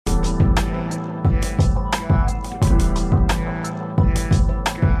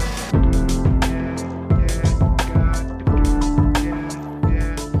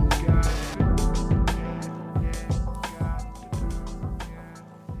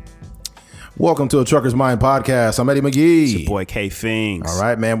Welcome to a Trucker's Mind podcast. I'm Eddie McGee. It's your boy K Fings. All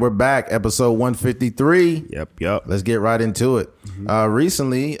right, man. We're back. Episode 153. Yep. Let's get right into it.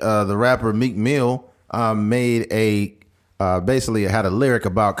 Recently, the rapper Meek Mill made basically had a lyric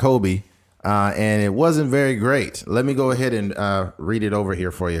about Kobe, and it wasn't very great. Let me go ahead and read it over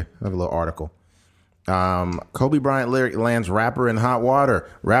here for you. I have a little article. Kobe Bryant lyric lands rapper in hot water.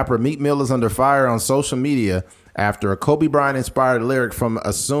 Rapper Meek Mill is under fire on social media after a Kobe Bryant inspired lyric from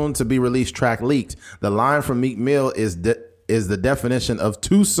a soon to be released track leaked. The line from Meek Mill is the definition of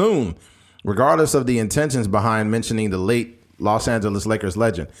too soon, regardless of the intentions behind mentioning the late Los Angeles Lakers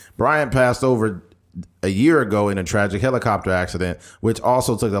legend. Bryant passed over a year ago in a tragic helicopter accident, which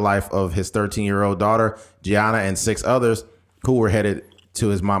also took the life of his 13-year-old daughter, Gianna, and 6 others who were headed to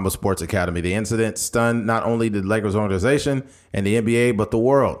his Mamba Sports Academy. The incident stunned not only the Lakers organization and the NBA, but the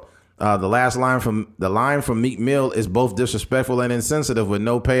world. The line from Meek Mill is both disrespectful and insensitive with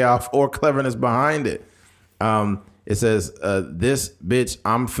no payoff or cleverness behind it. It says, this bitch,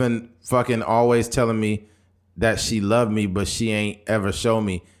 I'm fucking always telling me that she loved me, but she ain't ever show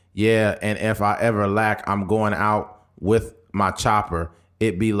me. Yeah, and if I ever lack, I'm going out with my chopper.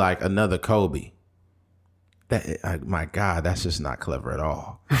 It be like another Kobe. My God, that's just not clever at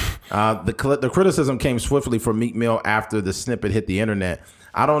all. The criticism came swiftly from Meek Mill after the snippet hit the internet.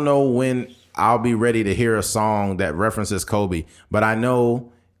 I don't know when I'll be ready to hear a song that references Kobe, but I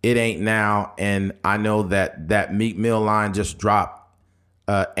know it ain't now, and I know that Meek Mill line just dropped.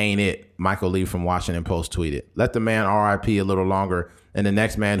 Ain't it? Michael Lee from Washington Post tweeted. Let the man RIP a little longer, and the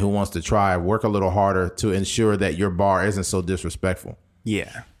next man who wants to try work a little harder to ensure that your bar isn't so disrespectful.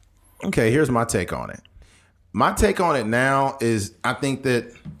 Yeah. Okay, here's my take on it. My take on it now is I think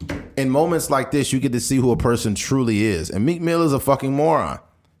that in moments like this, you get to see who a person truly is. And Meek Mill is a fucking moron.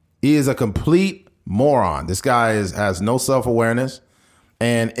 He is a complete moron. This guy has no self-awareness.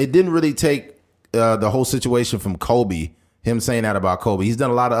 And it didn't really take the whole situation from Kobe, him saying that about Kobe. He's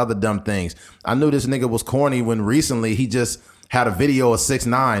done a lot of other dumb things. I knew this nigga was corny when recently he just had a video of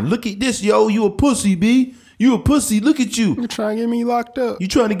 6ix9ine. Look at this, yo. You a pussy, B. You a pussy. Look at you. You're trying to get me locked up. You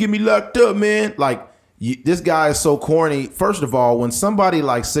trying to get me locked up, man. Like, this guy is so corny. First of all, when somebody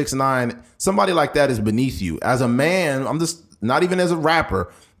like 6ix9ine, somebody like that is beneath you. As a man, I'm just not even as a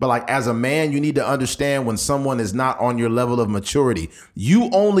rapper, but like as a man, you need to understand when someone is not on your level of maturity. You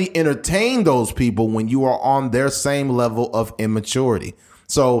only entertain those people when you are on their same level of immaturity.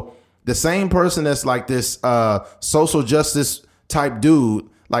 So the same person that's like this social justice type dude,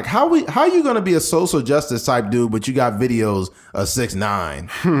 like how you gonna be a social justice type dude, but you got videos of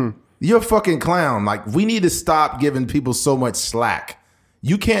 6ix9ine? You're a fucking clown. Like, we need to stop giving people so much slack.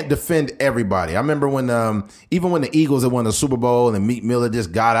 You can't defend everybody. I remember when, even when the Eagles had won the Super Bowl and Meek Mill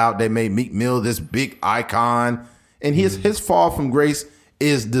just got out, they made Meek Mill this big icon. And his fall from grace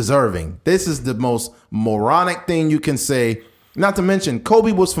is deserving. This is the most moronic thing you can say. Not to mention,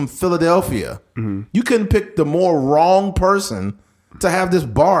 Kobe was from Philadelphia. Mm-hmm. You couldn't pick the more wrong person to have this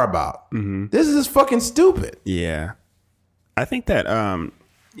bar about. Mm-hmm. This is just fucking stupid. Yeah. I think that...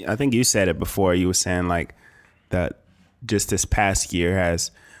 I think you said it before. You were saying like that just this past year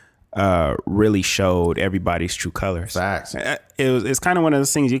has really showed everybody's true colors. Facts. It's kind of one of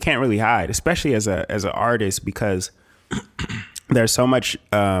those things you can't really hide, especially as an artist, because there's so much.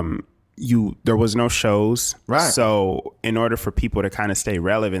 There was no shows, right? So in order for people to kind of stay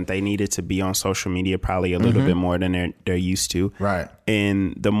relevant, they needed to be on social media probably a little bit more than they're used to, right?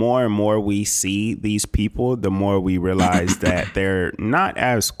 And the more and more we see these people, the more we realize that they're not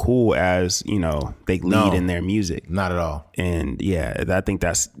as cool as they lead in their music. Not at all. And yeah, I think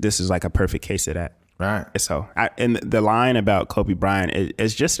this is like a perfect case of that. Right. So, and the line about Kobe Bryant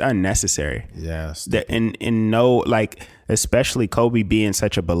is just unnecessary. Yes. Especially Kobe being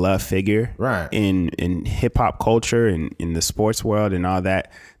such a beloved figure, right, in hip hop culture and in the sports world and all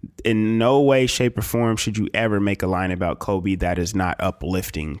that. In no way, shape, or form should you ever make a line about Kobe that is not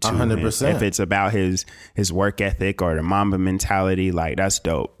uplifting to 100%. him. If it's about his work ethic or the Mamba mentality, like, that's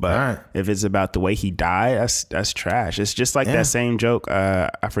dope. But right, if it's about the way he died, that's trash. It's just like that same joke. I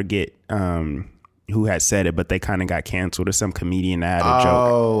forget who had said it, but they kind of got canceled, or some comedian that had a joke.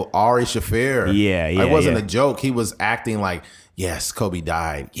 Oh, Ari Shaffir. Yeah. It wasn't a joke. He was acting like, yes, Kobe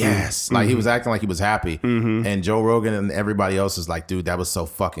died. Yes. Like, he was acting like he was happy. Mm-hmm. And Joe Rogan and everybody else is like, dude, that was so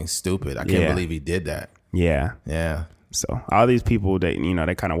fucking stupid. I can't believe he did that. Yeah. Yeah. So all these people, they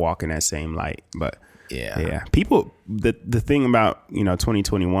kind of walk in that same light. But yeah. People, the thing about,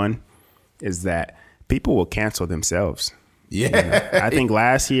 2021 is that people will cancel themselves. Yeah. I think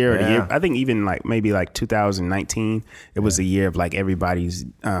last year or the Yeah. year, I think even like maybe like 2019, it was a year of like everybody's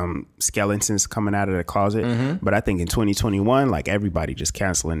skeletons coming out of the closet. But I think in 2021, like everybody just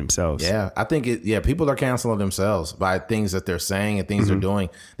canceling themselves. Yeah, I think people are canceling themselves by things that they're saying and things they're doing.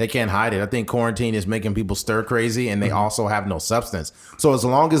 They can't hide it. I think quarantine is making people stir crazy, and they also have no substance. So as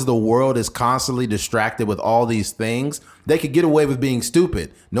long as the world is constantly distracted with all these things, they could get away with being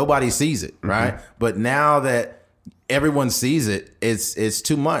stupid. Nobody sees it, right? But now that everyone sees it, it's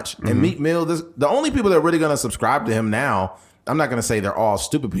too much. And Meek Mill, the only people that are really going to subscribe to him now, I'm not going to say they're all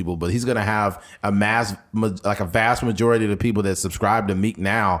stupid people, but he's going to have a vast majority of the people that subscribe to Meek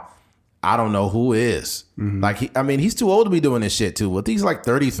now. I don't know who is. Like, he's too old to be doing this shit too. But he's like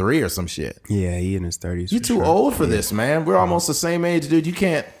 33 or some shit. Yeah, he in his 30s. You're too old for this, man. We're almost the same age, dude. You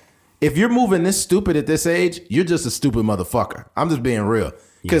can't. If you're moving this stupid at this age, you're just a stupid motherfucker. I'm just being real.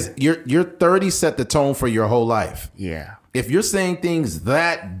 Because your 30 set the tone for your whole life. Yeah. If you're saying things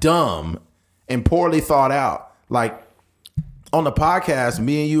that dumb and poorly thought out, like on the podcast,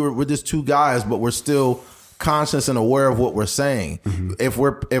 me and you we're just two guys, but we're still conscious and aware of what we're saying. If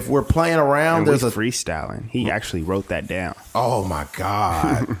we're playing around, There's freestyling. He actually wrote that down. Oh my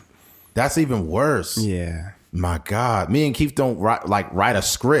God. That's even worse. Yeah. My God. Me and Keith don't write a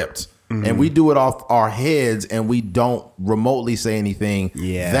script. And we do it off our heads, and we don't remotely say anything.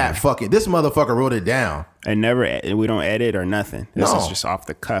 Yeah. That fucking this motherfucker wrote it down. And we don't edit or nothing. This is just off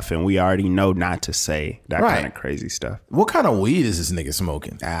the cuff, and we already know not to say that kind of crazy stuff. What kind of weed is this nigga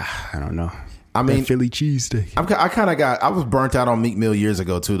smoking? I don't know. I mean, that Philly cheesesteak. I was burnt out on Meek Mill years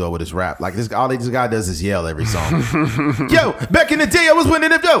ago too, though, with his rap. Like this guy does is yell every song. Yo, back in the day, I was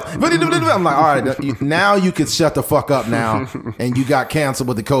winning it. Yo, I'm like, all right, now you can shut the fuck up now, and you got canceled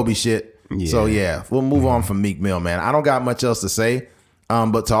with the Kobe shit. Yeah. So yeah, we'll move on from Meek Mill, man. I don't got much else to say,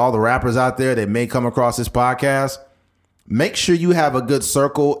 but to all the rappers out there that may come across this podcast, make sure you have a good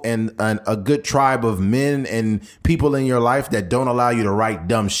circle and a good tribe of men and people in your life that don't allow you to write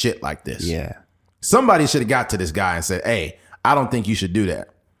dumb shit like this. Yeah. Somebody should have got to this guy and said, hey, I don't think you should do that.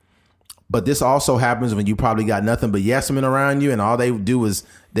 But this also happens when you probably got nothing but yes men around you, and all they do is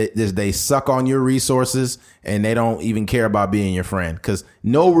they suck on your resources, and they don't even care about being your friend, because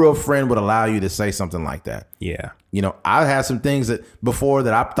no real friend would allow you to say something like that. Yeah. You know, I had some things that before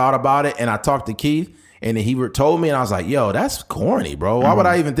that I thought about it, and I talked to Keith, and he told me, and I was like, yo, that's corny, bro. Why would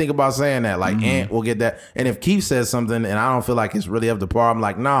I even think about saying that? Like, Ant will get that. And if Keith says something and I don't feel like it's really up to par, I'm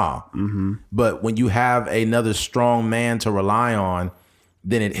like, nah. But when you have another strong man to rely on,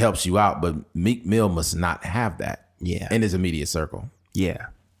 then it helps you out. But Meek Mill must not have that in his immediate circle. Yeah.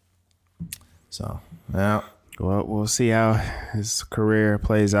 So, yeah. Well, we'll see how his career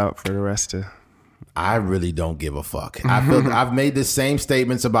plays out for the rest of. I really don't give a fuck. I feel I've made the same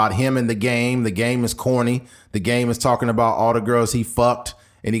statements about him and the game. The game is corny. The game is talking about all the girls he fucked,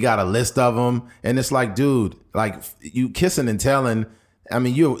 and he got a list of them. And it's like, dude, like you kissing and telling. I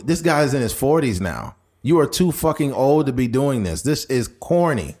mean, this guy's in his 40s now. You are too fucking old to be doing this. This is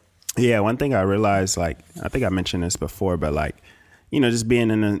corny. Yeah, one thing I realized, like, I think I mentioned this before, but like, you know, just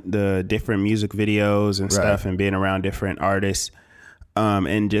being in the different music videos and stuff, and being around different artists,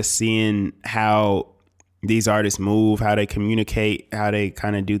 and just seeing how these artists move, how they communicate, how they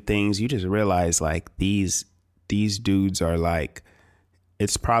kind of do things, you just realize like these dudes are like,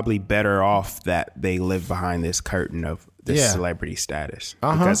 it's probably better off that they live behind this curtain of this celebrity status.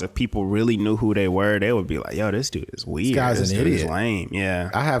 Because if people really knew who they were, they would be like, yo, this dude is weird. This dude is lame. Yeah.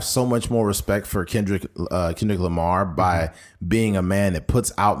 I have so much more respect for Kendrick Lamar by being a man that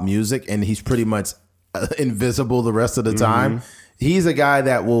puts out music, and he's pretty much invisible the rest of the time. He's a guy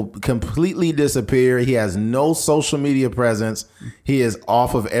that will completely disappear. He has no social media presence. He is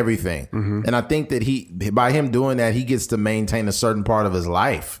off of everything. And I think that by him doing that, he gets to maintain a certain part of his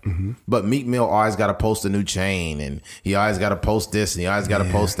life. But Meek Mill always got to post a new chain, and he always got to post this, and he always got to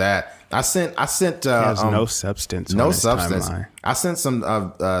post that. I sent he has no substance. No on his substance. timeline. I sent some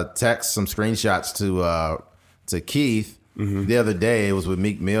texts, some screenshots to Keith the other day. It was with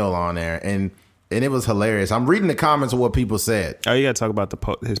Meek Mill on there, and it was hilarious. I'm reading the comments of what people said. Oh, you got to talk about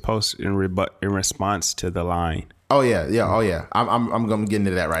his post in response to the line. Oh yeah. I'm gonna get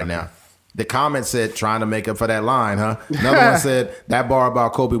into that right now. The comment said, "Trying to make up for that line, huh?" Another one said, "That bar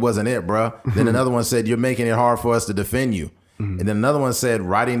about Kobe wasn't it, bruh." Then another one said, "You're making it hard for us to defend you." And then another one said,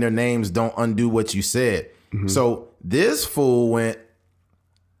 "Writing their names don't undo what you said." So this fool went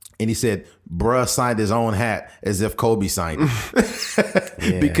And he said, bruh signed his own hat as if Kobe signed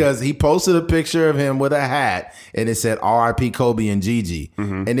it. Because he posted a picture of him with a hat and it said RIP Kobe and Gigi.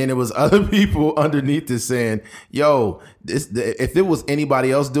 And then there was other people underneath this saying, yo, if it was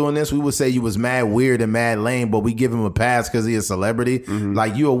anybody else doing this, we would say you was mad weird and mad lame, but we give him a pass because he's a celebrity.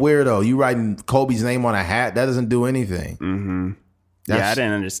 Like, you a weirdo. You writing Kobe's name on a hat, that doesn't do anything. Yeah, I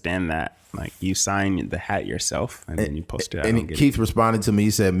didn't understand that. Like, you signed the hat yourself and then you posted it. And Keith responded to me.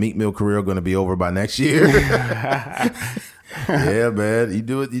 He said, Meek Mill career going to be over by next year. Yeah, man. You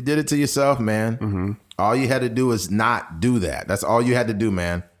do it. You did it to yourself, man. All you had to do is not do that. That's all you had to do,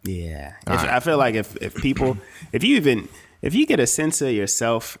 man. Yeah. I feel like if people, if you get a sense of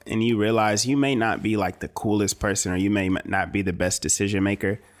yourself and you realize you may not be like the coolest person or you may not be the best decision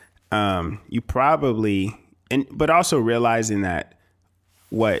maker, you probably, but also realizing that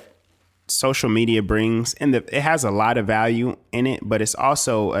what social media brings, and it has a lot of value in it, but it's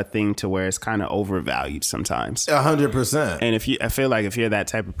also a thing to where it's kind of overvalued sometimes. 100%. And I feel like if you're that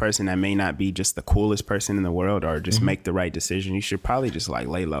type of person that may not be just the coolest person in the world or just make the right decision, you should probably just like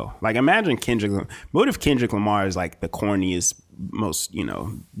lay low. Like, imagine what if Kendrick Lamar is like the corniest, most,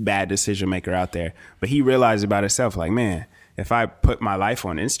 bad decision maker out there, but he realized about himself, like, man, if I put my life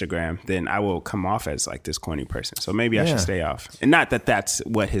on Instagram, then I will come off as like this corny person. So maybe I should stay off. And not that that's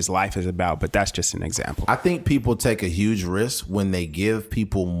what his life is about, but that's just an example. I think people take a huge risk when they give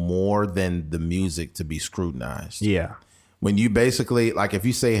people more than the music to be scrutinized. Yeah. When you basically, like, if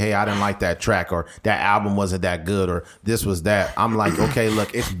you say, hey, I didn't like that track, or that album wasn't that good, or this was that, I'm like, okay,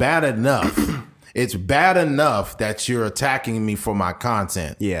 look, it's bad enough. It's bad enough that you're attacking me for my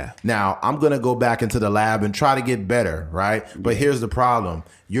content. Yeah. Now, I'm going to go back into the lab and try to get better, right? But here's the problem.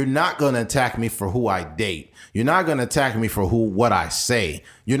 You're not going to attack me for who I date. You're not going to attack me for what I say.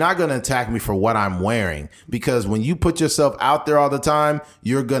 You're not going to attack me for what I'm wearing. Because when you put yourself out there all the time,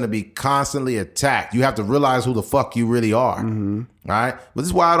 you're going to be constantly attacked. You have to realize who the fuck you really are. All right. But this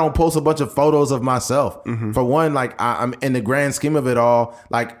is why I don't post a bunch of photos of myself. For one, like, I'm in the grand scheme of it all,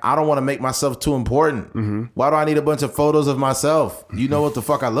 like, I don't want to make myself too important. Why do I need a bunch of photos of myself? You know what the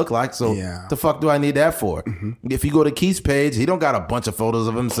fuck I look like. So the fuck do I need that for? If you go to Keith's page, he don't got a bunch of photos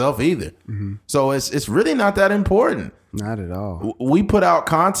of himself either. So it's really not that important. Not at all. We put out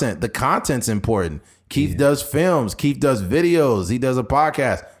content. The content's important. Keith does films. Keith does videos. He does a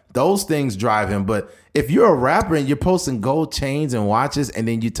podcast. Those things drive him. But if you're a rapper and you're posting gold chains and watches and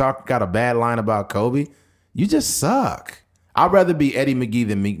then you got a bad line about Kobe, you just suck. I'd rather be Eddie McGee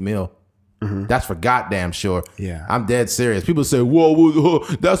than Meek Mill. That's for goddamn sure. Yeah. I'm dead serious. People say, whoa,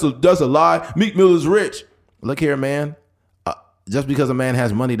 that's a lie. Meek Mill is rich. Look here, man. Just because a man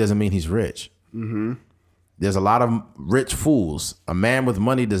has money doesn't mean he's rich. There's a lot of rich fools. A man with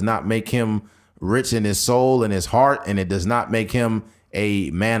money does not make him rich in his soul and his heart, and it does not make him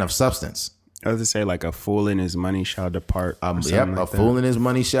a man of substance. I was to say, like, a fool in his money shall depart. Fool in his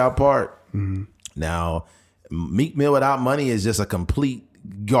money shall part. Now, Meek Mill without money is just a complete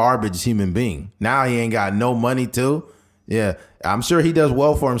garbage human being. Now he ain't got no money too. Yeah, I'm sure he does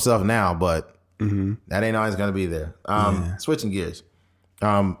well for himself now, but that ain't always gonna be there. Switching gears.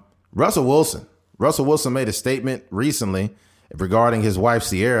 Russell Wilson made a statement recently regarding his wife,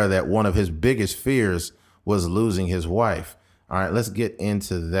 Ciara, that one of his biggest fears was losing his wife. All right, let's get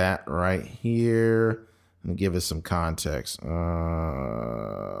into that right here. Let me give it some context. What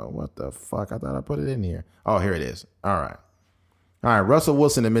the fuck? I thought I put it in here. Oh, here it is. All right. Russell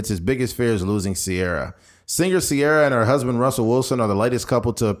Wilson admits his biggest fear is losing Ciara. Singer Ciara and her husband, Russell Wilson, are the latest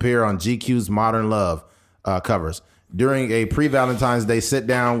couple to appear on GQ's Modern Love covers during a pre-Valentine's Day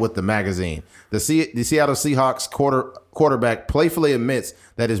sit-down with the magazine. The Seattle Seahawks quarterback playfully admits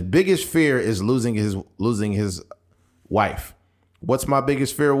that his biggest fear is losing his wife. What's my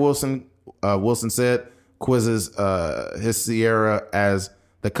biggest fear, Wilson? Wilson said, quizzes his Ciara as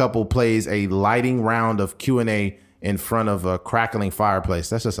the couple plays a lighting round of Q&A in front of a crackling fireplace.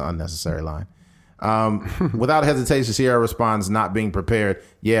 That's just an unnecessary line. Without hesitation, Ciara responds, not being prepared.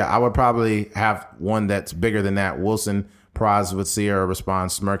 Yeah, I would probably have one that's bigger than that. Wilson pries with Ciara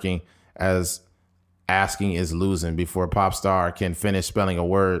responds, smirking as asking is losing. Before pop star can finish spelling a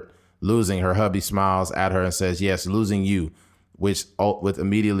word, losing, her hubby smiles at her and says, yes, losing you, which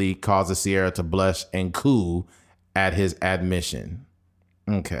immediately causes Ciara to blush and coo at his admission.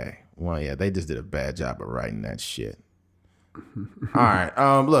 Okay. Well, yeah, they just did a bad job of writing that shit. All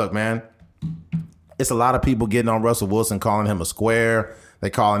right. Look, man. It's a lot of people getting on Russell Wilson, calling him a square.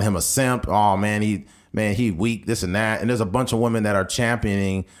 They calling him a simp. Oh, man, he weak, this and that. And there's a bunch of women that are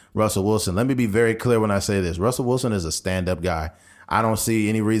championing Russell Wilson. Let me be very clear when I say this. Russell Wilson is a stand-up guy. I don't see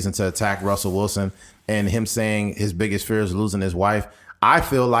any reason to attack Russell Wilson, and him saying his biggest fear is losing his wife. I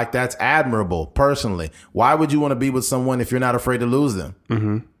feel like that's admirable personally. Why would you want to be with someone if you're not afraid to lose them?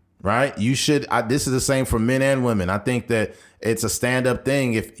 Mm-hmm. Right? You should. This is the same for men and women. I think that it's a stand-up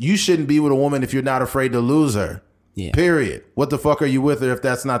thing. If you shouldn't be with a woman if you're not afraid to lose her. Yeah. Period. What the fuck are you with her if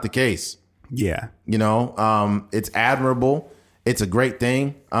that's not the case? Yeah. You know, it's admirable. It's a great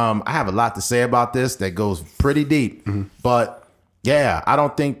thing. I have a lot to say about this that goes pretty deep. Mm-hmm. But yeah, I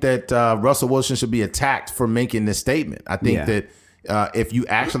don't think that Russell Wilson should be attacked for making this statement. I think that if you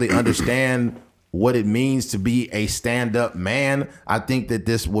actually understand what it means to be a stand-up man, I think that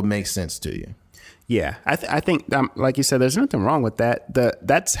this would make sense to you. Yeah, I think, like you said, there's nothing wrong with that.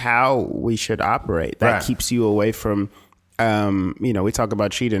 That's how we should operate. That keeps you away from, we talk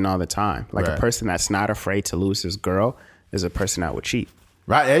about cheating all the time. Like a person that's not afraid to lose his girl is a person that would cheat.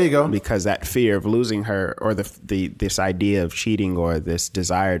 Right, there you go. Because that fear of losing her, or this idea of cheating, or this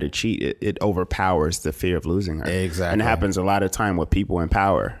desire to cheat, it overpowers the fear of losing her. Exactly. And it happens a lot of time with people in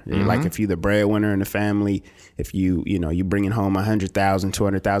power. Mm-hmm. Like if you're the breadwinner in the family, if you bringing home $100,000,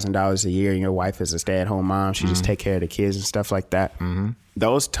 $200,000 a year, and your wife is a stay-at-home mom, she just take care of the kids and stuff like that. Mm-hmm.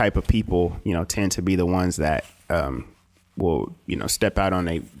 Those type of people, tend to be the ones that will step out on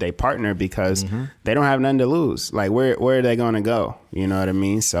their partner because they don't have nothing to lose. Like where are they going to go? You know what I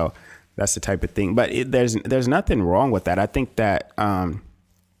mean? So that's the type of thing. But there's nothing wrong with that. I think that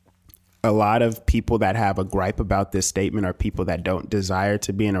a lot of people that have a gripe about this statement are people that don't desire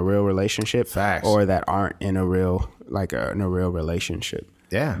to be in a real relationship. Facts. Or that aren't in a real relationship.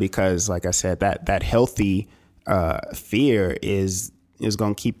 Yeah. Because like I said, that healthy fear is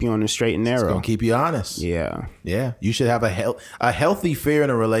going to keep you on the straight and narrow. It's going to keep you honest. Yeah. Yeah. You should have a healthy fear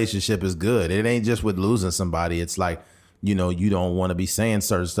in a relationship is good. It ain't just with losing somebody. It's like, you don't want to be saying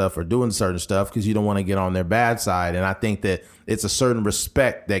certain stuff or doing certain stuff because you don't want to get on their bad side. And I think that it's a certain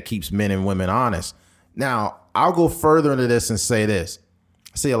respect that keeps men and women honest. Now, I'll go further into this and say this.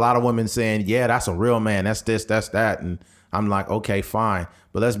 I see a lot of women saying, yeah, that's a real man. That's this, that's that. And I'm like, okay, fine.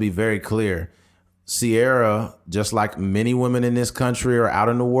 But let's be very clear. Ciara, just like many women in this country or out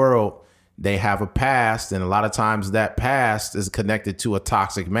in the world, they have a past. And a lot of times that past is connected to a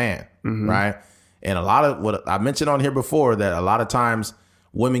toxic man, right? And a lot of what I mentioned on here before, that a lot of times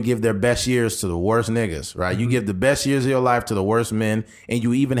women give their best years to the worst niggas, right? You give the best years of your life to the worst men, and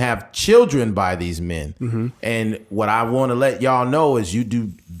you even have children by these men. And what I want to let y'all know is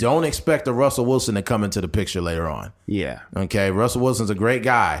don't expect a Russell Wilson to come into the picture later on. Yeah. Okay. Russell Wilson's a great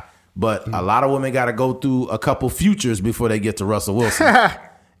guy. But a lot of women got to go through a couple futures before they get to Russell Wilson.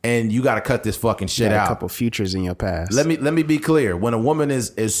 And you got to cut this fucking shit out. A couple futures in your past. Let me be clear. When a woman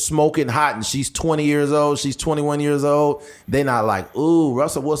is smoking hot and she's 20 years old, she's 21 years old, they not like, ooh,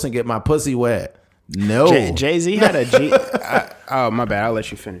 Russell Wilson get my pussy wet. No. Jay-Z had a oh, my bad. I'll let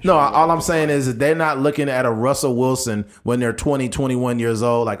you finish. No, all I'm saying is that they're not looking at a Russell Wilson when they're 20, 21 years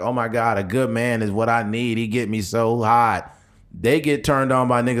old. Like, oh my God, a good man is what I need. He get me so hot. They get turned on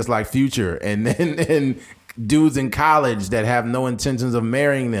by niggas like Future and dudes in college that have no intentions of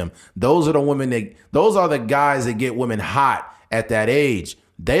marrying them. Those are the guys that get women hot at that age.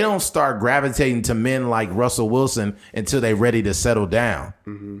 They don't start gravitating to men like Russell Wilson until they're ready to settle down.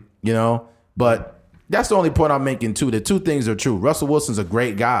 But that's the only point I'm making too. The two things are true. Russell Wilson's a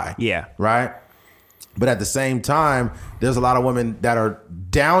great guy. Yeah. Right. But at the same time, there's a lot of women that are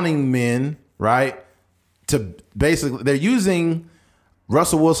downing men, right? To basically, they're using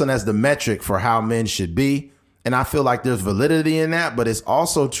Russell Wilson as the metric for how men should be. And I feel like there's validity in that, but it's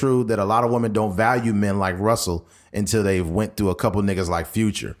also true that a lot of women don't value men like Russell until they've went through a couple niggas like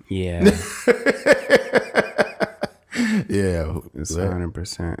Future. Yeah. Yeah. It's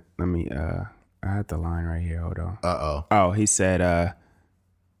 100%. Let me, I had the line right here. Hold on. Uh-oh. Oh, he said,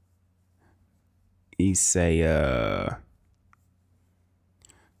 you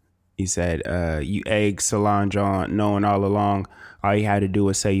egg Solange on, knowing all along all you had to do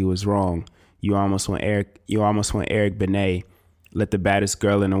was say you was wrong. You almost went Eric Benet. Let the baddest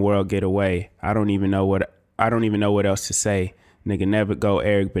girl in the world get away. I don't even know what else to say. Nigga, never go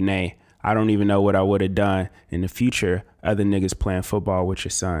Eric Benet. I don't even know what I would have done in the future. Other niggas playing football with your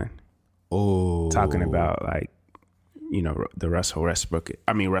son. Oh, talking about like, the Russell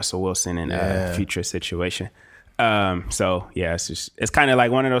Wilson and Future situation. So yeah, it's kind of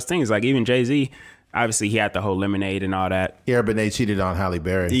like one of those things. Like even Jay-Z, obviously he had the whole Lemonade and all that. Yeah, but they cheated on Halle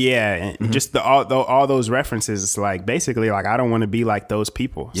Berry. Yeah, and just all those references. It's like basically like I don't want to be like those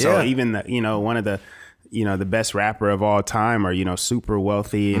people. Yeah. So even one of the the best rapper of all time, or super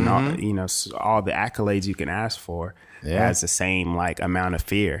wealthy and all, all the accolades you can ask for, has the same like amount of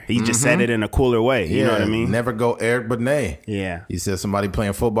fear. He just said it in a cooler way. You know what I mean? Never go Eric Benet. Yeah. He said somebody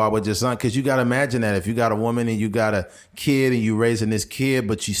playing football with your son, because you got to imagine that if you got a woman and you got a kid and you raising this kid,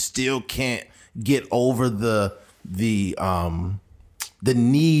 but you still can't get over the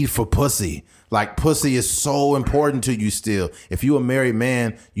need for pussy. Like, pussy is so important to you still. If you a married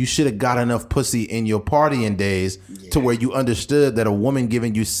man, you should have got enough pussy in your partying days to where you understood that a woman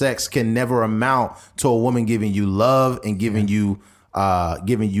giving you sex can never amount to a woman giving you love and giving you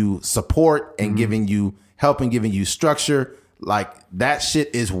support and giving you help and giving you structure. Like, that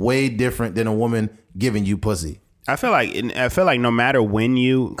shit is way different than a woman giving you pussy. I feel like no matter when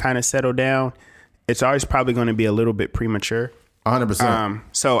you kind of settle down, it's always probably going to be a little bit premature. 100%.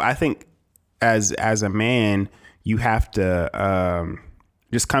 So I think as a man, you have to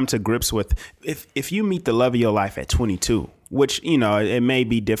just come to grips with if you meet the love of your life at 22, which it may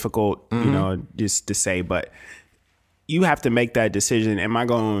be difficult, just to say, but you have to make that decision. Am I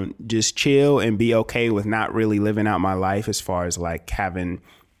going to just chill and be okay with not really living out my life, as far as like having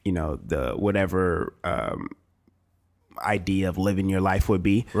the whatever idea of living your life would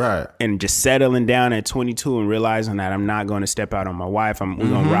be, right? And just settling down at 22 and realizing that I'm not going to step out on my wife. We're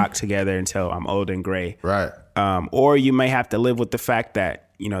going to rock together until I'm old and gray, right? Or you may have to live with the fact that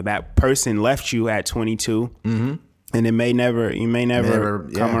that person left you at 22, and it may never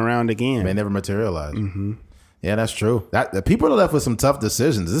come around again. It may never materialize. Yeah, that's true. That the people are left with some tough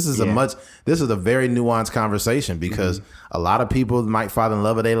decisions. This is a very nuanced conversation, because a lot of people might fall in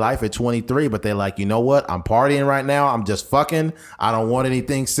love with their life at 23, but they're like, you know what? I'm partying right now. I'm just fucking. I don't want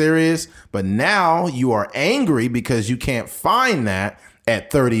anything serious. But now you are angry because you can't find that at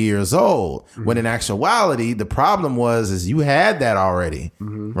 30 years old. When in actuality, the problem is you had that already,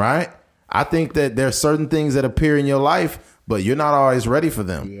 right? I think that there's certain things that appear in your life, but you're not always ready for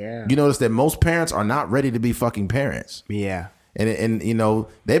them. Yeah. You notice that most parents are not ready to be fucking parents. Yeah. And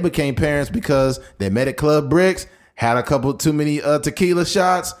they became parents because they met at Club Bricks, had a couple too many tequila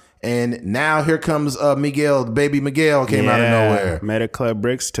shots, and now here comes Miguel, baby Miguel came out of nowhere. Met at Club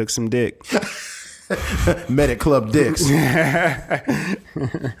Bricks, took some dick. Met at Club Dicks.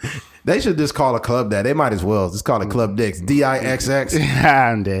 They should just call a club that. They might as well just call it Club Dicks. Dixx.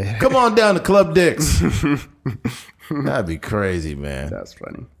 I'm dead. Come on down to Club Dicks. That'd be crazy, man. That's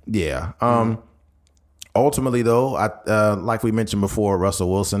funny. Yeah. Ultimately, though, I like we mentioned before, Russell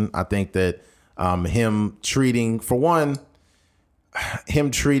Wilson. I think that him treating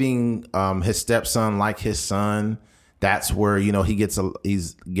his stepson like his son. That's where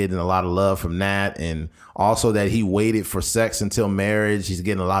he's getting a lot of love from that, and also that he waited for sex until marriage. He's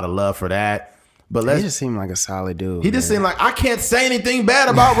getting a lot of love for that. But he just seemed like a solid dude. He just seemed like, I can't say anything bad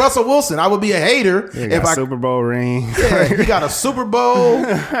about Russell Wilson. I would be a hater if I Super Bowl ring. Yeah, he got a Super Bowl.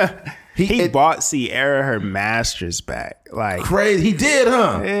 He bought Sierra her Masters back. Like crazy. He did,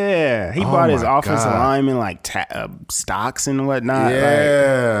 huh? Yeah. He bought his offensive lineman like stocks and whatnot.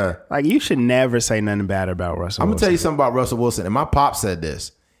 Yeah. Like you should never say nothing bad about Russell Wilson. I'm going to tell you something about Russell Wilson. And my pop said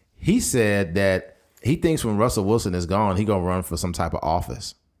this. He said that he thinks when Russell Wilson is gone, he going to run for some type of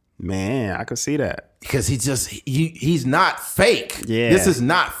office. Man, I could see that. Because he's not fake. Yeah. This is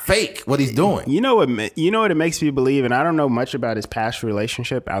not fake what he's doing. You know what it makes me believe, and I don't know much about his past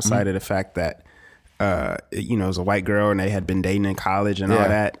relationship outside of the fact that it was a white girl and they had been dating in college and all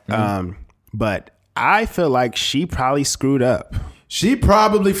that. But I feel like she probably screwed up. She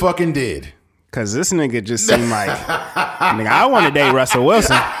probably fucking did. Cause this nigga just seemed like, nigga, I want to date Russell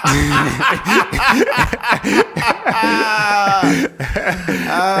Wilson.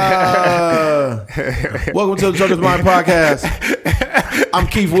 Welcome to the Trucker's Mind Podcast. I'm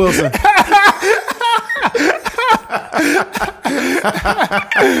Keith Wilson.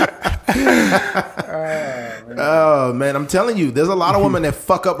 Oh man, I'm telling you, there's a lot of women that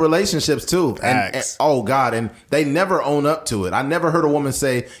fuck up relationships too, and oh god, and they never own up to it. I never heard a woman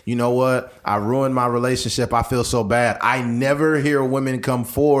say, "You know what? I ruined my relationship. I feel so bad." I never hear women come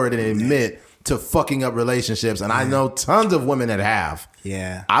forward and admit to fucking up relationships, and I know tons of women that have.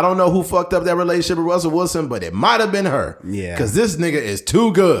 Yeah, I don't know who fucked up that relationship with Russell Wilson, but it might have been her. Yeah, because this nigga is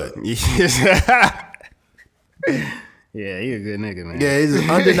too good. Yeah, he's a good nigga, man. Yeah, he's an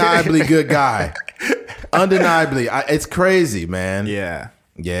undeniably good guy. Undeniably. It's crazy, man. Yeah.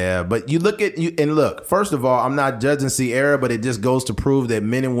 Yeah, but you look at you and look, first of all, I'm not judging Sierra, but it just goes to prove that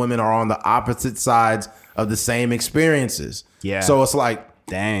men and women are on the opposite sides of the same experiences. Yeah. So it's like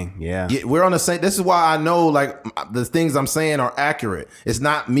Dang, yeah. We're on the same. This is why I know like the things I'm saying are accurate. It's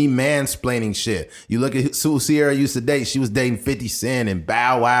not me mansplaining shit. You look at who Ciara used to date. She was dating 50 Cent and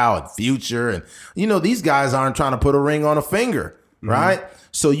Bow Wow and Future. And, you know, these guys aren't trying to put a ring on a finger, right?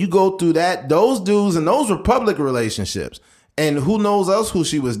 So you go through that. Those dudes and those were public relationships. And who knows else who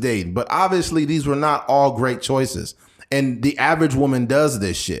she was dating. But obviously, these were not all great choices. And the average woman does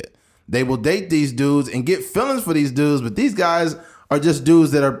this shit. They will date these dudes and get feelings for these dudes. But these guys are just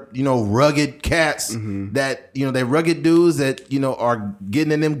dudes that are, you know, rugged cats that, you know, they're rugged dudes that, you know, are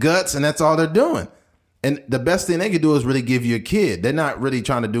getting in them guts and that's all they're doing. And the best thing they could do is really give you a kid. They're not really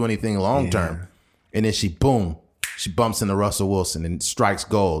trying to do anything long term. And then she bumps into Russell Wilson and strikes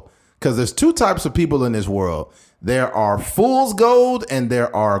gold. Because there's two types of people in this world. There are fool's gold and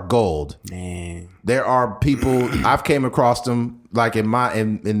there are gold. Man. There are people, I've came across them like in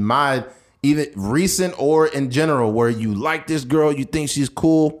my either recent or in general, where you like this girl, you think she's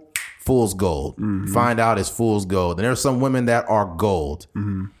cool, fool's gold. Find out it's fool's gold. And there's some women that are gold.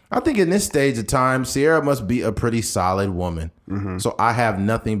 I think in this stage of time, Ciara must be a pretty solid woman. So I have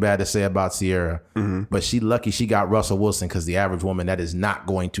nothing bad to say about Ciara. But she lucky she got Russell Wilson, because the average woman, that is not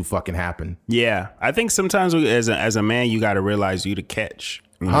going to fucking happen. Yeah. I think sometimes as a man, you got to realize you to catch.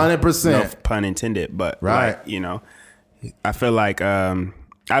 100%. No pun intended. But, right. Like, you know, I feel like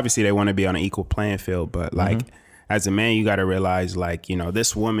obviously they want to be on an equal playing field. But, like, as a man, you got to realize, like, you know,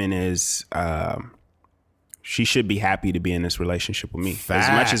 this woman is... she should be happy to be in this relationship with me. Facts.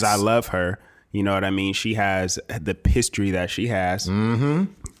 As much as I love her, you know what I mean? She has the history that she has. And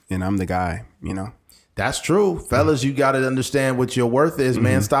I'm the guy, you know? That's true. Fellas, you got to understand what your worth is,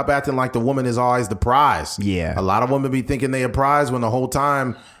 man. Stop acting like the woman is always the prize. Yeah. A lot of women be thinking they a prize when the whole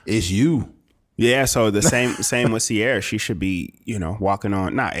time it's you. Yeah, so the same with Ciara. She should be, you know, walking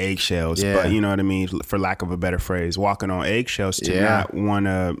on, not eggshells, but you know what I mean, for lack of a better phrase, walking on eggshells to not want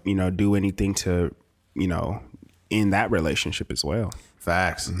to, you know, do anything to, you know, in that relationship as well.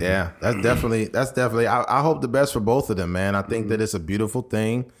 Facts. Yeah, that's definitely. I hope the best for both of them, man. I think that it's a beautiful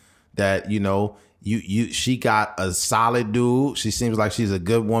thing that, you know, she got a solid dude. She seems like she's a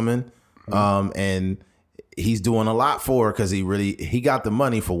good woman, and he's doing a lot for her because he got the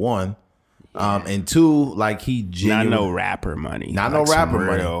money for one. And two, like he genuinely, not no rapper money. Not like no rapper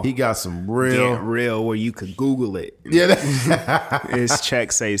money. He got some real where you could Google it. Yeah. His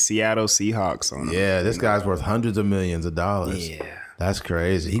check say Seattle Seahawks on it. Yeah, this guy's worth hundreds of millions of dollars. Yeah. That's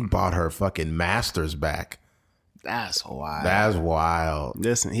crazy. He bought her fucking masters back. That's wild. That's wild.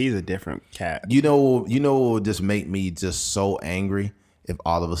 Listen, he's a different cat. You know what would just make me just so angry if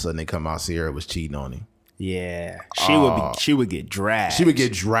all of a sudden they come out Ciara was cheating on him. Yeah, she would get dragged. She would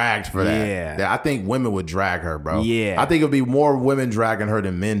get dragged for that. Yeah, I think women would drag her, bro. Yeah, I think it would be more women dragging her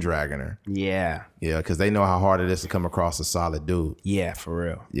than men dragging her. Yeah, because they know how hard it is to come across a solid dude. Yeah, for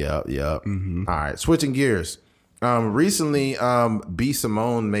real. Yep. All right, switching gears. Recently, B.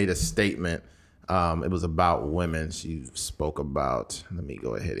 Simone made a statement. It was about women. She spoke about. Let me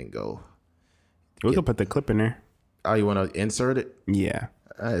go ahead and go. We can put the clip in there. Oh, you want to insert it? Yeah.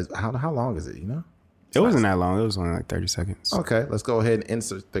 How long is it? You know. It wasn't that long. It was only like 30 seconds. Okay, let's go ahead and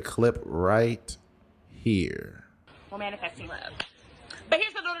insert the clip right here. We're manifesting love. But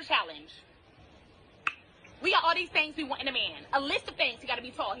here's the little challenge. We got all these things we want in a man. A list of things. He got to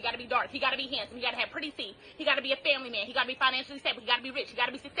be tall. He got to be dark. He got to be handsome. He got to have pretty teeth. He got to be a family man. He got to be financially stable. He got to be rich. He got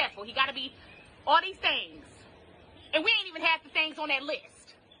to be successful. He got to be all these things. And we ain't even half the things on that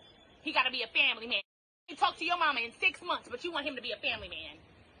list. He got to be a family man. He talk to your mama in 6 months, but you want him to be a family man.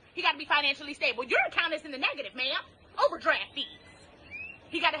 He got to be financially stable. Your account is in the negative, ma'am. Overdraft fees.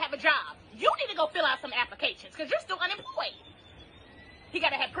 He got to have a job. You need to go fill out some applications because you're still unemployed. He got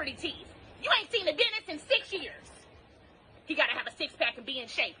to have pretty teeth. You ain't seen a dentist in 6 years. He got to have a six-pack and be in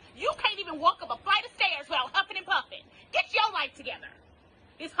shape. You can't even walk up a flight of stairs without huffing and puffing. Get your life together.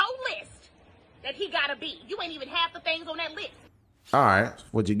 This whole list that he got to be. You ain't even half the things on that list. All right.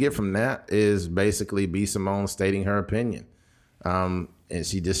 What you get from that is basically B. Simone stating her opinion. And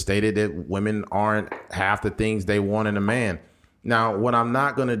she just stated that women aren't half the things they want in a man. Now, what I'm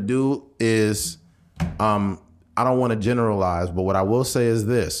not going to do is, I don't want to generalize, but what I will say is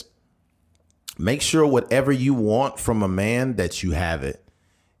this. Make sure whatever you want from a man that you have it.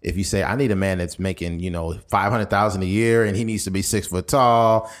 If you say, I need a man that's making, $500,000 a year and he needs to be 6 foot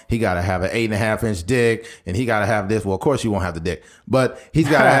tall. He got to have an 8.5 inch dick and he got to have this. Well, of course you won't have the dick, but he's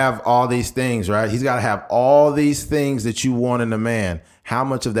got to have all these things, right? He's got to have all these things that you want in a man. How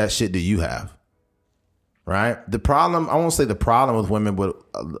much of that shit do you have? Right? The problem, I won't say the problem with women, but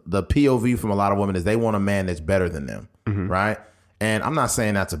the POV from a lot of women is they want a man that's better than them. Right? And I'm not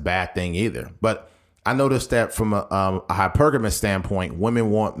saying that's a bad thing either, but I noticed that from a hypergamous standpoint, women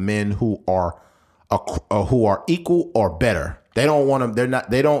want men who are equal or better. They don't want them.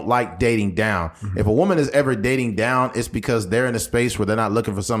 They don't like dating down. If a woman is ever dating down, it's because they're in a space where they're not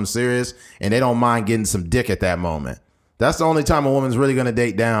looking for something serious and they don't mind getting some dick at that moment. That's the only time a woman's really going to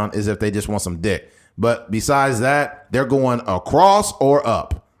date down is if they just want some dick. But besides that, they're going across or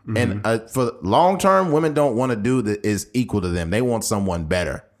up. And for long term, women don't want a dude that is equal to them. They want someone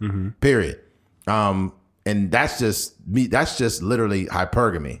better. Period. And that's just me. That's just literally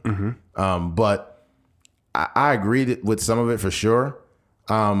hypergamy. But I agreed with some of it for sure.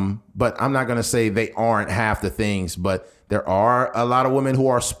 But I'm not going to say they aren't half the things, but there are a lot of women who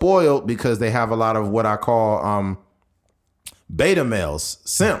are spoiled because they have a lot of what I call, beta males,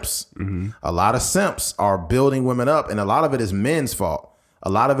 simps. A lot of simps are building women up, and a lot of it is men's fault. A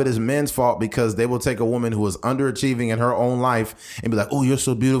lot of it is men's fault because they will take a woman who is underachieving in her own life and be like, oh, you're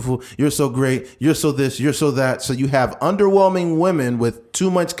so beautiful. You're so great. You're so this. You're so that. So you have underwhelming women with too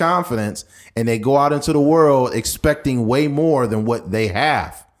much confidence, and they go out into the world expecting way more than what they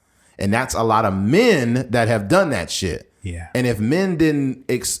have. And that's a lot of men that have done that shit. Yeah. And if men didn't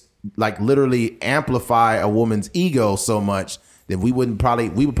literally amplify a woman's ego so much, then we would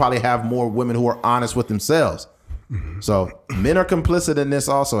probably have more women who are honest with themselves. So men are complicit in this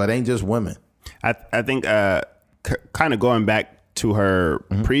also. It ain't just women. I think kind of going back to her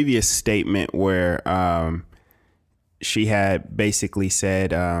previous statement where she had basically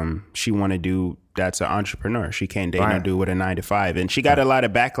said she want to do, that's an entrepreneur. She can't date no dude with a 9-to-5. And she got a lot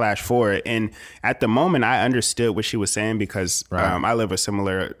of backlash for it. And at the moment, I understood what she was saying because I live a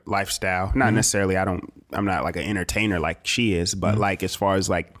similar lifestyle. Not necessarily, I'm not like an entertainer like she is, but like as far as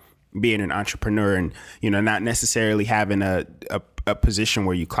like being an entrepreneur and, not necessarily having a position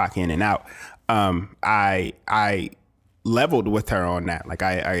where you clock in and out. I leveled with her on that. Like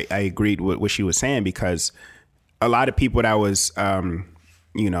I agreed with what she was saying because a lot of people that was,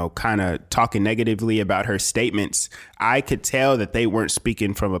 kind of talking negatively about her statements, I could tell that they weren't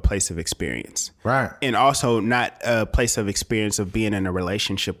speaking from a place of experience. Right. And also not a place of experience of being in a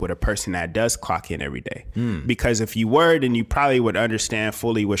relationship with a person that does clock in every day. Because if you were, then you probably would understand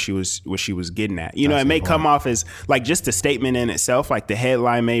fully what she was getting at. It may come off as like just a statement in itself, like the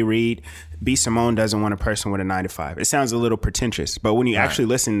headline may read, B. Simone doesn't want a person with a 9-to-5. It sounds a little pretentious, but when you actually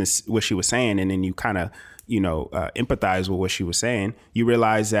listen to what she was saying and then you kind of empathize with what she was saying, you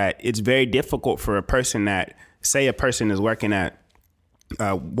realize that it's very difficult for a person that, say a person is working at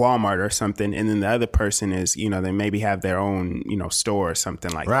Walmart or something, and then the other person is, they maybe have their own, store or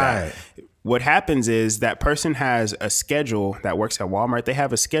something like that. What happens is that person has a schedule that works at Walmart. They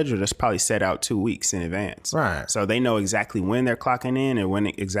have a schedule that's probably set out 2 weeks in advance. Right. So they know exactly when they're clocking in and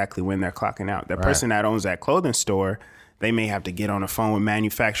exactly when they're clocking out. The person that owns that clothing store, they may have to get on the phone with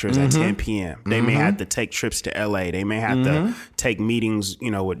manufacturers at 10 p.m. They may have to take trips to LA. They may have to take meetings,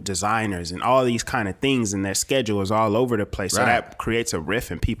 with designers and all these kind of things, and their schedule is all over the place. So that creates a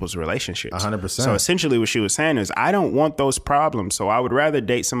rift in people's relationships. 100%. So essentially what she was saying is, I don't want those problems. So I would rather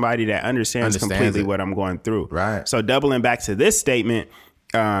date somebody that understands completely what I'm going through. Right. So doubling back to this statement,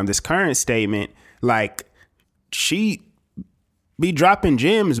 this current statement, like she be dropping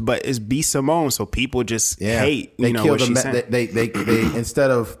gems, but it's B. Simone, so people just hate. They kill what she's saying. They instead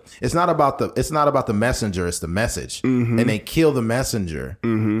of, it's not about the messenger, it's the message, and they kill the messenger,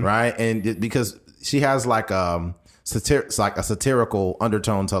 right? And because she has like a satirical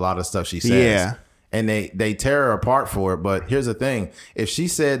undertone to a lot of stuff she says, and they tear her apart for it. But here's the thing: if she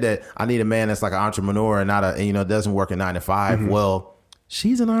said that I need a man that's like an entrepreneur and not doesn't work a 9-to-5, well,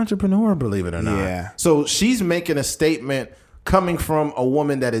 she's an entrepreneur, believe it or not. Yeah. So she's making a statement coming from a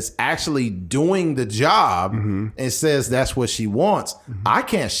woman that is actually doing the job and says that's what she wants. I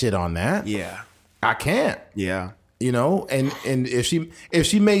can't shit on that. Yeah. I can't. Yeah. And if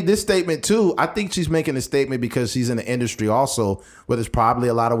she made this statement too, I think she's making a statement because she's in the industry also, where there's probably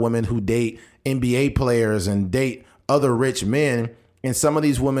a lot of women who date NBA players and date other rich men, and some of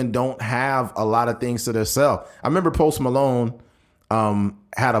these women don't have a lot of things to themselves. I remember Post Malone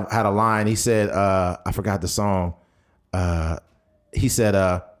had a line. He said, I forgot the song. He said,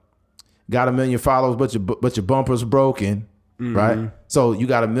 got 1 million followers, but your bumper's broken, right? So you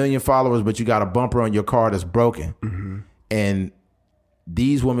got 1 million followers, but you got a bumper on your car that's broken. And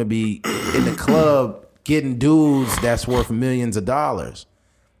these women be in the club getting dudes that's worth millions of dollars.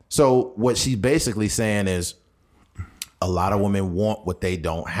 So what she's basically saying is a lot of women want what they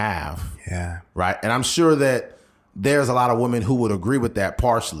don't have. Yeah. Right. And I'm sure that there's a lot of women who would agree with that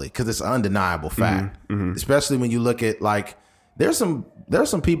partially because it's an undeniable fact, especially when you look at like there's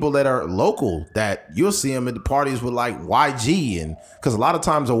some people that are local that you'll see them at the parties with like YG, and because a lot of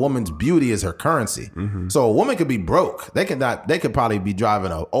times a woman's beauty is her currency. So a woman could be broke. They could probably be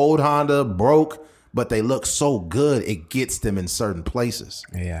driving an old Honda, broke, but they look so good it gets them in certain places.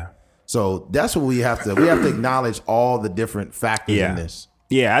 Yeah. So that's what we have to acknowledge all the different factors in this.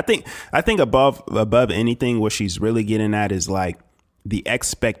 Yeah, I think above anything, what she's really getting at is like the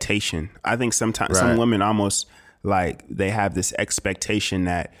expectation. I think sometimes some women almost like they have this expectation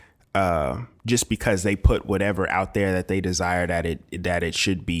that just because they put whatever out there that they desire, that it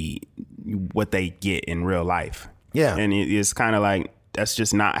should be what they get in real life. Yeah, and it's kind of like that's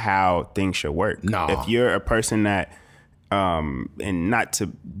just not how things should work. No, if you're a person that and not to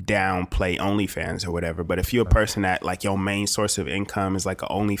downplay OnlyFans or whatever, but if you're a person that like your main source of income is like a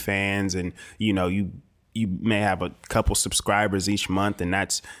OnlyFans, and you know you may have a couple subscribers each month,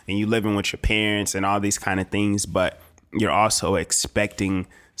 and you living with your parents and all these kind of things, but you're also expecting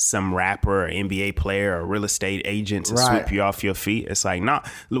some rapper or NBA player or real estate agent to sweep you off your feet. It's like, no.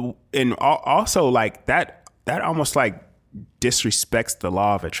 And also like that almost like disrespects the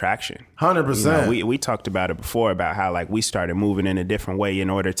law of attraction. 100%. You know, we talked about it before about how like we started moving in a different way in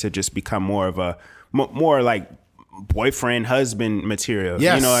order to just become more of a more like boyfriend husband material.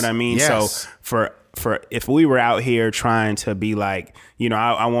 Yes. You know what I mean? Yes. So for if we were out here trying to be like, you know,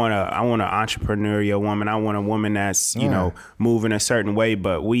 I want an entrepreneurial woman. I want a woman that's, you know, moving a certain way,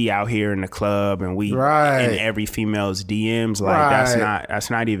 but we out here in the club and we in every female's DMs, like that's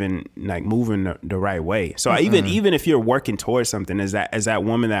not even like moving the right way. So even if you're working towards something, as that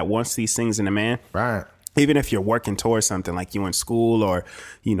woman that wants these things in a man, even if you're working towards something, like you in school, or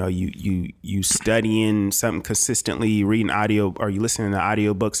you know you studying something consistently, you reading audio, or you listening to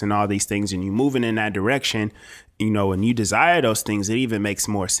audiobooks and all these things, and you moving in that direction, you know, and you desire those things, it even makes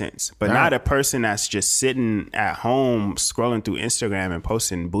more sense. But not a person that's just sitting at home scrolling through Instagram and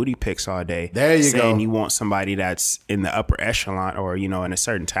posting booty pics all day. There you saying go. You want somebody that's in the upper echelon, or you know, in a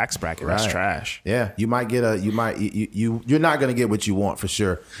certain tax bracket. That's trash. Yeah, you're not gonna get what you want for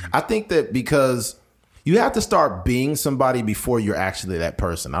sure. I think that because you have to start being somebody before you're actually that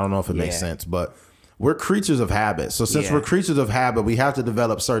person. I don't know if it makes sense, but we're creatures of habit. So since we're creatures of habit, we have to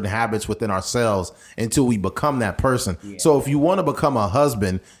develop certain habits within ourselves until we become that person. Yeah. So if you want to become a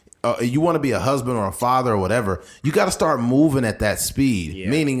husband, you want to be a husband or a father or whatever, you got to start moving at that speed. Yeah.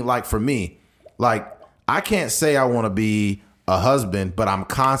 Meaning, like for me, like I can't say I want to be a husband, but I'm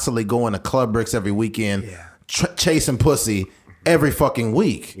constantly going to Club Bricks every weekend, chasing pussy every fucking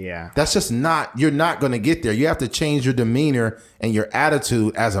week. Yeah. That's just you're not going to get there. You have to change your demeanor and your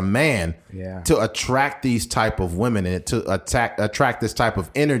attitude as a man to attract these type of women and to attract this type of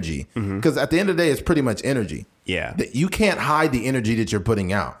energy. Because at the end of the day, it's pretty much energy. Yeah. You can't hide the energy that you're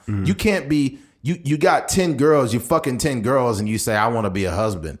putting out. You can't be, you got 10 girls, you fucking 10 girls, and you say, I want to be a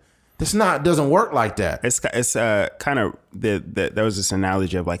husband. Doesn't work like that. It's kind of, there was this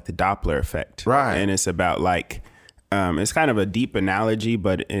analogy of like the Doppler effect. Right. And it's about like, it's kind of a deep analogy,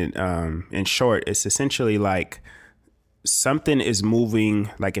 but in short, it's essentially like something is moving.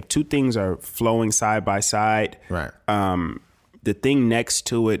 Like if two things are flowing side by side, the thing next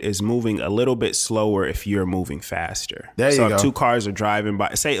to it is moving a little bit slower if you're moving faster. So if two cars are driving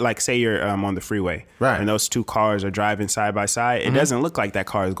by, say you're on the freeway, and those two cars are driving side by side, it doesn't look like that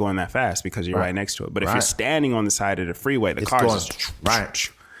car is going that fast because you're right next to it. But if you're standing on the side of the freeway, the car is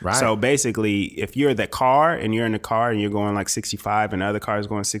Right. So basically, if you're the car and you're in the car and you're going like 65 and the other car is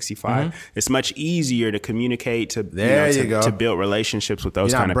going 65, it's much easier to communicate to build relationships with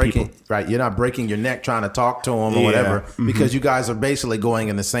those kind of people. Right. You're not breaking your neck trying to talk to them or whatever because you guys are basically going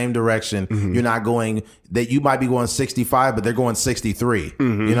in the same direction. You're not going that you might be going 65, but they're going 63. You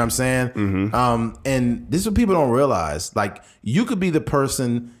know what I'm saying? And this is what people don't realize. Like you could be the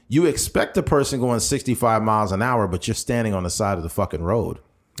person, you expect the person going 65 miles an hour, but you're standing on the side of the fucking road.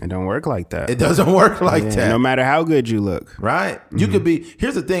 It don't work like that. It doesn't work like that. No matter how good you look. Right. You could be,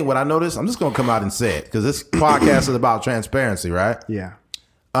 here's the thing, what I noticed, I'm just going to come out and say it because this podcast is about transparency, right? Yeah.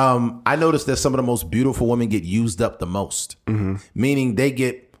 I noticed that some of the most beautiful women get used up the most, meaning they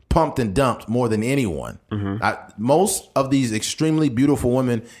get pumped and dumped more than anyone. Most of these extremely beautiful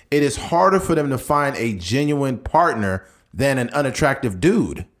women, it is harder for them to find a genuine partner than an unattractive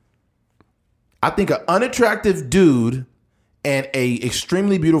dude. I think an unattractive dude and a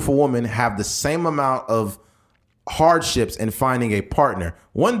extremely beautiful woman have the same amount of hardships in finding a partner.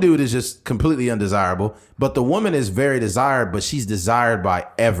 One dude is just completely undesirable, but the woman is very desired, but she's desired by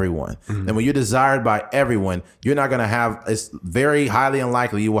everyone. And when you're desired by everyone, you're not going to have, it's very highly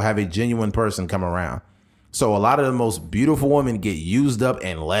unlikely you will have a genuine person come around. So a lot of the most beautiful women get used up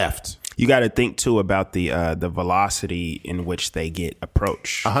and left. You got to think too about the velocity in which they get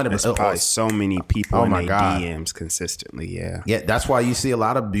approached. 100%. There's probably so many people in my their God. DMs consistently. Yeah. Yeah, that's why you see a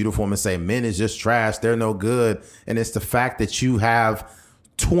lot of beautiful women say men is just trash. They're no good. And it's the fact that you have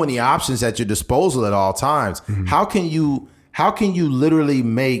 20 options at your disposal at all times. Mm-hmm. How can you literally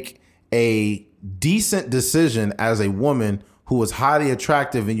make a decent decision as a woman who is highly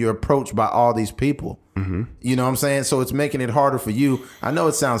attractive and you're approached by all these people? Mm-hmm. You know what I'm saying? So it's making it harder for you. I know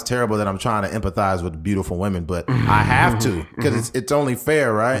it sounds terrible that I'm trying to empathize with beautiful women, but I have to because it's only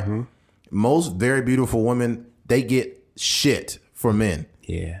fair, right? Most very beautiful women, they get shit for men.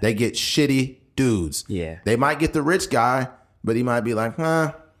 Yeah. They get shitty dudes. Yeah. They might get the rich guy, but he might be like,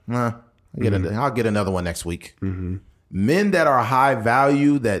 I'll get another one next week. Men that are high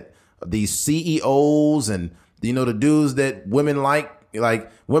value, that these CEOs and, you know, the dudes that women like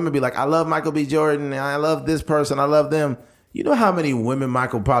women be like, I love Michael B. Jordan. I love this person. I love them. You know how many women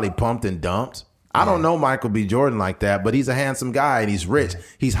Michael probably pumped and dumped? I don't know Michael B. Jordan like that, but he's a handsome guy and he's rich.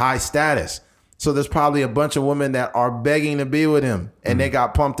 He's high status. So there's probably a bunch of women that are begging to be with him and they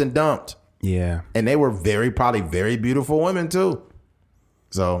got pumped and dumped. Yeah. And they were probably very beautiful women too.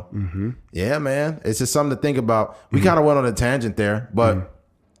 So, yeah, man, it's just something to think about. We kind of went on a tangent there, but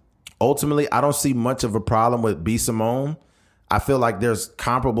ultimately, I don't see much of a problem with B. Simone. I feel like there's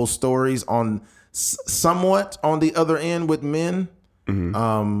comparable stories on somewhat on the other end with men.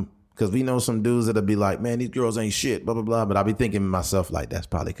 Because we know some dudes that'll be like, man, these girls ain't shit, blah, blah, blah. But I'll be thinking to myself like, that's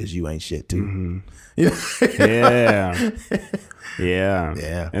probably because you ain't shit too. You know? Yeah. Yeah.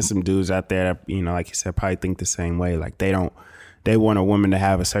 Yeah. And some dudes out there that, you know, like you said, probably think the same way. Like they want a woman to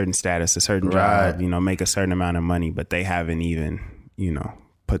have a certain status, a certain job, you know, make a certain amount of money, but they haven't even, you know,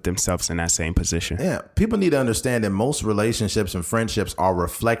 put themselves in that same position. Yeah. People need to understand that most relationships and friendships are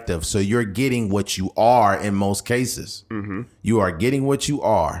reflective. So you're getting what you are in most cases. You are getting what you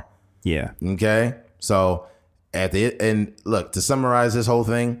are. Yeah. Okay. So and look, to summarize this whole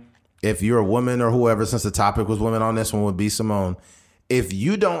thing, if you're a woman or whoever, since the topic was women on this one would be Simone, if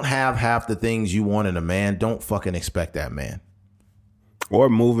you don't have half the things you want in a man, don't fucking expect that man. Or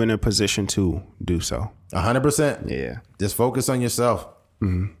move in a position to do so. 100%. Yeah. Just focus on yourself.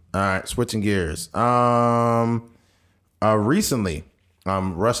 All right, switching gears. Recently,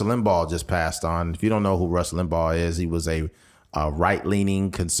 Rush Limbaugh just passed on. If you don't know who Rush Limbaugh is, he was a right-leaning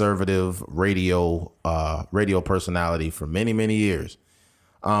conservative radio personality for many, many years.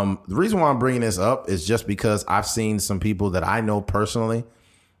 The reason why I'm bringing this up is just because I've seen some people that I know personally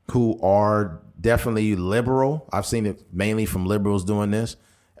who are definitely liberal. I've seen it mainly from liberals doing this.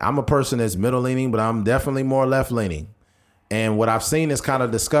 I'm a person that's middle-leaning, but I'm definitely more left-leaning. And what I've seen is kind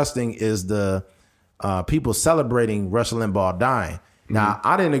of disgusting is the people celebrating Rush Limbaugh dying. Now,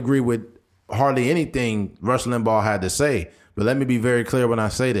 I didn't agree with hardly anything Rush Limbaugh had to say, but let me be very clear when I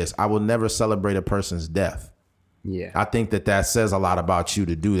say this. I will never celebrate a person's death. Yeah. I think that says a lot about you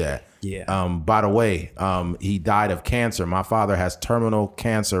to do that. Yeah. By the way, he died of cancer. My father has terminal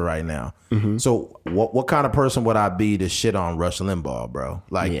cancer right now. So what kind of person would I be to shit on Rush Limbaugh, bro?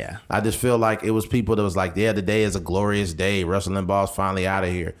 Like, Yeah. I just feel like it was people that was like, yeah, today is a glorious day. Rush Limbaugh's finally out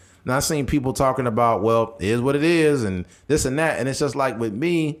of here. And I've seen people talking about, well, it is what it is and this and that. And it's just like with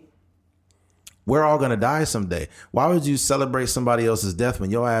me, we're all going to die someday. Why would you celebrate somebody else's death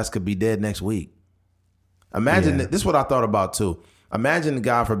when your ass could be dead next week? Imagine this is what I thought about too. Imagine,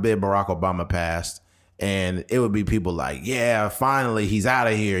 God forbid, Barack Obama passed, and it would be people like, yeah, finally he's out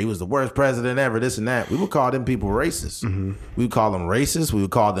of here. He was the worst president ever, this and that. We would call them people racist. We would call them racist. We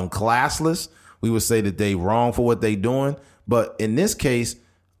would call them classless. We would say that they wrong for what they doing. But in this case,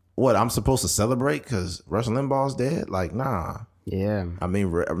 what, I'm supposed to celebrate because Rush Limbaugh's dead? Like, nah. Yeah. I mean,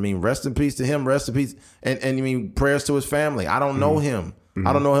 rest in peace to him. Rest in peace. And I mean, prayers to his family. I don't know him.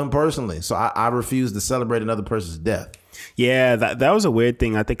 I don't know him personally. So I refuse to celebrate another person's death. Yeah, that was a weird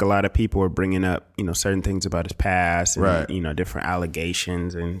thing. I think a lot of people were bringing up, you know, certain things about his past and, Right. you know, different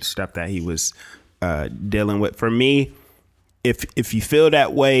allegations and stuff that he was dealing with. For me, if you feel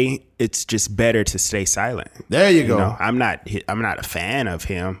that way, it's just better to stay silent. There you go. know, I'm not a fan of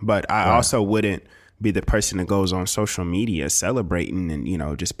him, but I also wouldn't be the person that goes on social media celebrating and, you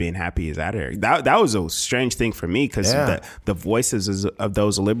know, just being happy is out of there. That was a strange thing for me because the voices of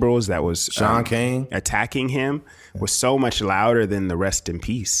those liberals that was Sean King attacking him was so much louder than the rest in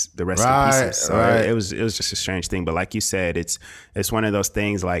peace, the rest Right, in pieces. So right. it was just a strange thing. But like you said, it's one of those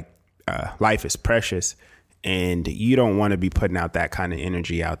things like life is precious and you don't want to be putting out that kind of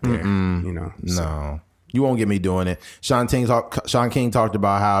energy out there, you know? So, No. You won't get me doing it. Sean King talked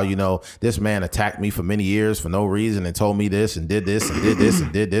about how, you know, this man attacked me for many years for no reason and told me this and did this and did this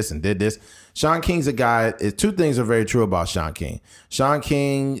and did this and did this. Sean King's a guy. Two things are very true about Sean King. Sean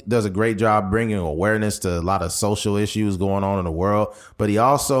King does a great job bringing awareness to a lot of social issues going on in the world, but he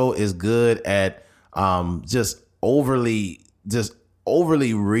also is good at just overly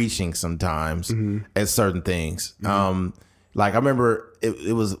reaching sometimes at certain things. Like I remember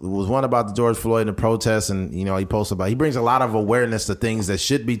it was one about the George Floyd and the protests, and you know he brings a lot of awareness to things that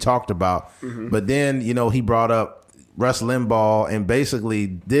should be talked about. But then you know he brought up Rush Limbaugh and basically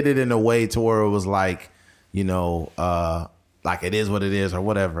did it in a way to where it was like, you know, like it is what it is or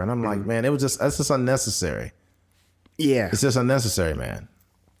whatever. And I'm like, man, that's just unnecessary. Yeah, it's just unnecessary, man.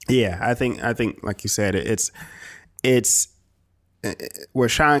 Yeah, I think like you said, it's where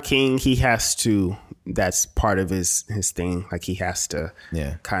Sean King, he has to, that's part of his thing. Like he has to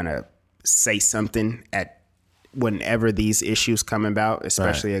kind of say something at whenever these issues come about,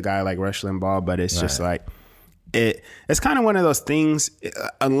 especially a guy like Rush Limbaugh. But it's just like, it's kind of one of those things,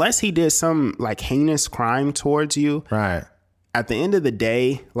 unless he did some like heinous crime towards you. Right. At the end of the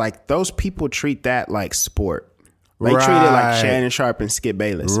day, like those people treat that like sport. They treat it like Shannon Sharpe and Skip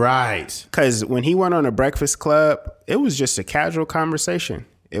Bayless. Right. Because when he went on a Breakfast Club, it was just a casual conversation.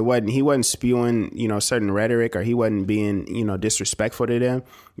 He wasn't spewing, you know, certain rhetoric, or he wasn't being, you know, disrespectful to them.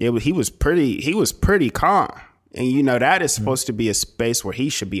 He was pretty calm. And, you know, that is supposed to be a space where he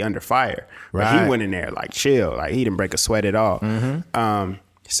should be under fire. Right. But he went in there like chill, like he didn't break a sweat at all.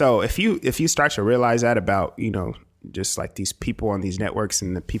 So if you start to realize that about, you know, just like these people on these networks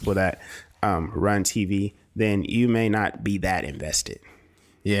and the people that run TV, then you may not be that invested.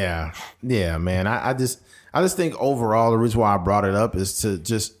 Yeah, man. I just think overall the reason why I brought it up is to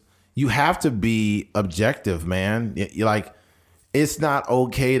just, you have to be objective, man. You're like, it's not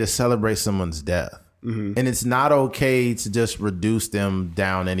okay to celebrate someone's death. And it's not okay to just reduce them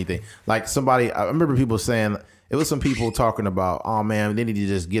down anything. Like I remember people saying, it was some people talking about, oh man, they need to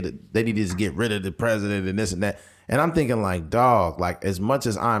just get rid of the president and this and that. And I'm thinking like, dog, like as much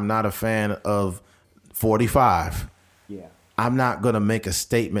as I'm not a fan of 45, I'm not going to make a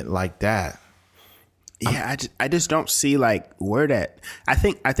statement like that. Yeah, I just don't see like where that, I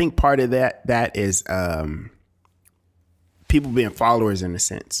think part of that is people being followers in a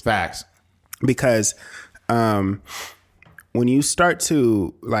sense. Facts. Because when you start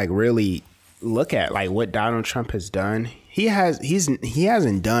to like really look at like what Donald Trump has done, he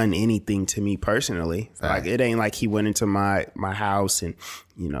hasn't done anything to me personally. Like it ain't like he went into my house and,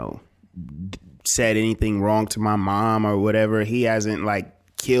 you know, said anything wrong to my mom or whatever. He hasn't like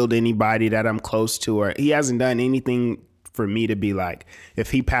killed anybody that I'm close to, or he hasn't done anything for me to be like, if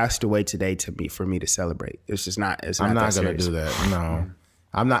he passed away today for me to celebrate. It's just not. I'm not going to do that. No,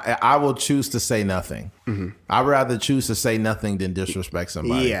 I'm not. I will choose to say nothing. I'd rather choose to say nothing than disrespect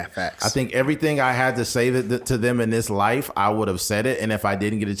somebody. Yeah, facts. I think everything I had to say to them in this life, I would have said it. And if I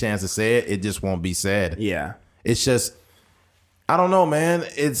didn't get a chance to say it, it just won't be said. Yeah. It's just, I don't know, man.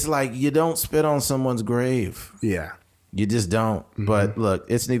 It's like you don't spit on someone's grave. Yeah. You just don't. But look,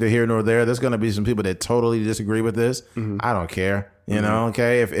 it's neither here nor there. There's going to be some people that totally disagree with this. I don't care. You know,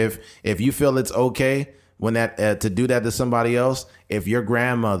 okay? If you feel it's okay when that to do that to somebody else, if your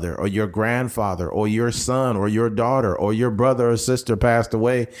grandmother or your grandfather or your son or your daughter or your brother or sister passed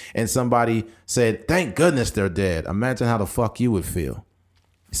away and somebody said, thank goodness they're dead, imagine how the fuck you would feel.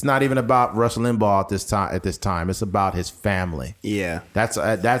 It's not even about Rush Limbaugh at this time. It's about his family. Yeah, that's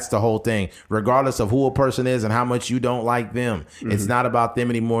the whole thing. Regardless of who a person is and how much you don't like them, it's not about them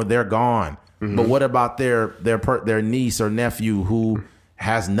anymore. They're gone. But what about their niece or nephew who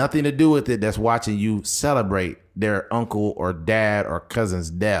has nothing to do with it, that's watching you celebrate their uncle or dad or cousin's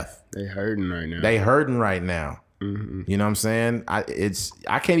death? They hurting right now. You know what I'm saying? I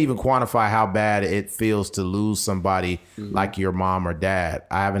can't even quantify how bad it feels to lose somebody like your mom or dad.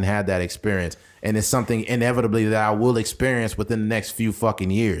 I haven't had that experience, and it's something inevitably that I will experience within the next few fucking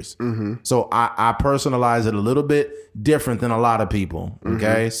years. So I personalize it a little bit different than a lot of people.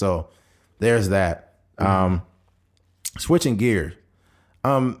 Okay, so there's that. Switching gears,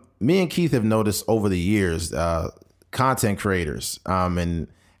 me and Keith have noticed over the years content creators and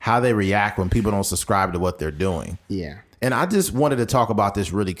how they react when people don't subscribe to what they're doing. Yeah. And I just wanted to talk about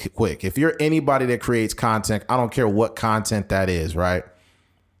this really quick. If you're anybody that creates content, I don't care what content that is, right?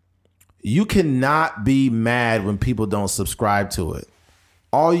 You cannot be mad when people don't subscribe to it.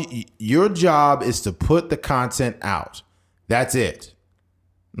 Your job is to put the content out. That's it.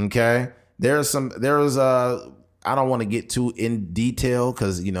 Okay? I don't want to get too in detail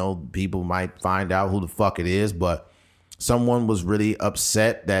because, you know, people might find out who the fuck it is, but someone was really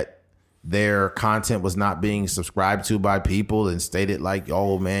upset that their content was not being subscribed to by people and stated like,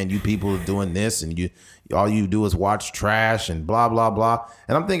 oh man, you people are doing this and all you do is watch trash and blah, blah, blah.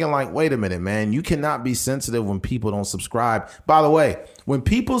 And I'm thinking like, wait a minute, man, you cannot be sensitive when people don't subscribe. By the way, when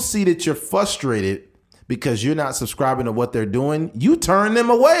people see that you're frustrated because you're not subscribing to what they're doing, you turn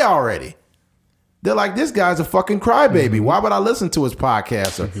them away already. They're like, this guy's a fucking crybaby. Why would I listen to his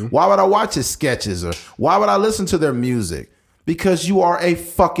podcast? Or why would I watch his sketches? Or why would I listen to their music? Because you are a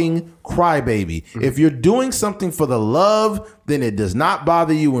fucking crybaby. If you're doing something for the love, then it does not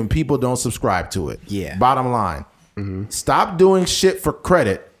bother you when people don't subscribe to it. Yeah. Bottom line. Stop doing shit for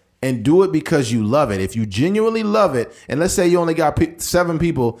credit and do it because you love it. If you genuinely love it, and let's say you only got 7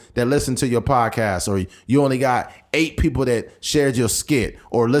 people that listen to your podcast, or you only got 8 people that shared your skit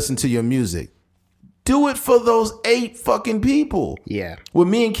or listen to your music, do it for those 8 fucking people. Yeah.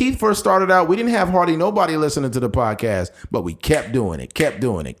 When me and Keith first started out, we didn't have hardly nobody listening to the podcast, but we kept doing it.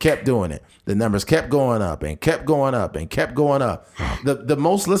 The numbers kept going up and kept going up and kept going up. The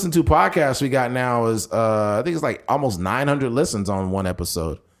most listened to podcast we got now is, I think it's like almost 900 listens on one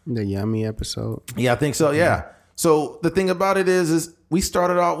episode. The Yummy episode. Yeah, I think so. Yeah. So the thing about it is we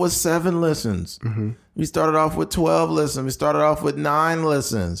started out with 7 listens. We started off with 12 listens. We started off with 9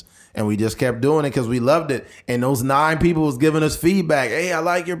 listens. And we just kept doing it because we loved it. And those 9 people was giving us feedback. Hey, I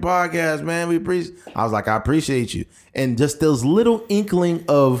like your podcast, man. I was like, I appreciate you. And just those little inkling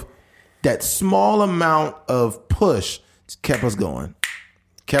of that small amount of push kept us going.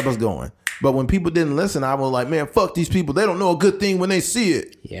 But when people didn't listen, I was like, man, fuck these people. They don't know a good thing when they see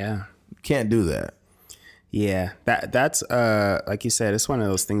it. Yeah. Can't do that. Yeah. That's like you said, it's one of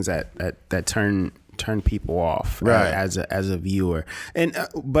those things that turn people off, right? As a viewer. And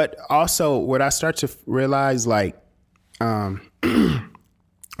but also what I start to realize, like,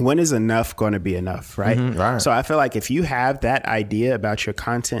 when is enough going to be enough, right? Right. So I feel like if you have that idea about your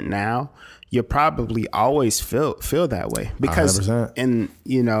content now, you'll probably always feel that way, because 100%. And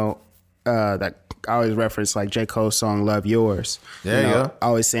that I always reference like J. Cole's song Love Yours. There you go.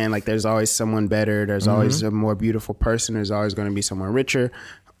 Always saying like there's always someone better, there's always a more beautiful person, there's always going to be someone richer,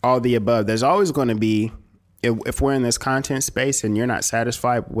 all the above. There's always going to be, if we're in this content space and you're not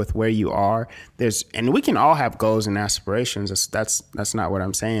satisfied with where you are, and we can all have goals and aspirations. That's not what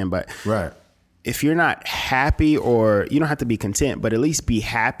I'm saying, but right. If you're not happy, or you don't have to be content, but at least be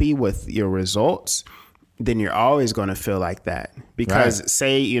happy with your results, then you're always going to feel like that. Because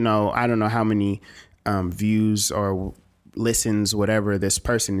say, I don't know how many views or listens, whatever this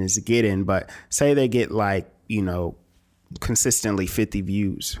person is getting, but say they get like, consistently 50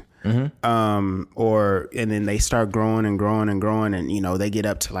 views. And then they start growing and growing and growing, and they get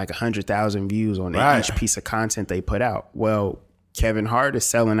up to like 100,000 views on each piece of content they put out. Well, Kevin Hart is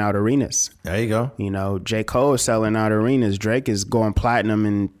selling out arenas. There you go. J. Cole is selling out arenas. Drake is going platinum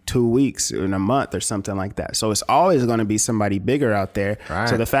in 2 weeks, in a month, or something like that. So it's always going to be somebody bigger out there. Right.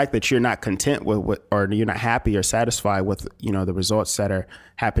 So the fact that you're not content with or you're not happy or satisfied with the results that are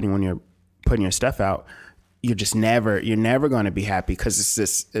happening when you're putting your stuff out, you're never going to be happy, because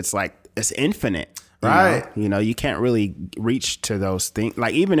it's infinite. Right. You can't really reach to those things.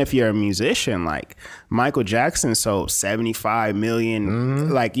 Like, even if you're a musician, like Michael Jackson sold 75 million,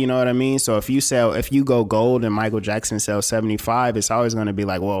 like, you know what I mean? So if you go gold and Michael Jackson sells 75, it's always going to be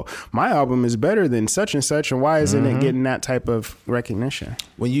like, well, my album is better than such and such, and why isn't it getting that type of recognition?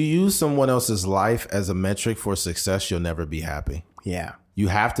 When you use someone else's life as a metric for success, you'll never be happy. Yeah. You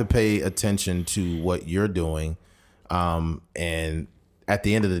have to pay attention to what you're doing. And at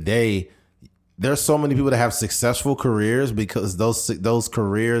the end of the day, there's so many people that have successful careers because those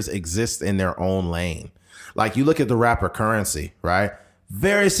careers exist in their own lane. Like, you look at the rapper Currency, right?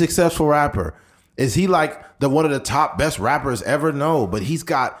 Very successful rapper. Is he like one of the top best rappers ever? No, but he's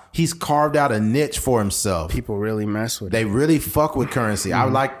carved out a niche for himself. People really mess with They really fuck with Currency. I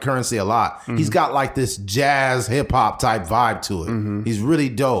like Currency a lot. He's got like this jazz hip hop type vibe to it. He's really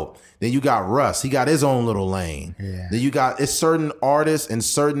dope. Then you got Russ. He got his own little lane. Yeah. Then you got, it's certain artists and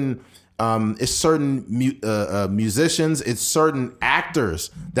certain musicians, it's certain actors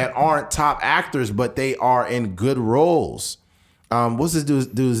that aren't top actors, but they are in good roles. What's this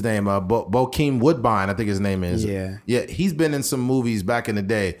dude's name? Bokeem Woodbine, I think his name is. Yeah. He's been in some movies back in the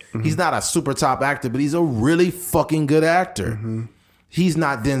day. He's not a super top actor, but he's a really fucking good actor. He's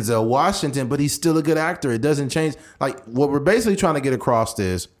not Denzel Washington, but he's still a good actor. It doesn't change. Like, what we're basically trying to get across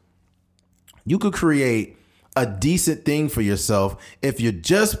is you could create a decent thing for yourself if you're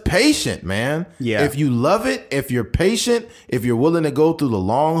just patient, man. Yeah. If you love it, if you're patient, if you're willing to go through the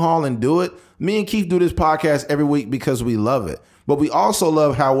long haul and do it. Me and Keith do this podcast every week because we love it. But we also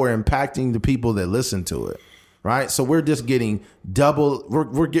love how we're impacting the people that listen to it. right? So we're just getting double.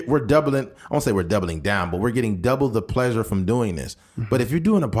 We're doubling. I won't say we're doubling down, but we're getting double the pleasure from doing this. But if you're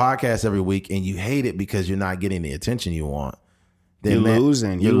doing a podcast every week and you hate it because you're not getting the attention you want, then you're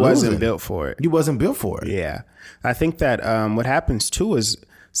losing. You wasn't built for it. You wasn't built for it. Yeah, I think that what happens too is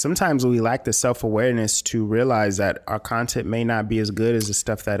sometimes we lack the self-awareness to realize that our content may not be as good as the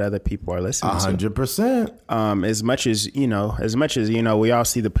stuff that other people are listening to. 100%. As much as we all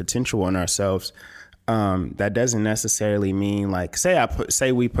see the potential in ourselves. That doesn't necessarily mean like,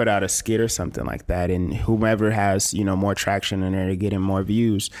 say we put out a skit or something like that, and whomever has, more traction in there to getting more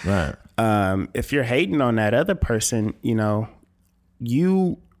views. Right. If you're hating on that other person,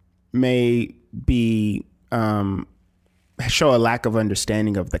 you may be, show a lack of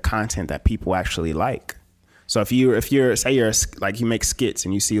understanding of the content that people actually like. So if you're like you make skits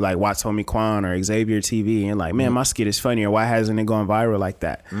and you see like Watts Homie Quan or Xavier TV and you're like, man, my skit is funny, or why hasn't it gone viral like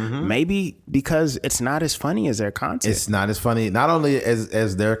that? Maybe because it's not as funny as their content. It's not as funny, not only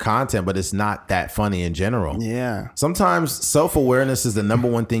as their content, but it's not that funny in general. Yeah. Sometimes self-awareness is the number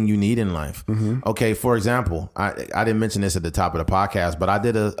one thing you need in life. Okay, for example, I didn't mention this at the top of the podcast, but I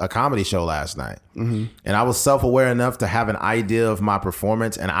did a comedy show last night. And I was self-aware enough to have an idea of my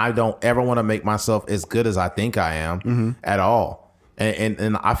performance, and I don't ever want to make myself as good as I think I am at all.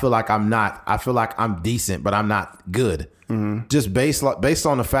 And I feel like I'm not. I feel like I'm decent, but I'm not good. Just based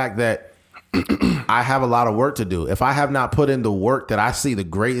on the fact that I have a lot of work to do. If I have not put in the work that I see the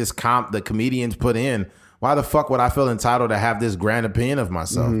greatest the comedians put in, why the fuck would I feel entitled to have this grand opinion of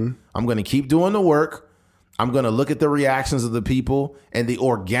myself? I'm going to keep doing the work. I'm going to look at the reactions of the people and the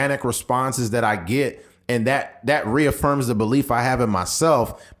organic responses that I get. And that reaffirms the belief I have in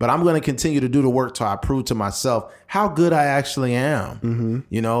myself. But I'm going to continue to do the work till I prove to myself how good I actually am.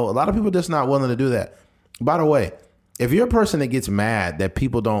 A lot of people are just not willing to do that. By the way, if you're a person that gets mad that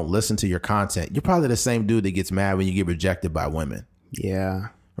people don't listen to your content, you're probably the same dude that gets mad when you get rejected by women. Yeah.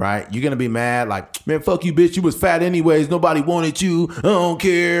 Right? You're going to be mad like, man, fuck you, bitch. You was fat anyways. Nobody wanted you. I don't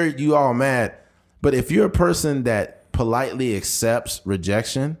care. You all mad. But if you're a person that politely accepts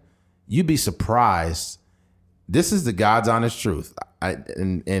rejection, you'd be surprised. This is the God's honest truth.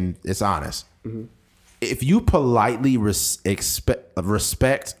 And it's honest. If you politely respect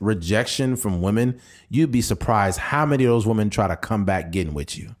rejection from women, you'd be surprised how many of those women try to come back getting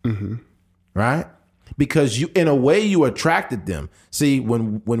with you. Right? Because in a way, you attracted them. See,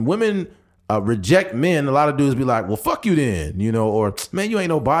 when women reject men, a lot of dudes be like, well, fuck you then, or man, you ain't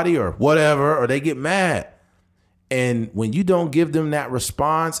nobody, or whatever, or they get mad. And when you don't give them that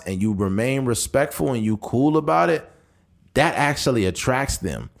response and you remain respectful and you cool about it, that actually attracts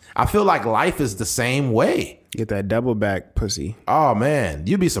them. I feel like life is the same way. Get that double back pussy. Oh man,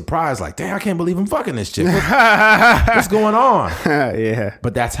 you'd be surprised. Like, damn, I can't believe I'm fucking this chick. What's going on? Yeah.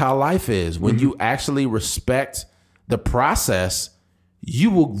 But that's how life is. When you actually respect the process,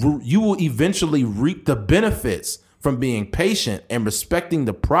 you will eventually reap the benefits from being patient and respecting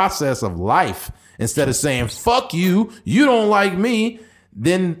the process of life. Instead of saying, fuck you, you don't like me,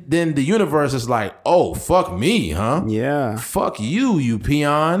 then the universe is like, oh, fuck me, huh? Yeah. Fuck you, you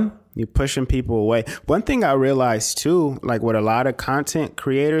peon. You're pushing people away. One thing I realized too, like what a lot of content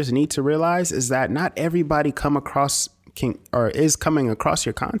creators need to realize is that not everybody is coming across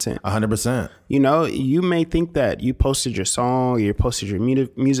your content. 100%. You may think that you posted your song, you posted your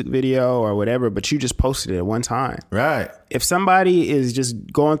music video or whatever, but you just posted it at one time. Right. If somebody is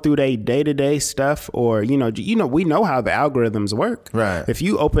just going through their day-to-day stuff, or, we know how the algorithms work. Right. If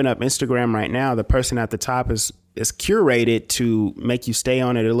you open up Instagram right now, the person at the top is curated to make you stay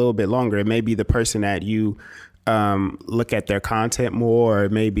on it a little bit longer. It may be the person that you look at their content more, or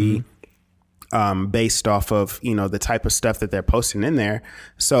it may be based off of, the type of stuff that they're posting in there.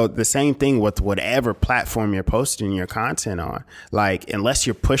 So the same thing with whatever platform you're posting your content on. Like, unless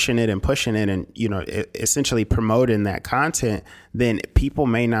you're pushing it and, essentially promoting that content, then people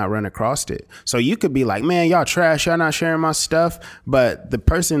may not run across it. So you could be like, man, y'all trash, y'all not sharing my stuff. But the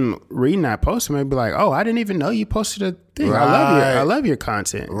person reading that post may be like, oh, I didn't even know you posted a thing. Right. I love your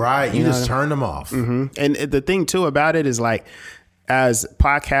content. Right. You just turn them off. And the thing too about it is like, as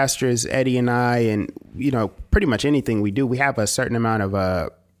podcasters, Eddie and I, and pretty much anything we do, we have a certain amount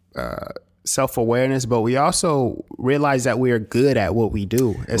of self-awareness, but we also realize that we are good at what we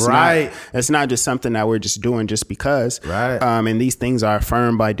do. It's not just something that we're just doing just because. Right. And these things are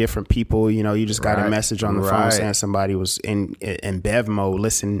affirmed by different people. You just got a message on the phone saying somebody was in Bev mode.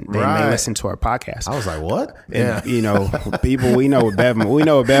 They may listen to our podcast. I was like, what? And, people, we know what Bev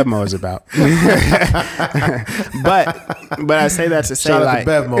mode is about. but I say that to say, shout out like, to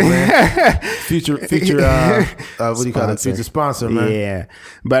Bev mode, man. future what do you call it? Future sponsor, man. Yeah.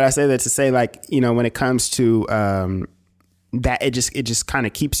 But I say that to say, like, like, you know, when it comes to that, it just kind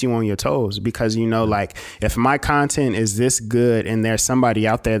of keeps you on your toes, because, you know, like if my content is this good and there's somebody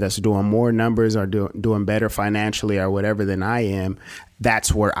out there that's doing more numbers or doing better financially or whatever than I am,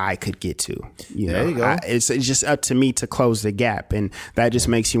 that's where I could get to. There you go. It's just up to me to close the gap, and that just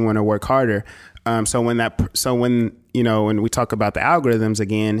makes you want to work harder. So when you know, when we talk about the algorithms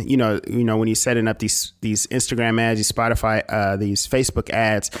again, you know, when you're setting up these Instagram ads, these Spotify, these Facebook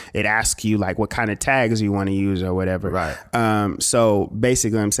ads, it asks you like what kind of tags you want to use or whatever. Right. So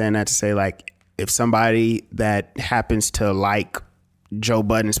basically, I'm saying that to say, like, if somebody that happens to like Joe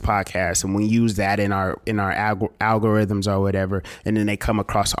Budden's podcast, and we use that in our algorithms or whatever, and then they come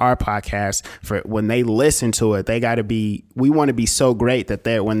across our podcast, for when they listen to it, we want to be so great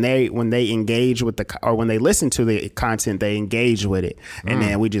that when they engage with or when they listen to the content, they engage with it, and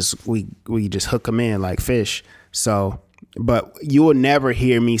then we just hook them in like fish. So, but you will never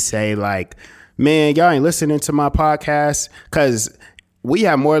hear me say like, man, y'all ain't listening to my podcast, because we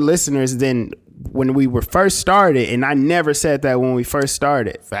have more listeners than when we were first started, and I never said that when we first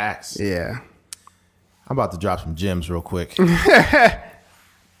started. Facts. Yeah. I'm about to drop some gems real quick.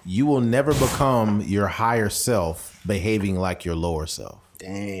 You will never become your higher self behaving like your lower self.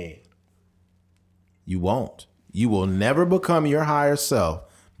 Dang. You won't. You will never become your higher self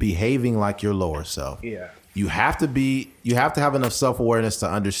behaving like your lower self. Yeah. You have to have enough self-awareness to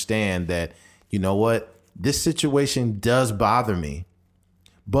understand that, you know what, this situation does bother me.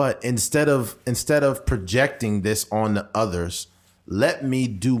 But instead of projecting this on the others, let me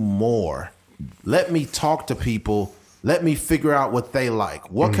do more. Let me talk to people. Let me figure out what they like.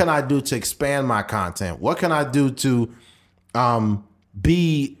 What can I do to expand my content? What can I do to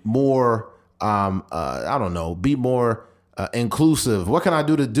be more be more inclusive? What can I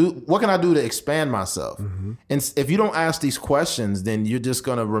do to expand myself? And if you don't ask these questions, then you're just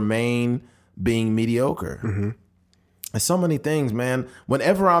going to remain being mediocre. There's so many things, man.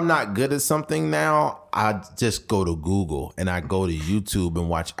 Whenever I'm not good at something now, I just go to Google and I go to YouTube and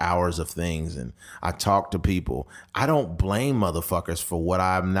watch hours of things, and I talk to people. I don't blame motherfuckers for what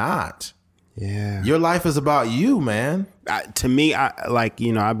I'm not. Yeah. Your life is about you, man. To me,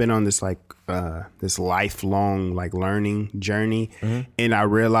 I've been on this this lifelong learning journey, and I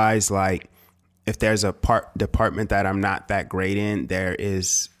realized like, if there's a department that I'm not that great in, there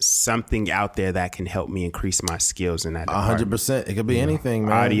is something out there that can help me increase my skills in that department. 100%. It could be anything,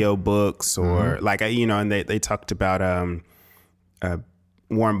 man. Audio books or and they talked about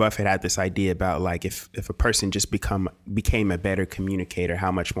Warren Buffett had this idea about like if a person just became a better communicator,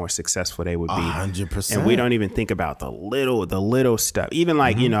 how much more successful they would be. 100%. And we don't even think about the little stuff. Even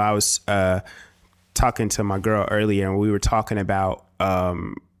like, I was talking to my girl earlier, and we were talking about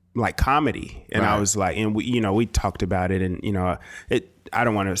like comedy, and I was like, and we talked about it, and I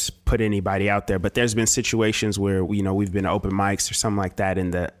don't want to put anybody out there, but there's been situations where we've been to open mics or something like that,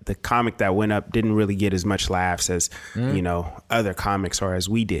 and the comic that went up didn't really get as much laughs as other comics or as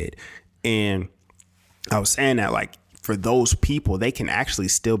we did. And I was saying that like for those people, they can actually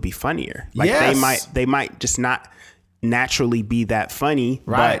still be funnier. Like they might just not naturally be that funny,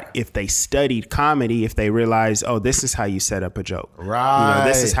 but if they studied comedy, if they realize, oh, this is how you set up a joke,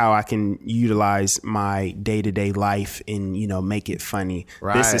 this is how I can utilize my day-to-day life and make it funny,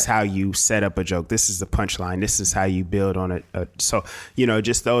 this is how you set up a joke, this is the punchline, this is how you build on it. So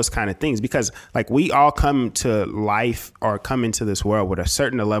just those kind of things, because like we all come to life or come into this world with a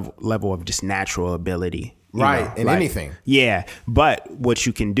certain level of just natural ability. In anything. Yeah. But what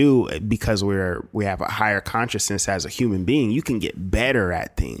you can do, because we have a higher consciousness as a human being, you can get better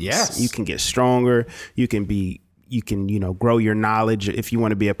at things. Yes. You can get stronger. You can grow your knowledge if you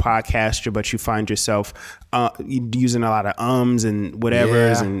want to be a podcaster, but you find yourself using a lot of ums and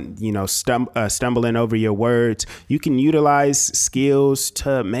whatevers and, stumbling over your words. You can utilize skills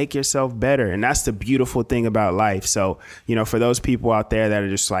to make yourself better. And that's the beautiful thing about life. So, for those people out there that are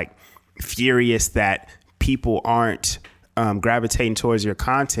just like furious that people aren't gravitating towards your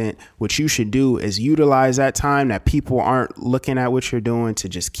content, what you should do is utilize that time that people aren't looking at what you're doing to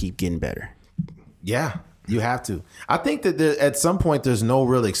just keep getting better. Yeah, you have to. I think that at some point there's no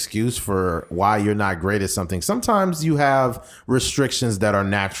real excuse for why you're not great at something. Sometimes you have restrictions that are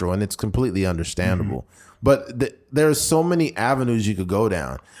natural, and it's completely understandable. But there's so many avenues you could go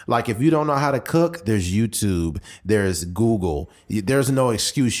down. Like if you don't know how to cook, there's YouTube, there's Google. There's no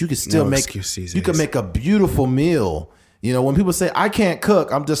excuse. You can still make a beautiful meal. When people say I can't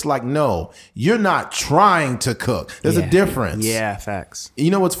cook, I'm just like, no, you're not trying to cook. There's a difference. Yeah, facts. You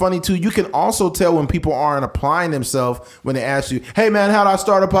know what's funny too? You can also tell when people aren't applying themselves when they ask you, hey man, how do I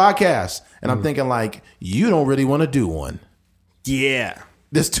start a podcast? And I'm thinking like, you don't really want to do one. Yeah.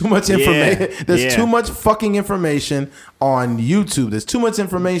 There's too much information. There's too much fucking information on YouTube. There's too much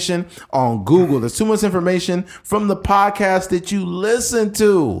information on Google. There's too much information from the podcast that you listen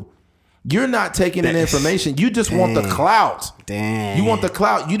to. You're not taking in information. You just want the clout. Damn. You want the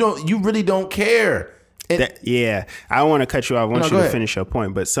clout. You really don't care. I don't want to cut you off. I want you to finish your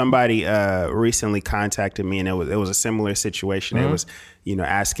point. But somebody recently contacted me, and it was a similar situation. It was,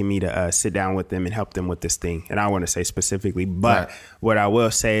 asking me to sit down with them and help them with this thing. And I want to say specifically, but what I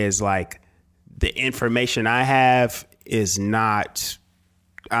will say is like the information I have is not.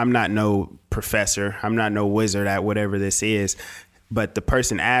 I'm not no professor. I'm not no wizard at whatever this is. But the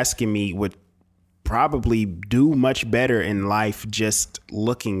person asking me would probably do much better in life just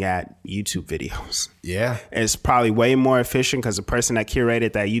looking at YouTube videos. Yeah. It's probably way more efficient because the person that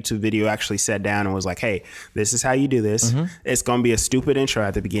curated that YouTube video actually sat down and was like, hey, this is how you do this. It's going to be a stupid intro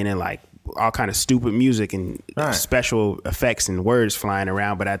at the beginning, like all kind of stupid music and special effects and words flying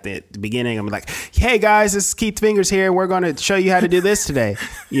around. But at the beginning, I'm like, hey guys, this is Keith Fingers here. And we're going to show you how to do this today,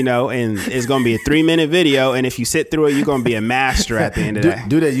 and it's going to be a 3-minute video. And if you sit through it, you're going to be a master at the end of that.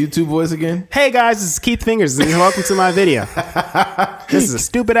 Do that YouTube voice again. Hey guys, this is Keith Fingers and welcome to my video. This is a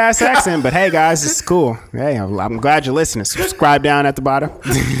stupid ass accent, but hey guys, it's cool. Hey, I'm glad you're listening. Subscribe down at the bottom.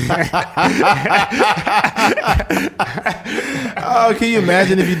 Oh, can you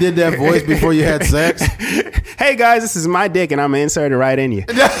imagine if you did that voice before you had sex? Hey guys, this is my dick and I'm gonna insert it right in you.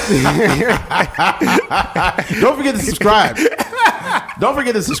 Don't forget to subscribe. Don't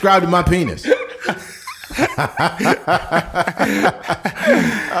forget to subscribe to my penis.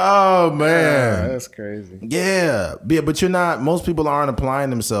 Oh man, that's crazy. Yeah, but you're not. Most people aren't applying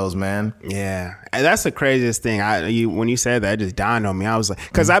themselves, man. Yeah, and that's the craziest thing. When you said that, it just dawned on me. I was like,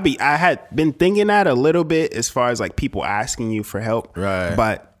 because I had been thinking that a little bit as far as like people asking you for help, right?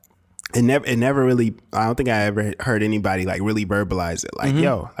 But it never really. I don't think I ever heard anybody like really verbalize it. Like,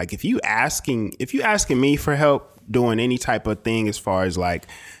 yo, like if you asking me for help doing any type of thing as far as like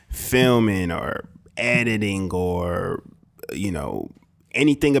filming or editing or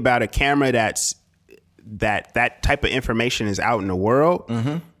anything about a camera that type of information is out in the world,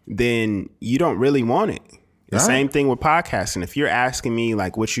 then you don't really want it. The same thing with podcasting. If you're asking me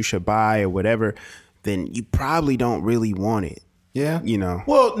like what you should buy or whatever, then you probably don't really want it. Yeah.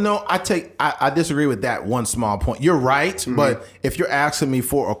 Well, no, I disagree with that one small point. You're right. But if you're asking me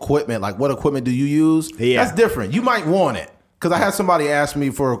for equipment, like what equipment do you use? Yeah. That's different. You might want it. Because I had somebody ask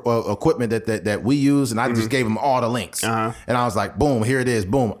me for equipment that we use, and I just gave them all the links. And I was like, boom, here it is,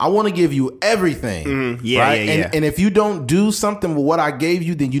 boom. I want to give you everything. Right? And if you don't do something with what I gave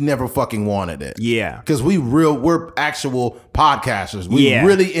you, then you never fucking wanted it. Yeah. Because we're actual podcasters. We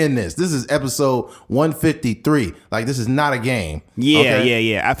really in this. This is episode 153. Like, this is not a game. Yeah, okay?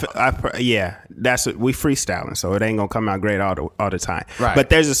 Yeah. That's what we freestyling, so it ain't gonna come out great all the time. Right. But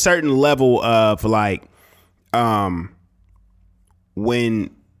there's a certain level of like,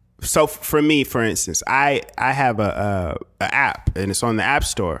 so for me, for instance, I have a app and it's on the App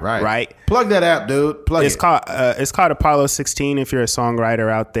Store, right? Plug that app, dude. It's called Apollo 16. If you're a songwriter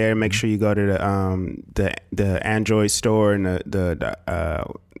out there, make sure you go to the Android store and the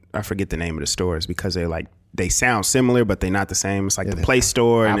I forget the name of the stores because they sound similar, but they're not the same. It's like the Play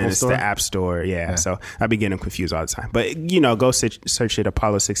Store and then it's the App Store. Yeah. So I be getting confused all the time. But go search it.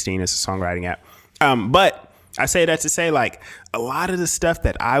 Apollo 16 is a songwriting app. But I say that to say, like, a lot of the stuff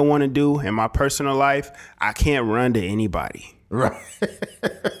that I want to do in my personal life, I can't run to anybody. Right.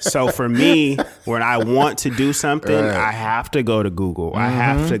 So for me, when I want to do something, I have to go to Google. I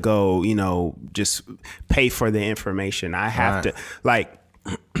have to go, just pay for the information. I have to, like,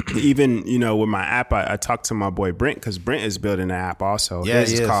 even, with my app, I talked to my boy Brent because Brent is building an app also. Yeah,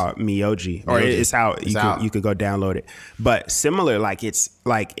 it's called Miyoji. Or it's out. You could go download it. But similar, like, it's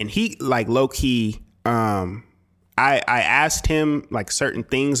like, and he, like, low key, I asked him like certain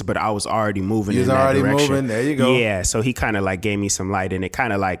things, but I was already moving in that direction. Moving. There you go. Yeah. So he kind of like gave me some light, and it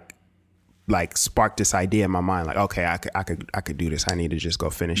kind of like sparked this idea in my mind. Like, okay, I could do this. I need to just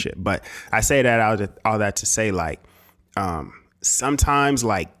go finish it. But I say that all that to say, like, sometimes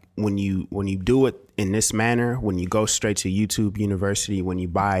like when you do it in this manner, when you go straight to YouTube University, when you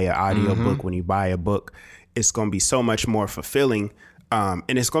buy an audio book, when you buy a book, it's going to be so much more fulfilling. And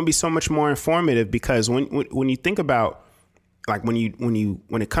it's going to be so much more informative because when you think about like when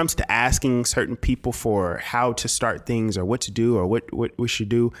it comes to asking certain people for how to start things or what to do or what we should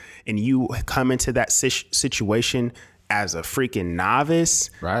do, and you come into that situation as a freaking novice,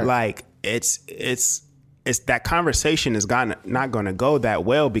 right? Like it's that conversation is not going to go that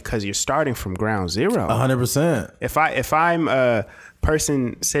well because you're starting from ground zero. 100%. If I'm a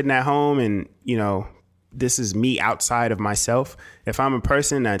person sitting at home and this is me outside of myself. If I'm a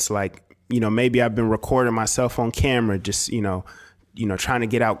person that's like, maybe I've been recording myself on camera, just, trying to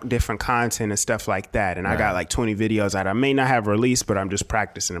get out different content and stuff like that. And I got like 20 videos out I may not have released, but I'm just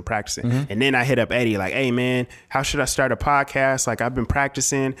practicing. And then I hit up Eddie like, hey man, how should I start a podcast? Like I've been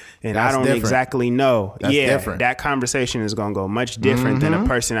practicing and I don't exactly know. That's different. That conversation is going to go much different than a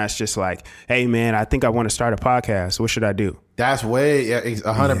person that's just like, hey man, I think I want to start a podcast. What should I do? That's way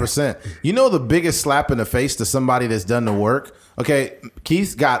 100%. You know, the biggest slap in the face to somebody that's done the work. Okay,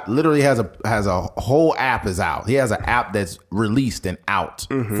 Keith literally has a whole app is out. He has an app that's released and out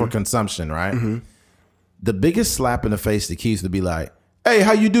for consumption, right? The biggest slap in the face to Keith to be like, "Hey,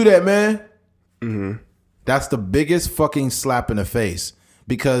 how you do that, man?" That's the biggest fucking slap in the face,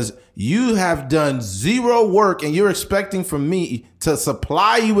 because you have done zero work and you're expecting from me to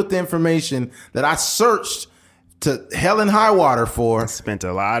supply you with the information that I searched to hell and high water for. Spent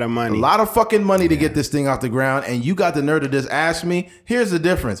a lot of money. A lot of fucking money to get this thing off the ground, and you got the nerve to just ask me. Here's the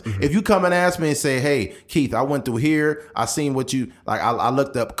difference. If you come and ask me and say, hey, Keith, I went through here. I seen what you, like, I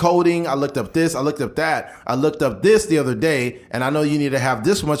looked up coding. I looked up this. I looked up that. I looked up this the other day, and I know you need to have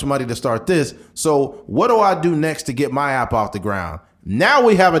this much money to start this. So what do I do next to get my app off the ground? Now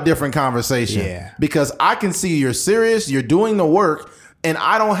we have a different conversation, because I can see you're serious. You're doing the work. And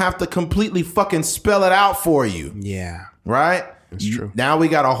I don't have to completely fucking spell it out for you. Yeah. Right? That's true. Now we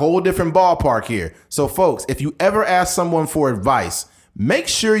got a whole different ballpark here. So, folks, if you ever ask someone for advice, make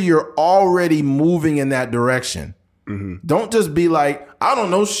sure you're already moving in that direction. Don't just be like, I don't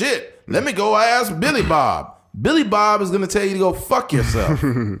know shit. Let me go ask Billy Bob. Billy Bob is going to tell you to go fuck yourself.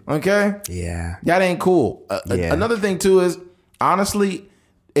 Okay? Yeah. That ain't cool. Another thing, too, is, honestly,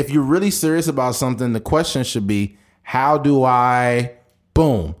 if you're really serious about something, the question should be, how do I...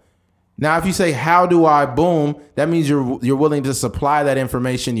 boom. Now, if you say, how do I boom, that means you're willing to supply that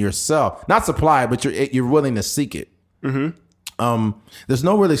information yourself. Not supply it, but you're willing to seek it. There's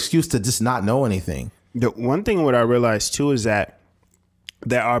no real excuse to just not know anything. The one thing what I realized too is that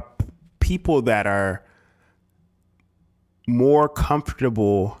there are people that are more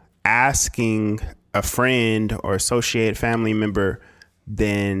comfortable asking a friend or associate family member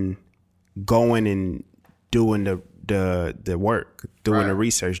than going and doing the work, doing the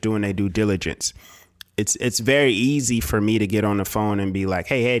research, doing their due diligence. It's very easy for me to get on the phone and be like,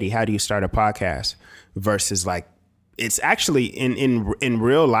 hey, Eddie, how do you start a podcast? Versus like, it's actually in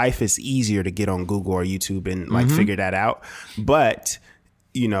real life, it's easier to get on Google or YouTube and like figure that out. But,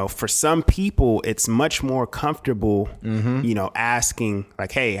 for some people, it's much more comfortable, asking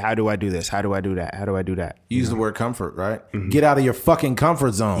like, hey, how do I do this? How do I do that? How do I do that? Use the word comfort, right? Get out of your fucking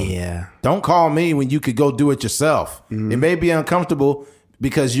comfort zone. Yeah. Don't call me when you could go do it yourself. It may be uncomfortable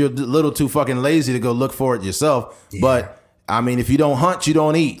because you're a little too fucking lazy to go look for it yourself. Yeah. But I mean, if you don't hunt, you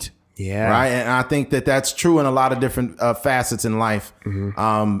don't eat. Yeah. Right. And I think that that's true in a lot of different facets in life.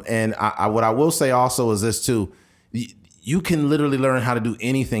 And what I will say also is this too. You can literally learn how to do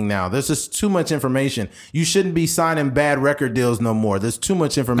anything now. There's just too much information. You shouldn't be signing bad record deals no more. There's too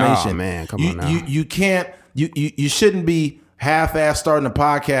much information. Oh man, come on now. You can't. You shouldn't be half-ass starting a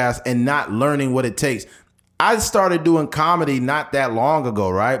podcast and not learning what it takes. I started doing comedy not that long ago,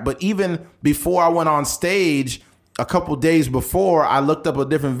 right? But even before I went on stage, a couple days before, I looked up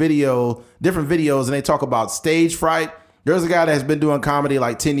different videos, and they talk about stage fright. There's a guy that has been doing comedy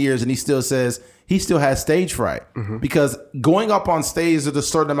like 10 years, and he still says he still has stage fright because going up on stage is a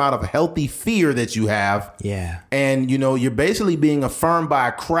certain amount of healthy fear that you have. Yeah. And, you're basically being affirmed by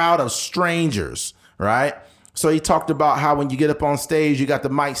a crowd of strangers, right? So he talked about how when you get up on stage, you got the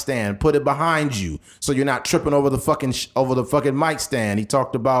mic stand, put it behind you so you're not tripping over the fucking mic stand. He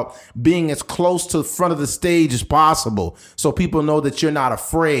talked about being as close to the front of the stage as possible so people know that you're not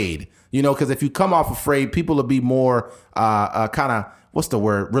afraid. Because if you come off afraid, people will be more kind of, what's the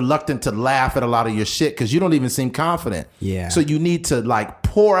word, reluctant to laugh at a lot of your shit because you don't even seem confident. Yeah. So you need to like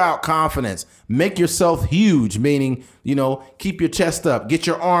pour out confidence, make yourself huge, meaning, keep your chest up, get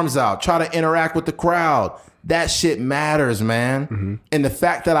your arms out, try to interact with the crowd. That shit matters, man. And the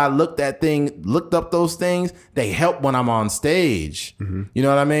fact that I looked up those things, they help when I'm on stage. You know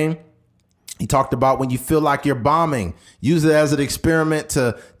what I mean? He talked about when you feel like you're bombing, use it as an experiment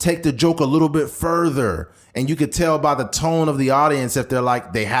to take the joke a little bit further. And you could tell by the tone of the audience if they're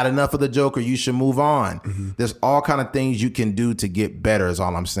like, they had enough of the joke or you should move on. There's all kind of things you can do to get better is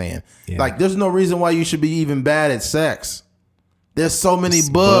all I'm saying. Yeah. Like, there's no reason why you should be even bad at sex. There's so many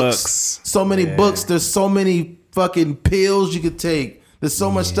books. So many books. There's so many fucking pills you could take. There's so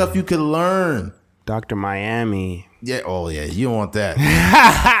much stuff you could learn. Dr. Miami. Yeah. Oh, yeah. You don't want that.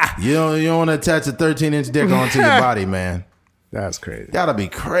 you don't want to attach a 13-inch dick onto your body, man. That's crazy. Gotta be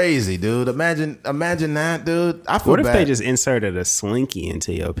crazy, dude. Imagine that, dude. I feel What if bad. they just inserted a slinky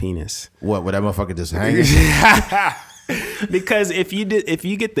into your penis? What? Would that motherfucker just hanging? Because if you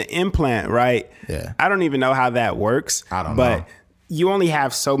get the implant, right? Yeah. I don't even know how that works. I don't but know. you only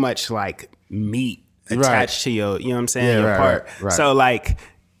have so much like meat attached to your, you know what I'm saying? Yeah, your right, part. right. So like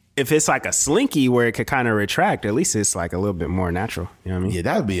if it's like a slinky where it could kind of retract, at least it's like a little bit more natural. You know what I mean? Yeah,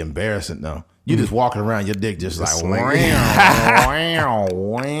 that would be embarrassing though. You just walking around, your dick just like swinging. wow,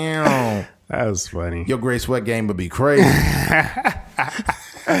 wow. That was funny. Your gray sweat game would be crazy.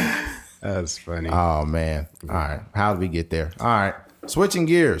 That's funny. Oh man. All right. How did we get there? All right. Switching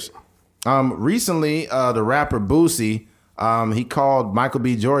gears. Recently, the rapper Boosie, he called Michael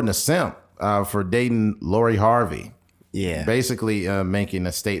B. Jordan a simp for dating Lori Harvey. Yeah. Basically making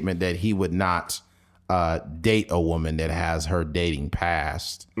a statement that he would not date a woman that has her dating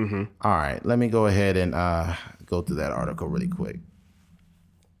past. Mm-hmm. All right. Let me go ahead and go through that article really quick.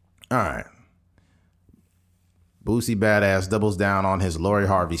 All right. Boosie Badass doubles down on his Lori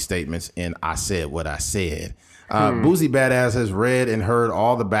Harvey statements in I Said What I Said. Boosie Badass has read and heard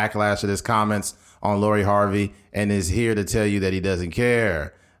all the backlash of his comments on Lori Harvey and is here to tell you that he doesn't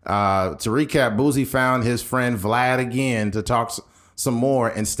care. To recap, Boosie found his friend Vlad again to talk some more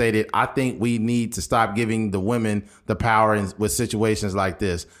and stated, I think we need to stop giving the women the power with situations like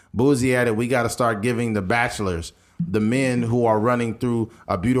this. Boosie added, we got to start giving the bachelors, the men who are running through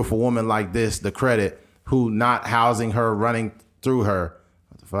a beautiful woman like this, the credit, who not housing her, running through her.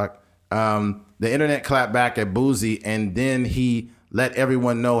 What the fuck? The internet clapped back at Boosie, and then he let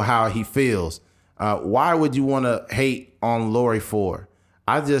everyone know how he feels. Why would you want to hate on Lori for?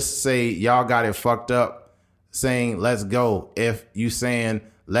 I just say y'all got it fucked up saying let's go. If you saying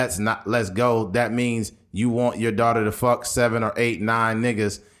let's go, that means you want your daughter to fuck 7 or 8, 9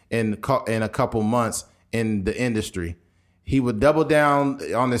 niggas in a couple months in the industry. He would double down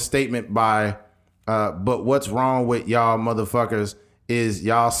on his statement by but what's wrong with y'all motherfuckers is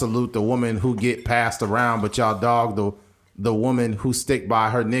y'all salute the woman who get passed around, but y'all dog the woman who stick by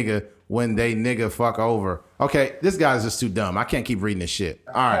her nigga when they nigga fuck over. Okay, this guy's just too dumb. I can't keep reading this shit.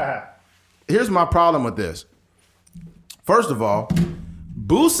 All right. Here's my problem with this. First of all,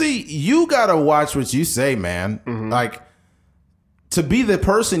 Boosie, you gotta watch what you say, man. Mm-hmm. Like, to be the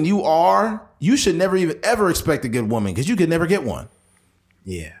person you are, you should never even ever expect a good woman because you could never get one.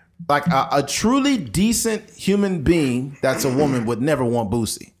 Yeah. Like a truly decent human being that's a woman would never want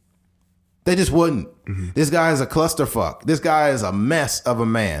Boosie. They just wouldn't. Mm-hmm. This guy is a clusterfuck. This guy is a mess of a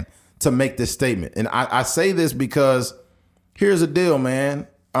man to make this statement. And I say this because here's the deal, man.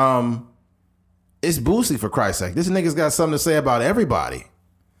 It's Boosie, for Christ's sake. This nigga's got something to say about everybody.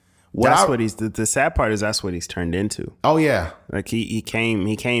 The sad part is that's what he's turned into. Oh yeah. Like he came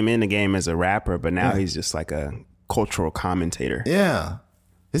in the game as a rapper, but now he's just like a cultural commentator. Yeah.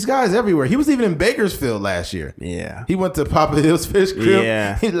 This guy's everywhere. He was even in Bakersfield last year. Yeah. He went to Papa Hill's Fish Grill.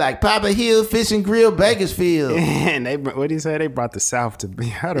 Yeah. He's like, Papa Hill Fish and Grill, Bakersfield. And what do you say? They brought the South to be.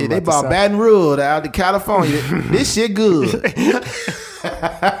 They brought Baton Rouge out to California. This shit good.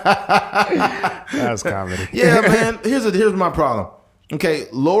 That's comedy. Yeah, man. Here's my problem. Okay,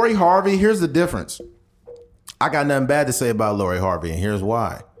 Lori Harvey, here's the difference. I got nothing bad to say about Lori Harvey, and here's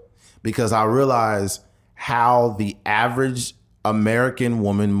why. Because I realize how the average American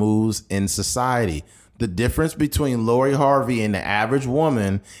woman moves in society. The difference between Lori Harvey and the average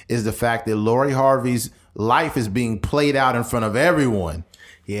woman is the fact that Lori Harvey's life is being played out in front of everyone.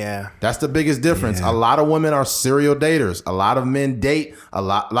 Yeah. That's the biggest difference. Yeah. A lot of women are serial daters. A lot of men date. A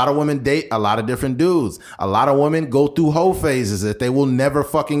lot of women date a lot of different dudes. A lot of women go through hoe phases that they will never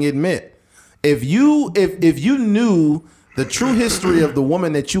fucking admit. If you knew the true history of the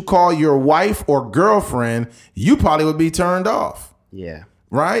woman that you call your wife or girlfriend, you probably would be turned off. Yeah.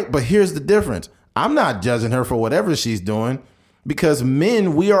 Right? But here's the difference. I'm not judging her for whatever she's doing because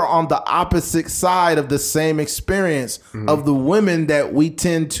men, we are on the opposite side of the same experience of the women that we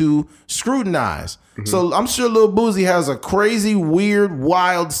tend to scrutinize. Mm-hmm. So I'm sure Lil Boosie has a crazy, weird,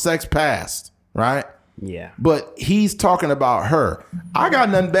 wild sex past, right? Yeah. But he's talking about her. I got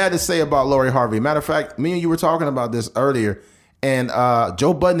nothing bad to say about Lori Harvey. Matter of fact, me and you were talking about this earlier, and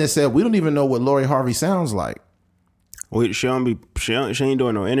Joe Budden has said we don't even know what Lori Harvey sounds like. Wait, she ain't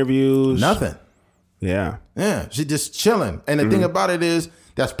doing no interviews. Nothing. Yeah. Yeah. She just chilling. And the thing about it is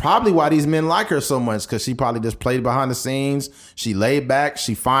that's probably why these men like her so much, because she probably just played behind the scenes. She laid back.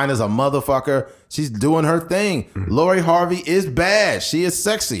 She fine as a motherfucker. She's doing her thing. Lori Harvey is bad. She is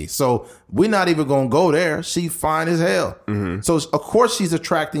sexy. So we're not even going to go there. She fine as hell. So, of course, she's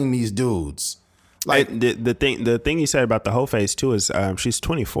attracting these dudes. Like the thing you said about the whole phase too is she's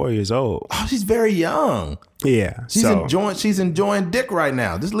 24 years old. oh, she's very young. Yeah, She's enjoying dick right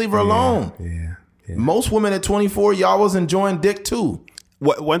now. Just leave her alone. Yeah. Most women at 24, y'all was enjoying dick too.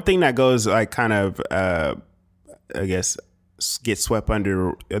 One thing that goes like kind of I guess gets swept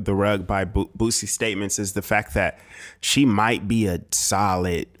under the rug by Boosie's statements is the fact that she might be a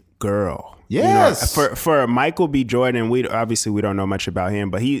solid girl. Yes. You know, for Michael B. Jordan, we don't know much about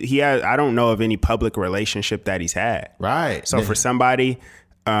him, but he has, I don't know of any public relationship that he's had. Right. So for somebody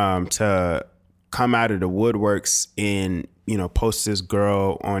to come out of the woodworks and, you know, post this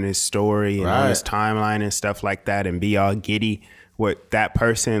girl on his story and on his timeline and stuff like that and be all giddy with that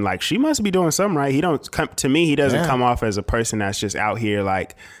person, like she must be doing something right. He doesn't come off as a person that's just out here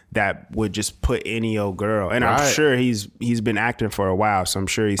like that would just put any old girl. And I'm sure he's been acting for a while, so I'm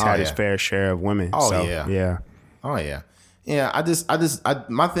sure he's had his fair share of women. Oh so, yeah. Oh yeah. Yeah.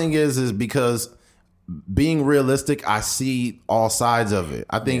 My thing is because being realistic, I see all sides of it.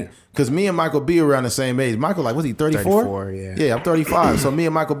 I think because me and Michael B around the same age. Michael, like, was he 34? 34, yeah. Yeah, I'm 35. So me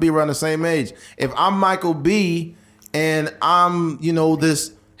and Michael B around the same age. If I'm Michael B and I'm, you know,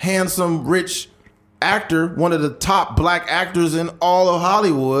 this handsome, rich actor, one of the top black actors in all of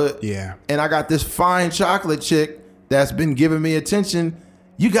Hollywood. Yeah. And I got this fine chocolate chick that's been giving me attention.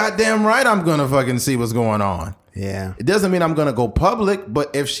 You goddamn right I'm going to fucking see what's going on. Yeah. It doesn't mean I'm going to go public,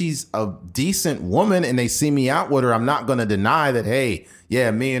 but if she's a decent woman and they see me out with her, I'm not going to deny that, hey, yeah,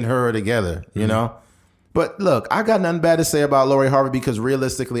 me and her are together, you know? But look, I got nothing bad to say about Lori Harvey because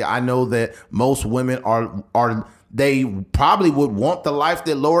realistically, I know that most women are they probably would want the life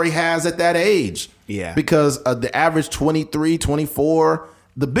that Lori has at that age. Yeah. Because the average 23, 24,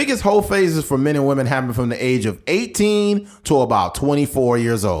 the biggest whole phases for men and women happen from the age of 18 to about 24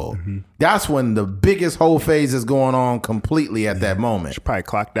 years old. Mm-hmm. That's when the biggest whole phase is going on completely at that moment. She probably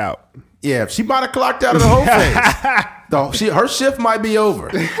clocked out. Yeah, she might have clocked out of the whole phase. Her shift might be over.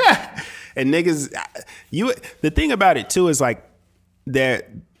 And niggas, the thing about it too is like that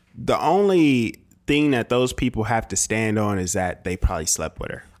the only thing that those people have to stand on is that they probably slept with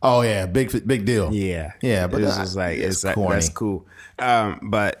her. Oh yeah, big deal. Yeah, but it's just like corny. That's cool.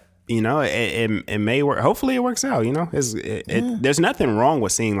 But you know, it may work. Hopefully, it works out. You know, there's nothing wrong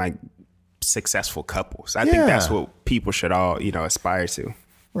with seeing like successful couples. I think that's what people should all aspire to.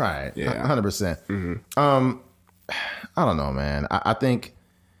 Right. Yeah. 100%. Mm-hmm. I don't know, man. I think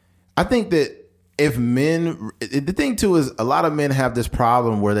that if men, the thing too is a lot of men have this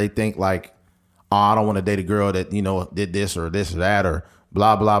problem where they think like, oh, I don't want to date a girl that, did this or that or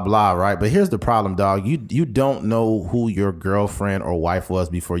blah, blah, blah. Right. But here's the problem, dog. You don't know who your girlfriend or wife was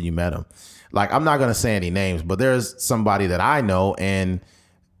before you met them. Like, I'm not going to say any names, but there's somebody that I know. And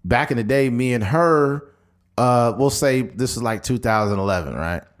back in the day, me and her, we'll say this is like 2011,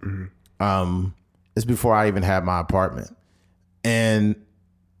 right? Mm-hmm. It's before I even had my apartment. And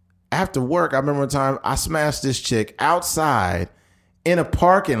after work, I remember one time I smashed this chick outside in a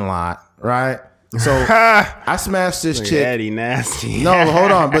parking lot, right? So I smashed this chick. Eddie nasty. No,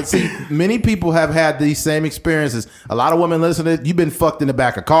 hold on. But see, many people have had these same experiences. A lot of women listen to it. You've been fucked in the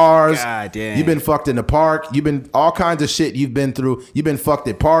back of cars. God damn. You've been fucked in the park. You've been all kinds of shit you've been through. You've been fucked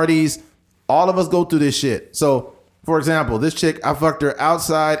at parties. All of us go through this shit. So, for example, this chick, I fucked her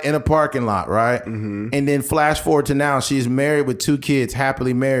outside in a parking lot, right? Mm-hmm. And then flash forward to now, she's married with 2 kids,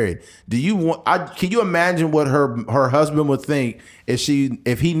 happily married. Can you imagine what her husband would think if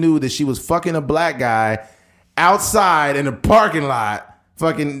he knew that she was fucking a black guy outside in a parking lot,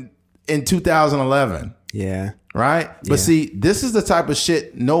 fucking in 2011? Yeah. Right? But see, this is the type of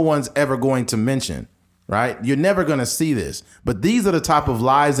shit no one's ever going to mention. Right? You're never going to see this. But these are the type of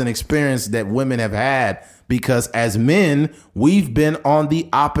lives and experience that women have had because as men, we've been on the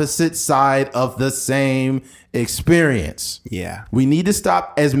opposite side of the same experience. Yeah. We need to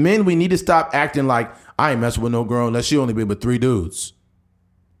stop, as men, we need to stop acting like, I ain't messing with no girl unless she only been with 3 dudes.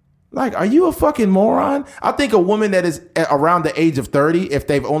 Like, are you a fucking moron? I think a woman that is around the age of 30, if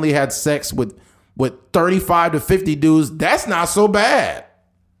they've only had sex with 35 to 50 dudes, that's not so bad.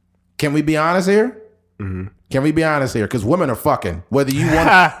 Can we be honest here? Mm-hmm. Can we be honest here? Because women are fucking. Whether you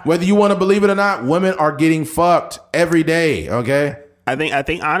want to believe it or not, women are getting fucked every day. Okay. I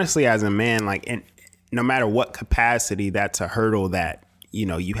think honestly, as a man, like, and no matter what capacity, that's a hurdle that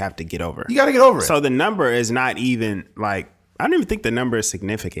you have to get over. You got to get over it. So the number is not even like, I don't even think the number is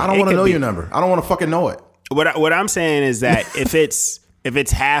significant. I don't want to know your number. I don't want to fucking know it. What I'm saying is that if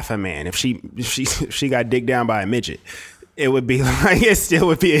it's half a man, if she got digged down by a midget, it would be like it still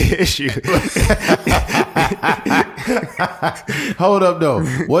would be an issue. Hold up, though.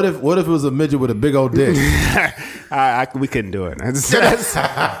 What if it was a midget with a big old dick? We couldn't do it. Can't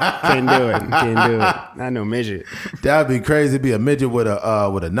do it. Not no midget. That'd be crazy. It'd be a midget with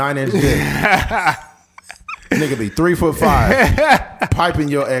a 9-inch dick. Nigga be 3'5", piping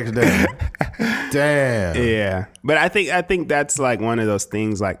your ex down. Damn. Yeah, but I think that's like one of those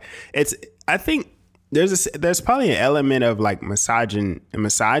things. Like I think there's probably an element of like misogyny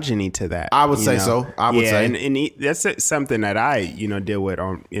to that. I would say so. I would say, and that's something that I deal with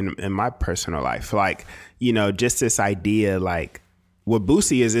in my personal life. Like just this idea, like what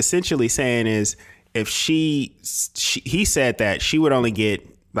Boosie is essentially saying is if he said that she would only get.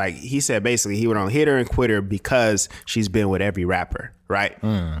 Like he said, basically, he would only hit her and quit her because she's been with every rapper, right?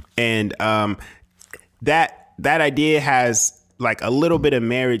 And that idea has like a little bit of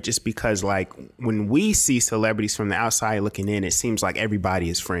merit, just because like when we see celebrities from the outside looking in, it seems like everybody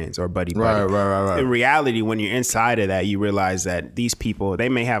is friends or buddy. Right. In reality, when you're inside of that, you realize that these people, they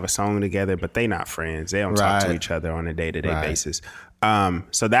may have a song together, but they not friends. They don't talk to each other on a day-to-day basis.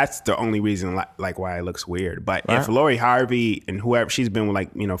 So that's the only reason like why it looks weird. But if Lori Harvey and whoever, she's been with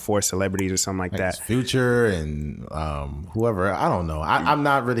like 4 celebrities or something like that. Future and whoever, I don't know. I'm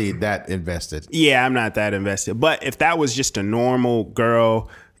not really that invested. Yeah, I'm not that invested. But if that was just a normal girl,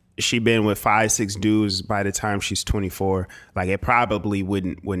 she been with 5-6 dudes by the time she's 24, like it probably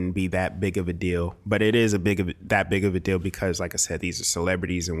wouldn't be that big of a deal. But it is that big of a deal because, like I said, these are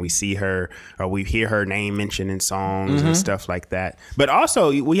celebrities and we see her or we hear her name mentioned in songs and stuff like that. But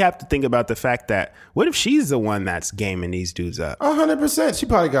also we have to think about the fact that what if she's the one that's gaming these dudes up? 100%. She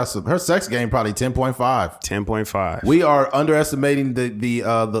probably got her sex game probably 10.5. 10.5. We are underestimating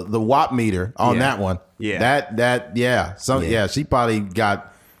the watt meter on that one. Yeah. She probably got.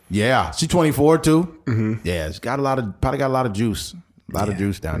 Yeah, she's 24 too. Yeah, she's got probably got a lot of juice. A lot of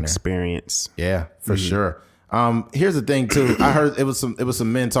juice down there. Experience. Yeah, for sure. Here's the thing too. I heard it was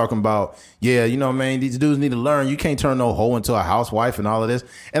some men talking about, man, these dudes need to learn. You can't turn no hoe into a housewife and all of this.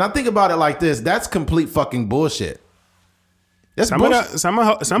 And I think about it like this. That's complete fucking bullshit. That's some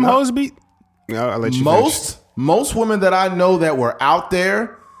hoes be. I'll let you most women that I know that were out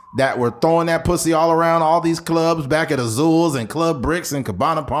there that were throwing that pussy all around all these clubs back at Azul's and Club Bricks and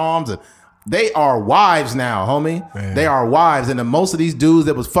Cabana Palms, and they are wives now, homie. Man. They are wives, and most of these dudes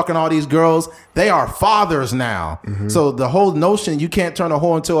that was fucking all these girls, they are fathers now. So the whole notion you can't turn a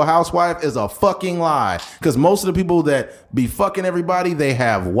whore into a housewife is a fucking lie, because most of the people that be fucking everybody, they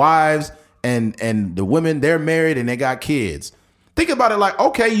have wives, and the women, they're married and they got kids. Think about it like,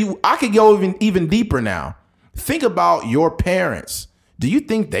 okay, I could go even deeper now. Think about your parents. Do you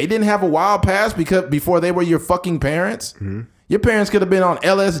think they didn't have a wild past before they were your fucking parents? Your parents could have been on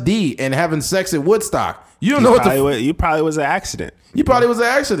LSD and having sex at Woodstock. You don't know you probably was an accident. You probably was an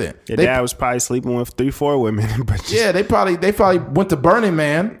accident. Your dad was probably sleeping with 3-4 women. But they probably went to Burning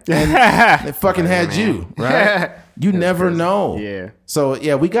Man and they fucking had you, right? You never know. Yeah. So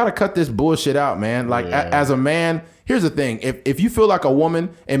yeah, we got to cut this bullshit out, man. Like as a man, here's the thing: if you feel like a woman,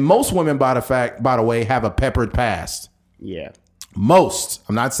 and most women, by the way, have a peppered past. Yeah. Most,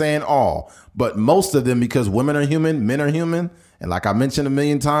 I'm not saying all, but most of them, because women are human, men are human. And like I mentioned a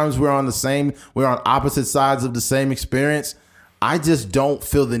million times, we're on opposite sides of the same experience. I just don't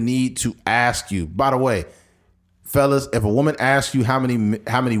feel the need to ask you. By the way, fellas, if a woman asks you how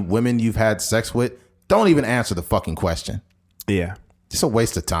many women you've had sex with, don't even answer the fucking question. Yeah. It's a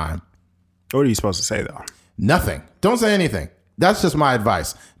waste of time. What are you supposed to say though? Nothing. Don't say anything. That's just my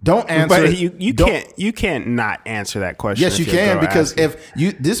advice. Don't answer. But you can't not answer that question. Yes, you can, because if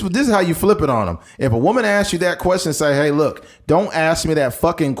you this is how you flip it on them. If a woman asks you that question, say, "Hey, look, don't ask me that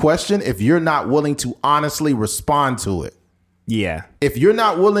fucking question if you're not willing to honestly respond to it." Yeah. If you're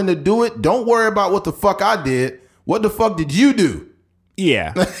not willing to do it, don't worry about what the fuck I did. What the fuck did you do?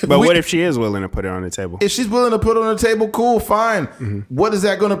 Yeah. But what if she is willing to put it on the table? If she's willing to put it on the table, cool, fine. What is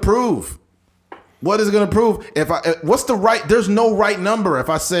that going to prove? What is it going to prove? There's no right number. If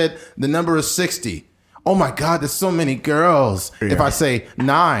I said the number is 60, oh my God, there's so many girls. Yeah. If I say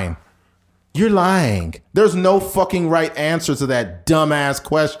 9, you're lying. There's no fucking right answer to that dumbass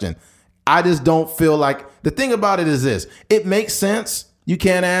question. I just don't feel like, the thing about it is this, it makes sense. You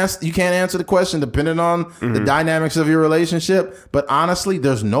can't answer the question depending on the dynamics of your relationship. But honestly,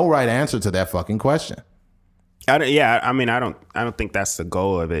 there's no right answer to that fucking question. I don't think that's the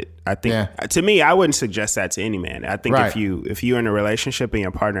goal of it. I think to me, I wouldn't suggest that to any man. I think if you're in a relationship and your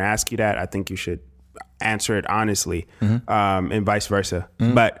partner asks you that, I think you should answer it honestly, and vice versa.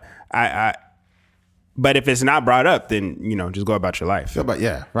 But but if it's not brought up, then just go about your life.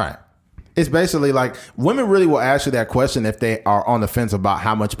 Right. It's basically like women really will ask you that question if they are on the fence about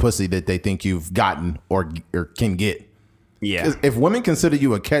how much pussy that they think you've gotten or can get. Yeah. If women consider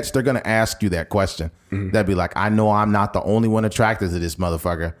you a catch, they're going to ask you that question. They'll be like, I know I'm not the only one attracted to this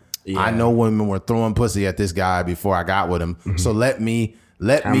motherfucker. Yeah. I know women were throwing pussy at this guy before I got with him. So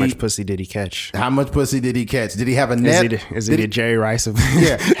How much pussy did he catch? How much pussy did he catch? Did he have a net? Is he the Jerry Rice of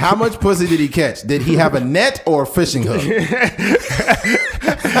Yeah. How much pussy did he catch? Did he have a net or a fishing hook?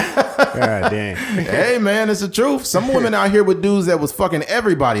 God dang. Hey man, it's the truth. Some women out here with dudes that was fucking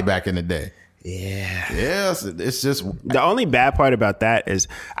everybody back in the day. Yeah. Yes, it's just The only bad part about that is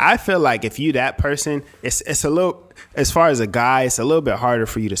I feel like if you that person, it's a little, as far as a guy, it's a little bit harder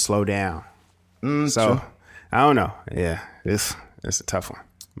for you to slow down. So true. I don't know. Yeah, it's a tough one.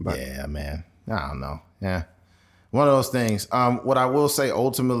 But yeah, man. I don't know. Yeah. One of those things. What I will say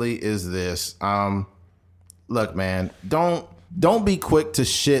ultimately is this. Look, man, don't be quick to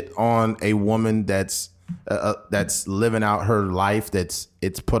shit on a woman that's living out her life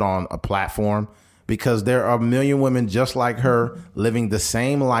it's put on a platform, because there are a million women just like her living the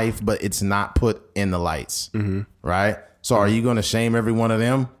same life, but it's not put in the lights. Right? So are you going to shame every one of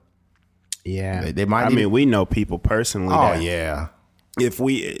them? yeah, They might I even- mean, we know people personally. Oh that yeah. If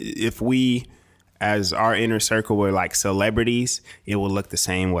we as our inner circle were like celebrities, it would look the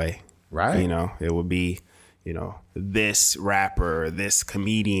same way. Right. You know, it would be, this rapper, this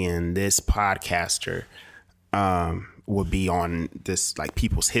comedian, this podcaster would be on this like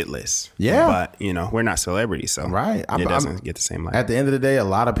people's hit list. Yeah. But, we're not celebrities, so Right. it doesn't get the same light. At the end of the day, a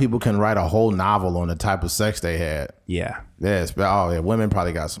lot of people can write a whole novel on the type of sex they had. Yeah. Yes, but women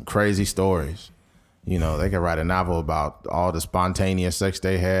probably got some crazy stories. They could write a novel about all the spontaneous sex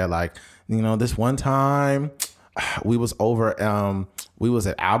they had. Like, this one time we was we was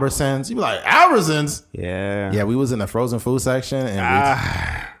at Albertsons. You be like, Albertsons? Yeah. Yeah, we was in the frozen food section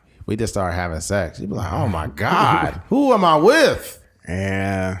and we just started having sex. You be like, oh my God, who am I with?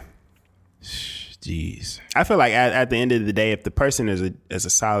 Yeah. Jeez. I feel like at the end of the day, if the person is a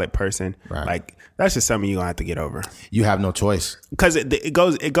solid person, Right. like that's just something you're gonna have to get over. You have no choice. Because it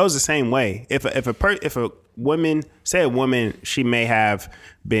goes the same way. If a woman, say a woman, she may have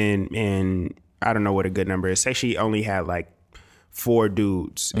been in, I don't know what a good number is. Say she only had like 4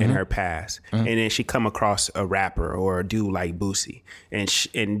 dudes in her past, and then she come across a rapper or a dude like Boosie, and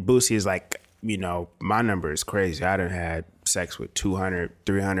Boosie is like, my number is crazy. I done had sex with 200,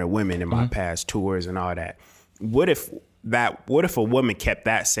 300 women in my past tours and all that. What if a woman kept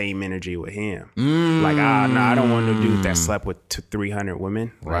that same energy with him? Like, no, I don't want to dude that slept with 300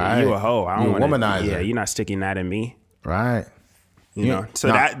 women. Like, Right. you a hoe. I don't You a want womanizer. Yeah, you're not sticking that in me. Right. You know, so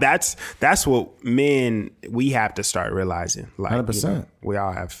that's what men, we have to start realizing. Like, 100%. We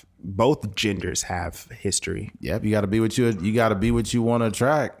all have, both genders have history. Yep, you got to be what you want to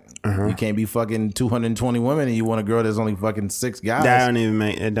attract. You can't be fucking 220 women and you want a girl that's only fucking 6 guys. That don't even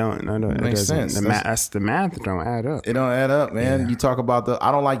make it. Don't no, it Makes doesn't. sense. That's the math don't add up. It don't add up, man. You talk about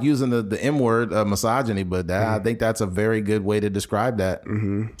I don't like using the M word, misogyny, but I think that's a very good way to describe that.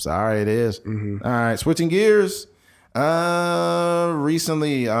 Sorry, it is. All right, switching gears.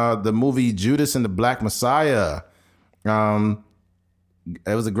 Recently, the movie Judas and the Black Messiah. It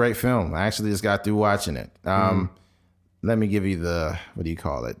was a great film. I actually just got through watching it. Let me give you the, what do you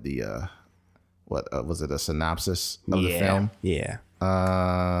call it? The what was it? A synopsis of the film? Yeah.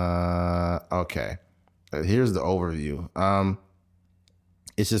 Okay. Here's the overview.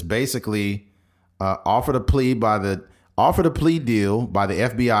 It's just basically offered a plea deal by the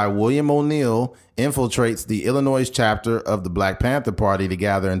FBI. William O'Neill infiltrates the Illinois chapter of the Black Panther Party to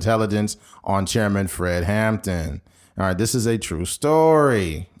gather intelligence on Chairman Fred Hampton. All right, this is a true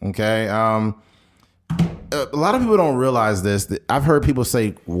story. Okay. A lot of people don't realize this. I've heard people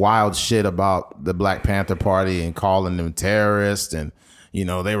say wild shit about the Black Panther Party and calling them terrorists, and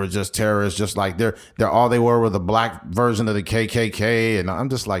they were just terrorists, just like they're all they were the black version of the KKK. And I'm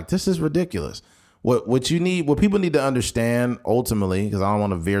just like, this is ridiculous. What people need to understand ultimately, because I don't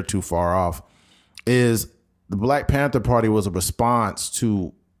want to veer too far off, is the Black Panther Party was a response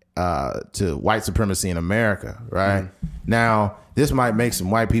to white supremacy in America, right? Now, this might make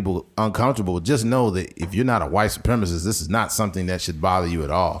some white people uncomfortable. Just know that if you're not a white supremacist, this is not something that should bother you at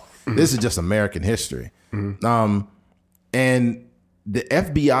all. This is just American history. And the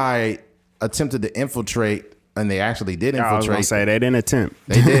FBI attempted to infiltrate, and they actually did infiltrate. I was gonna say they didn't attempt.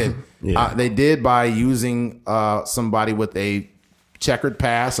 They did. Yeah. They did by using somebody with a checkered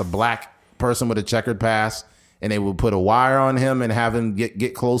past, a black person with a checkered past, and they would put a wire on him and have him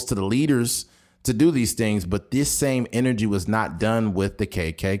get close to the leaders to do these things. But this same energy was not done with the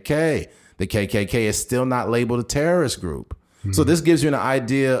KKK. The KKK is still not labeled a terrorist group. So this gives you an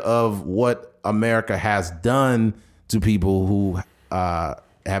idea of what America has done to people who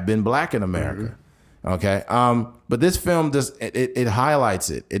have been black in America. Okay. But this film it highlights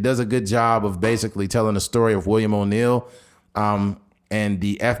it. It does a good job of basically telling the story of William O'Neill and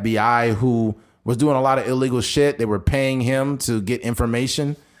the FBI, who was doing a lot of illegal shit. They were paying him to get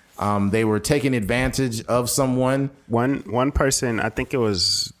information. They were taking advantage of someone. One person, I think it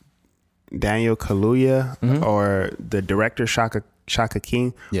was Daniel Kaluuya or the director Shaka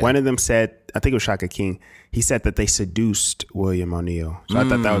King. Yeah. One of them said, I think it was Shaka King. He said that they seduced William O'Neill. So I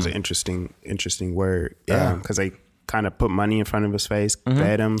thought that was an interesting word. Yeah. Because they kind of put money in front of his face,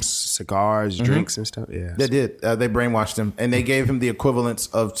 fed him cigars, drinks and stuff. Yeah. They did. They brainwashed him, and they gave him the equivalence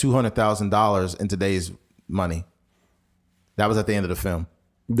of $200,000 in today's money. That was at the end of the film.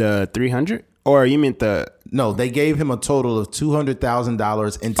 The 300? Or you meant the... No, they gave him a total of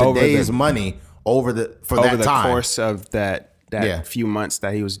 $200,000 in today's money over the course of that few months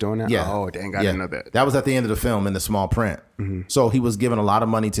that he was doing that. Yeah. Oh, dang, I didn't know that. That was at the end of the film in the small print. So he was given a lot of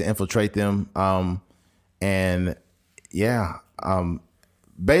money to infiltrate them.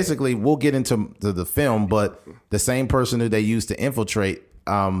 Basically, we'll get into the film, but the same person who they used to infiltrate,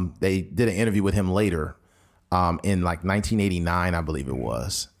 they did an interview with him later in like 1989, I believe it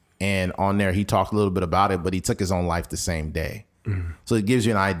was. And on there, he talked a little bit about it, but he took his own life the same day. So it gives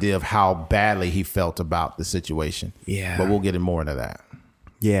you an idea of how badly he felt about the situation. Yeah. But we'll get in more into that.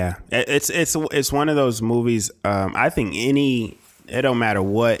 Yeah. It's one of those movies. I think it don't matter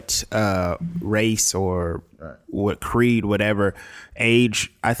what race or what creed, whatever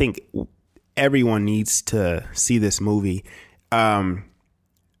age, I think everyone needs to see this movie. I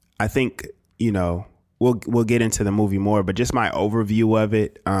think, we'll get into the movie more, but just my overview of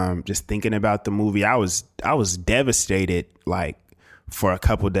it, just thinking about the movie, I was devastated, like, for a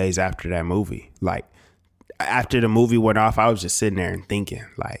couple days after that movie. Like, after the movie went off, I was just sitting there and thinking,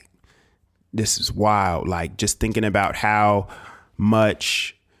 like, this is wild. Like, just thinking about how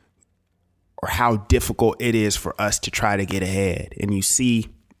much or how difficult it is for us to try to get ahead. And you see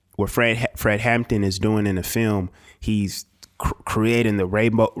what Fred Hampton is doing in the film. He's creating the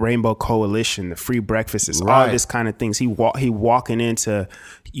Rainbow Coalition, the free breakfasts, all this kind of things. He walking into,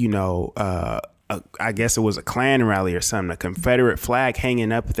 I guess it was a Klan rally or something, a Confederate flag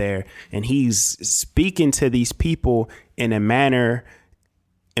hanging up there, and he's speaking to these people in a manner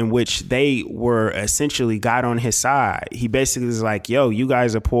in which they were essentially got on his side. He basically is like, yo, you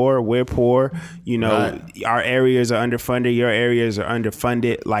guys are poor, we're poor, our areas are underfunded, your areas are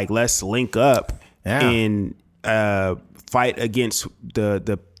underfunded, like, let's link up and fight against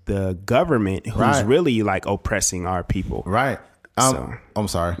the government who's really like oppressing our people. Right. I'm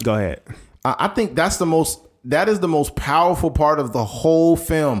sorry. Go ahead. I think that is the most powerful part of the whole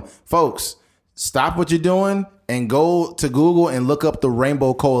film. Folks, stop what you're doing and go to Google and look up the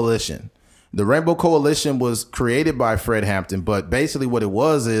Rainbow Coalition. The Rainbow Coalition was created by Fred Hampton, but basically what it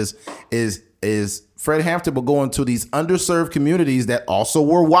was is Fred Hampton would go into these underserved communities that also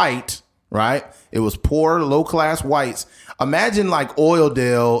were white, right? It was poor, low-class whites. Imagine like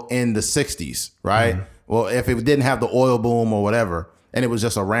Oildale in the 60s, right? Well, if it didn't have the oil boom or whatever, and it was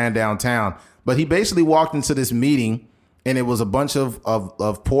just a ran down town. But he basically walked into this meeting, and it was a bunch of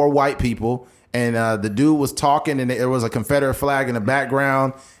poor white people, and the dude was talking, and there was a Confederate flag in the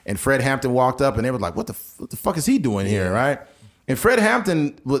background, and Fred Hampton walked up, and they were like, what the fuck is he doing here, right? And Fred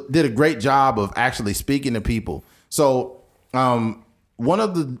Hampton did a great job of actually speaking to people. So one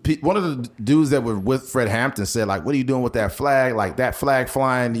of the dudes that were with Fred Hampton said, like, what are you doing with that flag? Like, that flag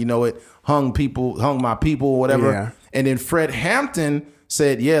flying, it hung my people, whatever. Yeah. And then Fred Hampton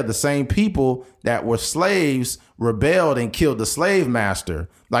said, yeah, the same people that were slaves rebelled and killed the slave master.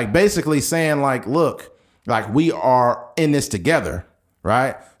 Like, basically saying, like, look, like, we are in this together,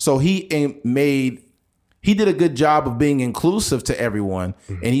 right? So he did a good job of being inclusive to everyone.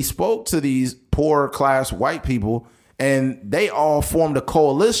 And he spoke to these poor class white people, and they all formed a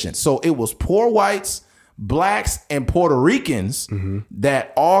coalition. So it was poor whites, blacks, and Puerto Ricans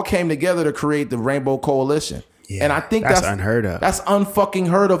that all came together to create the Rainbow Coalition. Yeah, and I think that's unheard of. That's unfucking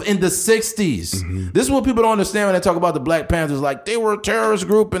heard of in the 60s. This is what people don't understand when they talk about the Black Panthers. Like, they were a terrorist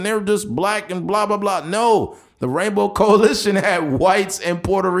group and they were just black and blah, blah, blah. No, the Rainbow Coalition had whites and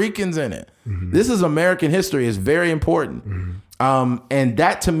Puerto Ricans in it. This is American history. It's very important. And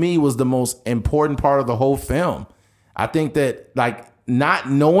that, to me, was the most important part of the whole film. I think that, like, not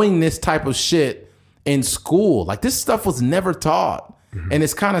knowing this type of shit in school, like, this stuff was never taught. And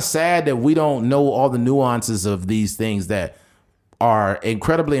it's kind of sad that we don't know all the nuances of these things that are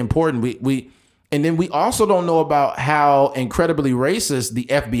incredibly important. And then we also don't know about how incredibly racist the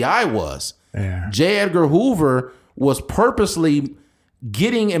FBI was. Yeah. J. Edgar Hoover was purposely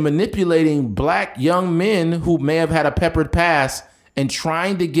getting and manipulating black young men who may have had a peppered past and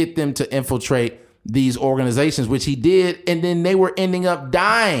trying to get them to infiltrate these organizations, which he did. And then they were ending up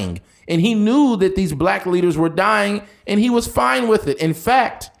dying. And he knew that these black leaders were dying, and he was fine with it. In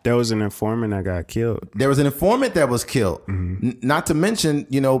fact, there was an informant that got killed. There was an informant that was killed. Not to mention,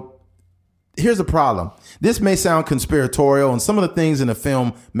 here's the problem. This may sound conspiratorial, and some of the things in the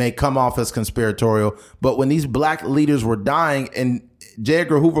film may come off as conspiratorial, but when these black leaders were dying and J.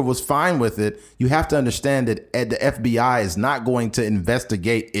 Edgar Hoover was fine with it, you have to understand that the FBI is not going to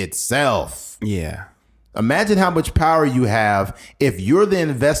investigate itself. Yeah. Imagine how much power you have if you're the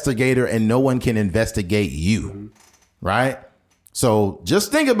investigator and no one can investigate you, right? So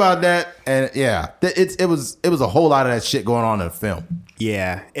just think about that, and yeah, it was a whole lot of that shit going on in the film.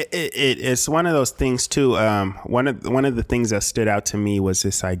 Yeah, it's one of those things too. One of the things that stood out to me was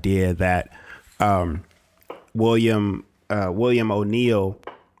this idea that William O'Neill,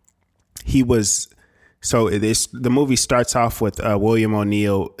 he was. So the movie starts off with William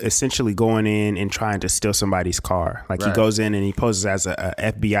O'Neill essentially going in and trying to steal somebody's car. Like he goes in and he poses as a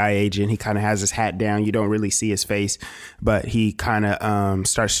FBI agent. He kind of has his hat down. You don't really see his face, but he kind of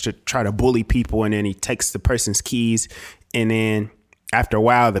starts to try to bully people. And then he takes the person's keys. And then after a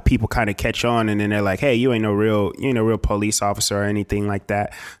while, the people kind of catch on. And then they're like, hey, you ain't no real police officer or anything like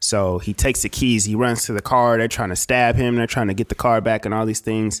that. So he takes the keys. He runs to the car. They're trying to stab him. They're trying to get the car back and all these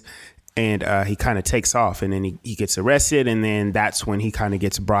things. And he kind of takes off, and then he gets arrested, and then that's when he kind of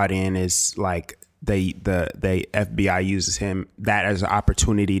gets brought in as like the FBI uses him that as an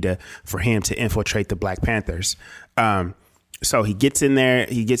opportunity for him to infiltrate the Black Panthers. So he gets in there,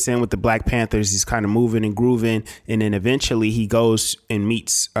 he gets in with the Black Panthers. He's kind of moving and grooving, and then eventually he goes and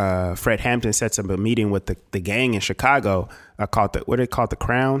meets Fred Hampton, sets up a meeting with the gang in Chicago called the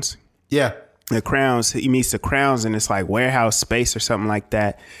Crowns. Yeah, the Crowns. He meets the Crowns, and it's like warehouse space or something like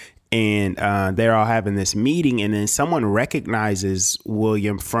that. And they're all having this meeting, and then someone recognizes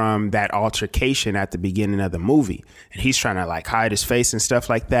William from that altercation at the beginning of the movie, and he's trying to like hide his face and stuff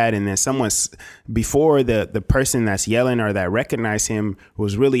like that. And then before the person that's yelling or that recognized him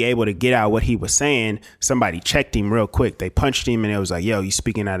was really able to get out what he was saying, somebody checked him real quick. They punched him, and it was like, yo, you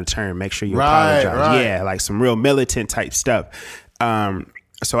speaking out of turn, make sure you apologize. Right. Yeah, like some real militant type stuff.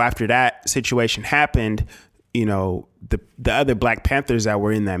 So after that situation happened, the other Black Panthers that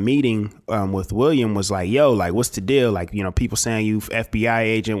were in that meeting with William was like, yo, like, what's the deal? Like, people saying you FBI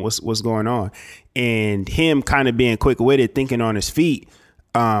agent, what's going on? And him kind of being quick witted, thinking on his feet,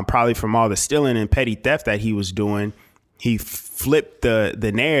 probably from all the stealing and petty theft that he was doing, he flipped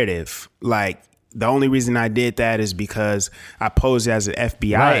the narrative. Like, the only reason I did that is because I posed as an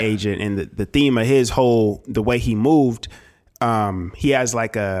FBI agent, and the theme of the way he moved, he has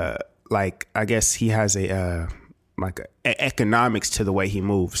I guess he has a economics to the way he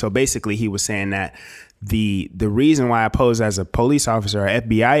moved. So basically he was saying that the reason why I pose as a police officer or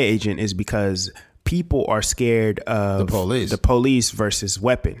FBI agent is because people are scared of the police versus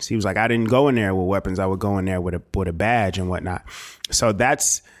weapons. He was like, I didn't go in there with weapons. I would go in there with a badge and whatnot. So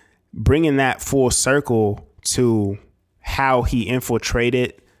that's bringing that full circle to how he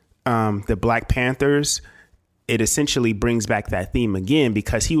infiltrated the Black Panthers. It essentially brings back that theme again,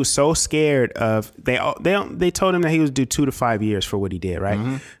 because he was so scared of they told him that he was due 2 to 5 years for what he did, right?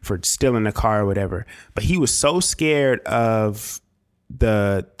 Mm-hmm. For stealing a car or whatever. But he was so scared of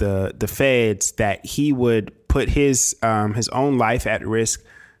the feds that he would put his own life at risk,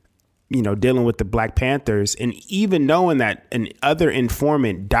 dealing with the Black Panthers. And even knowing that an other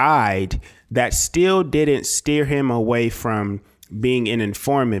informant died, that still didn't steer him away from being an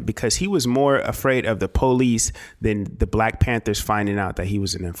informant, because he was more afraid of the police than the Black Panthers finding out that he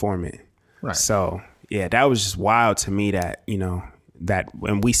was an informant. Right. So yeah, that was just wild to me that,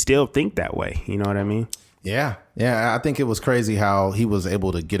 and we still think that way. You know what I mean? Yeah. Yeah. I think it was crazy how he was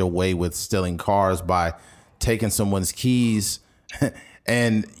able to get away with stealing cars by taking someone's keys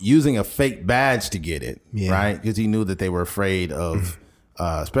and using a fake badge to get it. Yeah. Right. Because he knew that they were afraid of,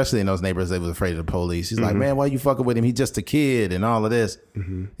 especially in those neighborhoods, they was afraid of the police. He's like, man, why you fucking with him? He's just a kid and all of this.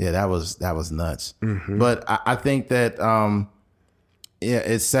 Mm-hmm. Yeah, that was nuts. Mm-hmm. But I think that,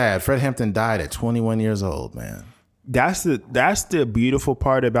 it's sad. Fred Hampton died at 21 years old, man. That's the beautiful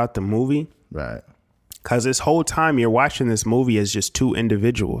part about the movie. Right. Because this whole time you're watching this movie as just two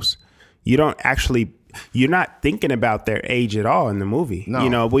individuals. You're not thinking about their age at all in the movie.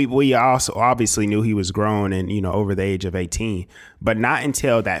 No. We also obviously knew he was grown and, over the age of 18, but not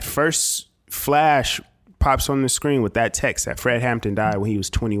until that first flash pops on the screen with that text that Fred Hampton died when he was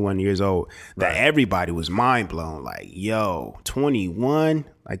 21 years old, that everybody was mind blown. Like, yo, 21?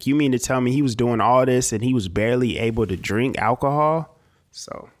 Like, you mean to tell me he was doing all this and he was barely able to drink alcohol?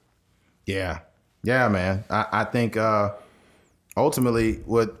 So, yeah, man. I think ultimately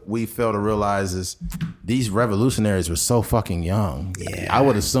what we fail to realize is these revolutionaries were so fucking young. Yeah. I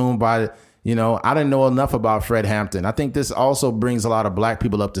would assume by, I didn't know enough about Fred Hampton. I think this also brings a lot of black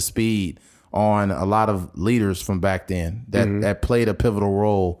people up to speed on a lot of leaders from back then that played a pivotal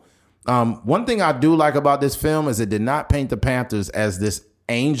role. One thing I do like about this film is it did not paint the Panthers as this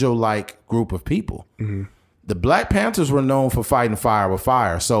angel-like group of people. The Black Panthers were known for fighting fire with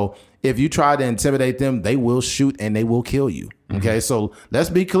fire. So if you try to intimidate them, they will shoot and they will kill you. Okay, so let's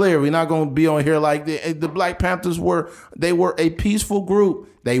be clear. We're not going to be on here like the Black Panthers were. They were a peaceful group.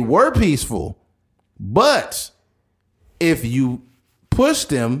 They were peaceful. But if you push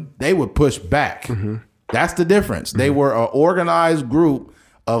them, they would push back. That's the difference. They were an organized group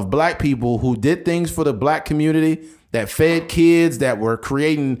of black people who did things for the black community, that fed kids, that were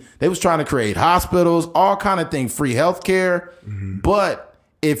they was trying to create hospitals, all kind of things, free healthcare. But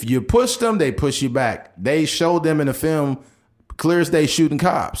if you push them, they push you back. They showed them in the film clear as day shooting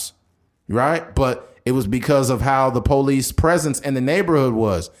cops, right? But it was because of how the police presence in the neighborhood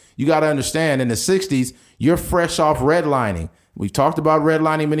was. You got to understand, in the 60s, you're fresh off redlining. We've talked about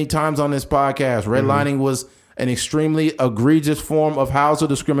redlining many times on this podcast. Redlining was an extremely egregious form of housing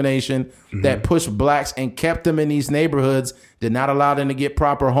discrimination that pushed blacks and kept them in these neighborhoods, did not allow them to get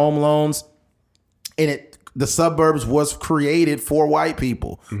proper home loans. And the suburbs was created for white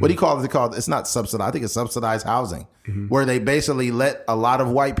people. What do you call it? It's not subsidized. I think it's subsidized housing, where they basically let a lot of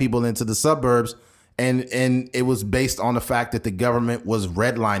white people into the suburbs. And it was based on the fact that the government was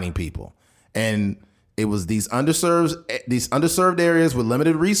redlining people. And it was these underserved areas with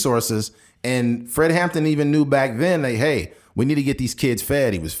limited resources. And Fred Hampton even knew back then, like, hey, we need to get these kids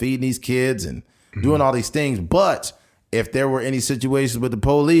fed. He was feeding these kids and doing all these things. But if there were any situations with the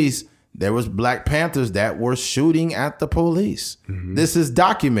police, there was Black Panthers that were shooting at the police. This is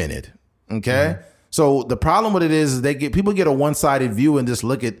documented. Okay. So the problem with it is people get a one-sided view and just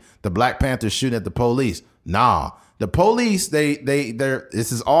look at the Black Panthers shooting at the police. Nah, the police,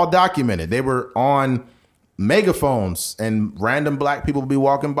 this is all documented. They were on megaphones and random black people would be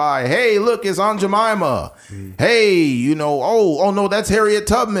walking by. Hey, look, it's Aunt Jemima. Hey, oh no, that's Harriet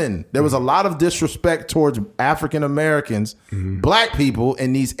Tubman. There was a lot of disrespect towards African Americans, black people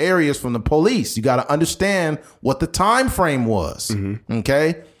in these areas from the police. You got to understand what the time frame was.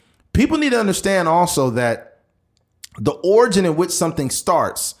 Okay. People need to understand also that the origin in which something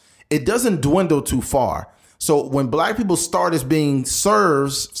starts, it doesn't dwindle too far. So when black people start as being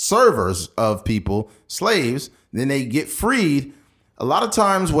servers of people, slaves, then they get freed. A lot of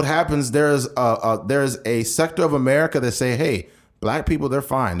times what happens, there's a sector of America that say, hey, black people, they're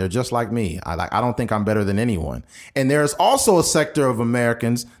fine. They're just like me. I don't think I'm better than anyone. And there's also a sector of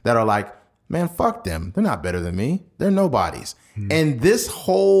Americans that are like, man, fuck them. They're not better than me. They're nobodies. And this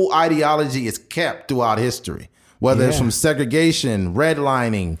whole ideology is kept throughout history, whether it's from segregation,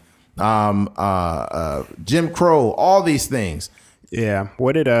 redlining, Jim Crow, all these things. Yeah.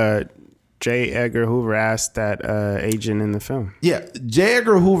 What did J. Edgar Hoover ask that agent in the film? Yeah. J.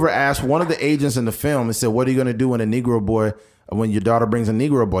 Edgar Hoover asked one of the agents in the film, he said, what are you going to do when your daughter brings a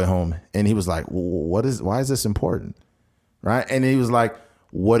Negro boy home? And he was like, why is this important? Right. And he was like,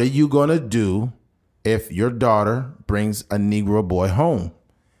 what are you going to do if your daughter brings a Negro boy home?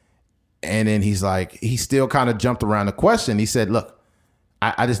 And then he's like, he still kind of jumped around the question. He said, look,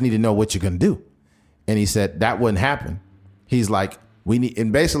 I just need to know what you're going to do. And he said, that wouldn't happen. He's like,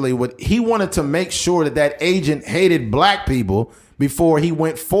 and basically what he wanted to make sure that agent hated black people before he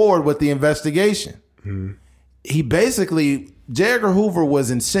went forward with the investigation. He basically, J. Edgar Hoover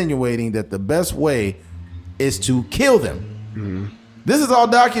was insinuating that the best way is to kill them. This is all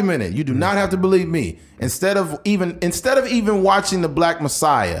documented. You do not have to believe me. Instead of even watching The Black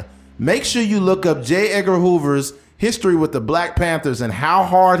Messiah, make sure you look up J. Edgar Hoover's history with the Black Panthers and how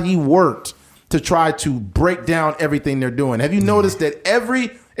hard he worked to try to break down everything they're doing. Have you noticed that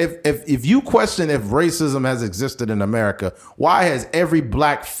if you question if racism has existed in America, why has every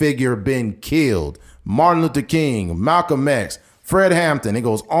black figure been killed? Martin Luther King, Malcolm X, Fred Hampton, it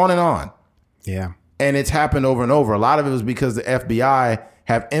goes on and on. Yeah. And it's happened over and over. A lot of it was because the FBI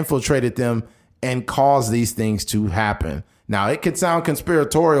have infiltrated them and caused these things to happen. Now, it could sound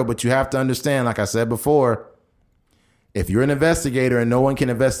conspiratorial, but you have to understand, like I said before, if you're an investigator and no one can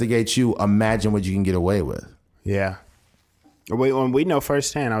investigate you, imagine what you can get away with. Yeah. We know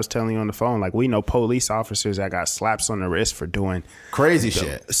firsthand, I was telling you on the phone, like we know police officers that got slaps on the wrist for doing crazy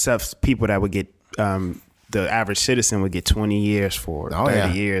shit. Stuff, people that would get the average citizen would get 20 years for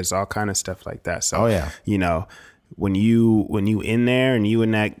 30 years, all kind of stuff like that. So, you know, when you in there and you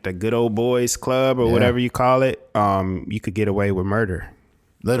in that the good old boys club or whatever you call it, you could get away with murder.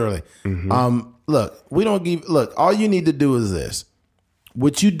 Literally. Look, all you need to do is this.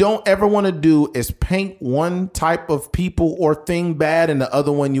 What you don't ever want to do is paint one type of people or thing bad and the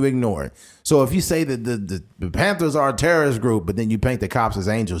other one you ignore it. So if you say that the Panthers are a terrorist group, but then you paint the cops as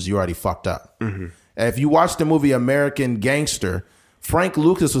angels, you already fucked up. If you watch the movie American Gangster, Frank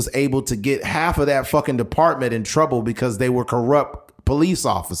Lucas was able to get half of that fucking department in trouble because they were corrupt police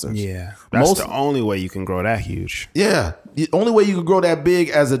officers. Yeah. That's the only way you can grow that huge. Yeah. The only way you can grow that big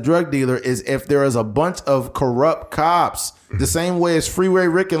as a drug dealer is if there is a bunch of corrupt cops, the same way as Freeway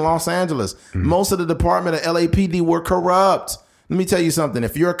Rick in Los Angeles. Most of the department of LAPD were corrupt. Let me tell you something.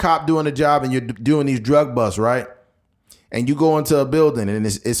 If you're a cop doing a job and you're doing these drug busts, right? And you go into a building and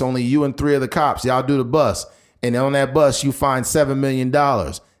it's only you and 3 of the cops. Y'all do the bust. And on that bus, you find $7 million.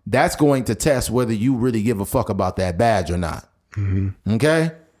 That's going to test whether you really give a fuck about that badge or not.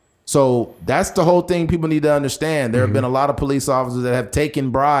 Okay? So that's the whole thing people need to understand. There have been a lot of police officers that have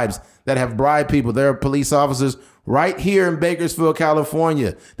taken bribes, that have bribed people. There are police officers right here in Bakersfield,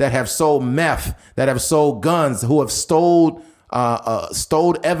 California, that have sold meth, that have sold guns, who have stole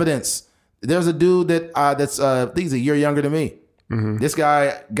evidence. There's a dude that's I think he's a year younger than me. This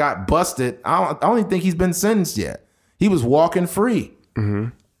guy got busted. I don't even think he's been sentenced yet. He was walking free.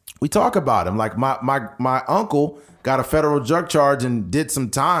 We talk about him like my uncle got a federal drug charge and did some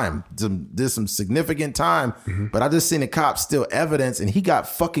time, did some significant time. But I just seen a cop steal evidence and he got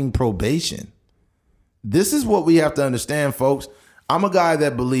fucking probation. This is what we have to understand, folks. I'm a guy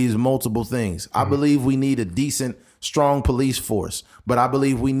that believes multiple things. I believe we need a decent, strong police force, but I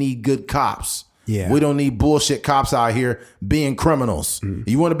believe we need good cops. Yeah. We don't need bullshit cops out here being criminals.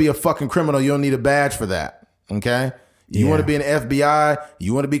 You want to be a fucking criminal, you don't need a badge for that. Okay? You want to be an FBI,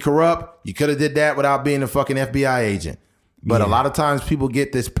 you want to be corrupt, you could have did that without being a fucking FBI agent. But a lot of times people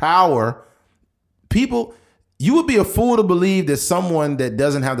get this power. You would be a fool to believe that someone that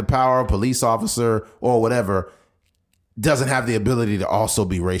doesn't have the power, a police officer or whatever, doesn't have the ability to also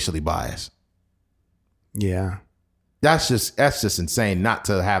be racially biased. Yeah. That's just insane not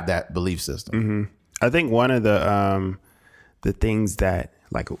to have that belief system. I think one of the things that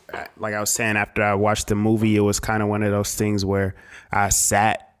like I was saying, after I watched the movie, it was kind of one of those things where I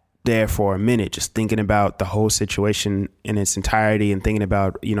sat there for a minute just thinking about the whole situation in its entirety and thinking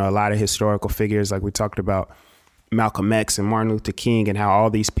about, you know, a lot of historical figures, like we talked about Malcolm X and Martin Luther King and how all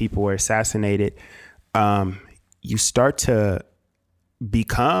these people were assassinated. You start to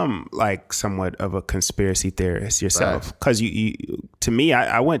become like somewhat of a conspiracy theorist yourself. Because to me,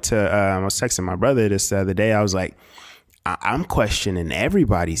 I went to, I was texting my brother this the other day. I was like, I'm questioning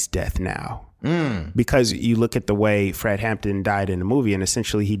everybody's death now. Because you look at the way Fred Hampton died in the movie, and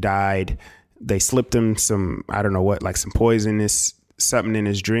essentially he died, they slipped him some, I don't know what, like some poisonous something in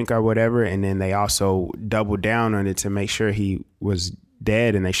his drink or whatever. And then they also doubled down on it to make sure he was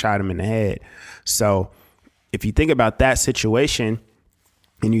dead, and they shot him in the head. So if you think about that situation,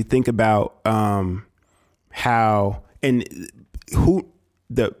 and you think about how and who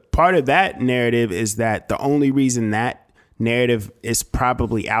the part of that narrative is that the only reason that narrative is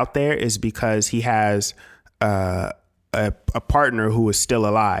probably out there is because he has a partner who is still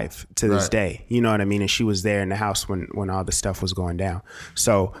alive to this day. You know what I mean? And she was there in the house when all the stuff was going down.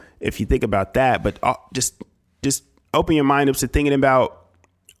 So if you think about that, but just open your mind up to thinking about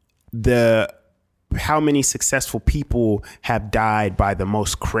how many successful people have died by the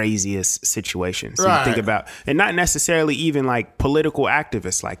most craziest situations. So you think about, and not necessarily even like political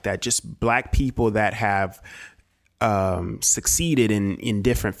activists like that, just black people that have succeeded in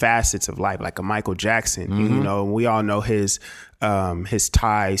different facets of life, like a Michael Jackson. You know, we all know his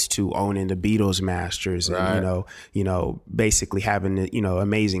ties to owning the Beatles masters and you know basically having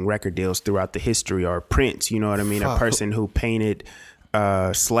amazing record deals throughout the history, or Prince, you know what I mean, a person who painted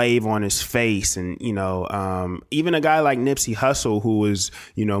slave on his face, and even a guy like Nipsey Hussle, who was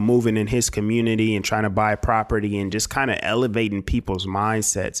moving in his community and trying to buy property and just kind of elevating people's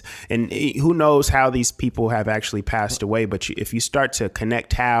mindsets. And who knows how these people have actually passed away, but if you start to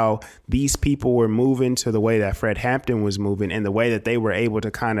connect how these people were moving to the way that Fred Hampton was moving, and the way that they were able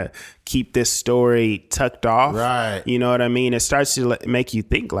to kind of keep this story tucked off, you know what I mean, it starts to make you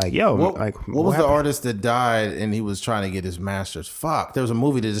think like, yo, what was the artist that died and he was trying to get his masters? There was a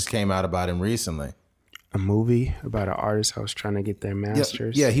movie that just came out about him recently. A movie about an artist who was trying to get their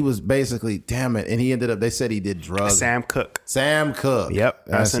masters? Yeah, he was basically, damn it. And he ended up, they said he did drugs. Sam Cooke. Yep.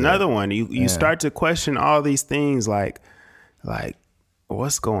 That's another one. You start to question all these things like,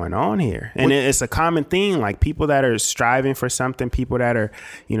 what's going on here? And it's a common thing, like people that are striving for something, people that are,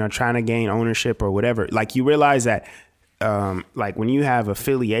 you know, trying to gain ownership or whatever. Like you realize that, like when you have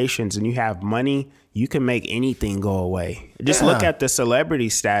affiliations and you have money, you can make anything go away. Just look at the celebrity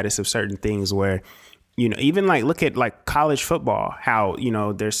status of certain things where, you know, even like look at like college football, how, you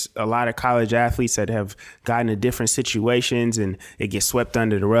know, there's a lot of college athletes that have gotten into different situations and it gets swept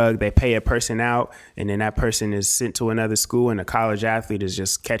under the rug. They pay a person out and then that person is sent to another school and a college athlete is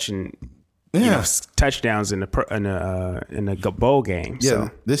just catching you know, touchdowns in the bowl game. Yeah,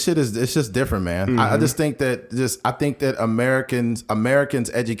 So. this shit it's just different, man. I just think that Americans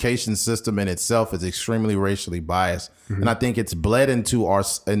education system in itself is extremely racially biased, and I think it's bled into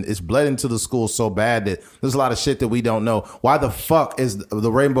the school so bad that there's a lot of shit that we don't know. Why the fuck is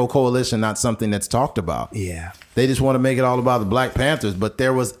the Rainbow Coalition not something that's talked about? Yeah. They just want to make it all about the Black Panthers, but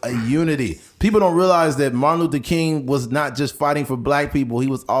there was a unity. People don't realize that Martin Luther King was not just fighting for black people. He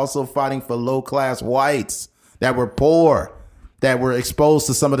was also fighting for low-class whites that were poor, that were exposed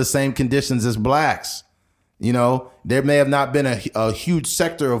to some of the same conditions as blacks. You know, there may have not been a huge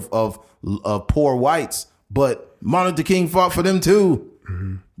sector of poor whites, but Martin Luther King fought for them too.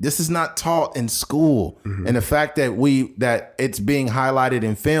 Mm-hmm. This is not taught in school. Mm-hmm. And the fact that it's being highlighted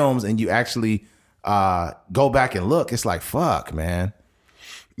in films and you actually go back and look, it's like, fuck, man.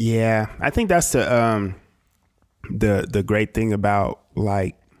 Yeah, I think that's the great thing about,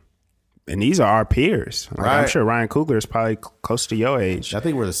 like, and these are our peers. Like, right. I'm sure Ryan Coogler is probably close to your age. I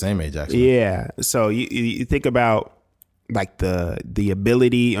think we're the same age, actually. Yeah. So you think about like the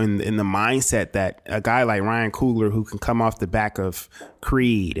ability and the mindset that a guy like Ryan Coogler, who can come off the back of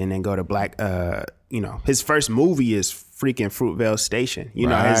Creed and then go to Black, you know, his first movie is freaking Fruitvale Station. You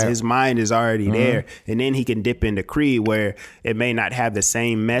know, his mind is already there. And then he can dip into Creed, where it may not have the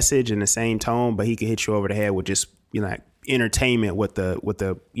same message and the same tone, but he can hit you over the head with just, you know, like entertainment with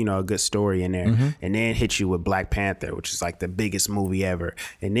the you know, a good story in there. And then hit you with Black Panther, which is like the biggest movie ever.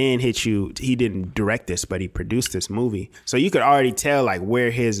 And then hit you, he didn't direct this, but he produced this movie. So you could already tell like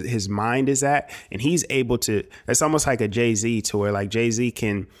where his mind is at. And he's able to, it's almost like a Jay-Z, to where like Jay-Z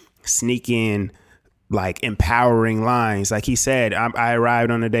can sneak in like empowering lines. Like he said, I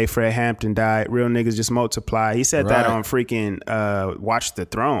arrived on the day Fred Hampton died. Real niggas just multiply. He said that on freaking Watch the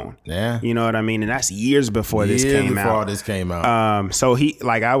Throne. Yeah. You know what I mean? And that's years before this came out. So he,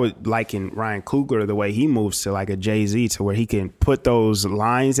 like, I would liken Ryan Coogler, the way he moves to like a Jay-Z, to where he can put those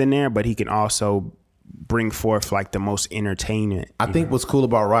lines in there, but he can also bring forth like the most entertainment. I think what's cool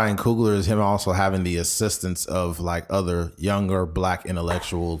about Ryan Coogler is him also having the assistance of like other younger black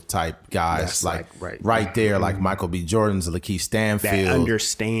intellectual type guys. That's like right there, like Michael B. Jordan's, Lakeith Stanfield.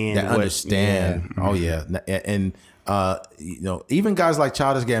 That understand. Oh yeah. And you know, even guys like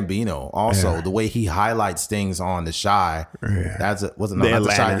Childish Gambino, also the way he highlights things on The Shy. That's it. Wasn't not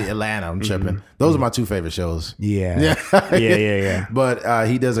The Shy, The Atlanta. I'm tripping. Those are my two favorite shows. Yeah. But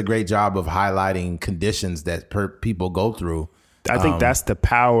he does a great job of highlighting conditions that people go through. I think that's the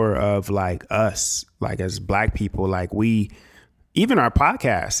power of like us, like as black people, like even our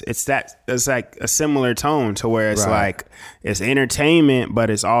podcast, it's like a similar tone to where it's like it's entertainment, but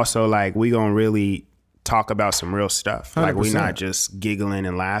it's also like we gonna really talk about some real stuff. 100%. Like we're not just giggling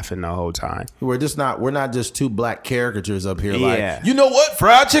and laughing the whole time. We're not just two black caricatures up here like, you know what,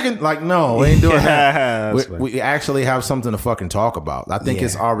 fried chicken? Like, no, we ain't doing that. We actually have something to fucking talk about. I think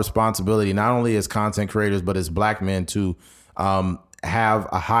it's our responsibility, not only as content creators, but as black men, to have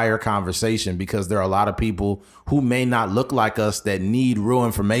a higher conversation, because there are a lot of people who may not look like us that need real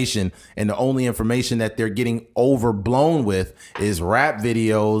information, and the only information that they're getting overblown with is rap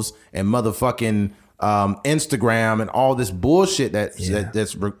videos and motherfucking Instagram and all this bullshit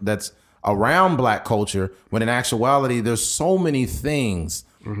that's around black culture, when in actuality there's so many things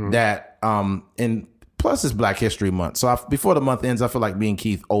that and plus it's Black History Month, so before the month ends, I feel like me and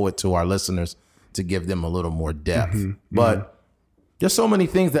Keith owe it to our listeners to give them a little more depth. But there's so many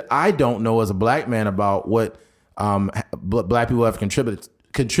things that I don't know as a black man about what black people have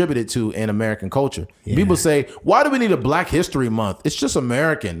contributed to in American culture. People say, why do we need a Black History Month? It's just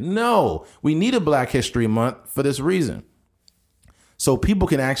American. No, we need a Black History Month for this reason, so people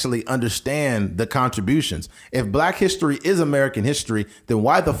can actually understand the contributions. If Black history is American history, then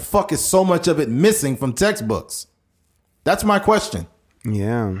why the fuck is so much of it missing from textbooks? That's my question.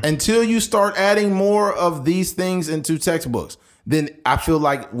 Yeah. Until you start adding more of these things into textbooks, then I feel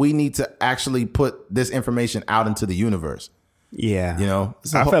like we need to actually put this information out into the universe. Yeah. You know,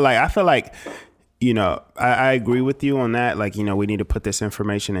 I feel like, you know, I agree with you on that. Like, you know, we need to put this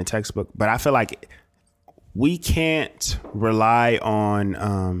information in textbook, but I feel like we can't rely on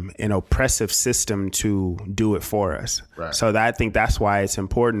an oppressive system to do it for us. Right. So I think that's why it's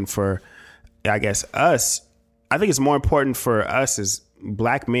important for, I guess, us. I think it's more important for us as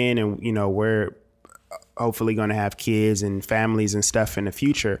Black men, and we're hopefully going to have kids and families and stuff in the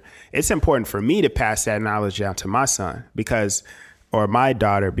future. It's important for me to pass that knowledge down to my son or my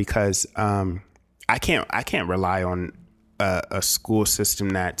daughter, because I can't rely on a school system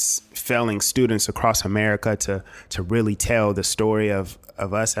that's failing students across America to really tell the story of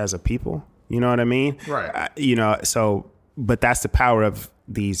us as a people. You know what I mean? Right. But that's the power of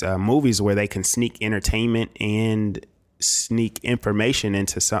these movies, where they can sneak entertainment and sneak information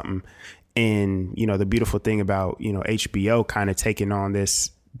into something. And, the beautiful thing about, HBO kind of taking on this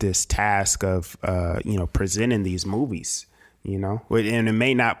task of, presenting these movies, and it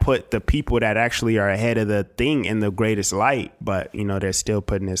may not put the people that actually are ahead of the thing in the greatest light, but, they're still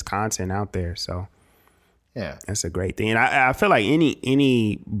putting this content out there. So yeah, that's a great thing. And I feel like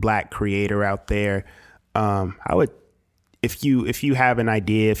any Black creator out there, I would, if you have an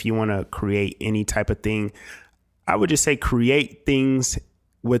idea, if you want to create any type of thing, I would just say create things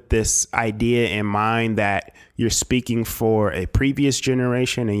with this idea in mind that you're speaking for a previous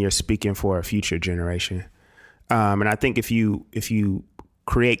generation and you're speaking for a future generation. And I think if you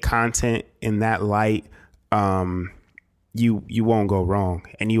create content in that light, you won't go wrong,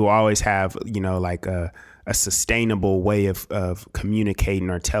 and you will always have like a sustainable way of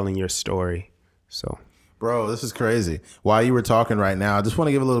communicating or telling your story. So. Bro, this is crazy. While you were talking right now, I just want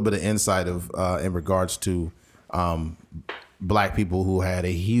to give a little bit of insight in regards to Black people who had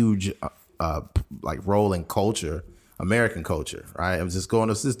a huge role in culture, American culture, right? I was just going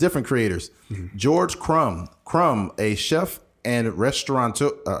to this different creators. Mm-hmm. George Crumb, a chef and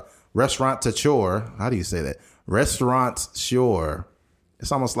restaurateur. How do you say that? Restaurateur.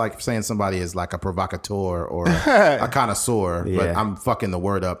 It's almost like saying somebody is like a provocateur or a connoisseur, but I'm fucking the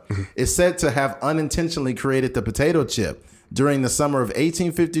word up. Is said to have unintentionally created the potato chip. During the summer of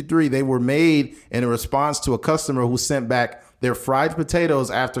 1853, they were made in a response to a customer who sent back their fried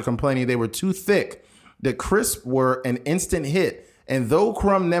potatoes after complaining they were too thick. The crisp were an instant hit, and though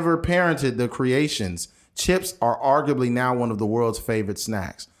Crumb never parented the creations, chips are arguably now one of the world's favorite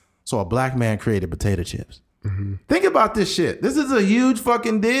snacks. So a Black man created potato chips. Mm-hmm. Think about this shit. This is a huge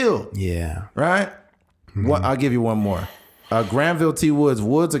fucking deal. Yeah. Right? Mm-hmm. I'll give you one more. Granville T.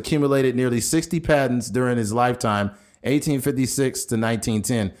 Woods accumulated nearly 60 patents during his lifetime, 1856 to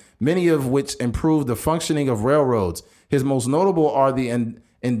 1910, many of which improved the functioning of railroads. His most notable are the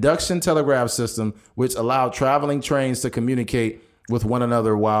induction telegraph system, which allowed traveling trains to communicate with one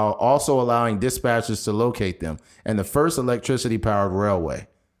another while also allowing dispatchers to locate them, and the first electricity-powered railway.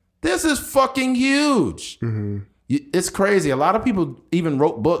 This is fucking huge. Mm-hmm. It's crazy. A lot of people even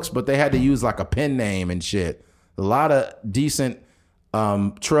wrote books, but they had to use like a pen name and shit. A lot of decent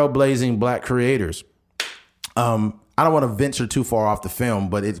trailblazing Black creators. I don't want to venture too far off the film,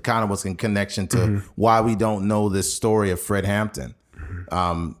 but it kind of was in connection to why we don't know this story of Fred Hampton.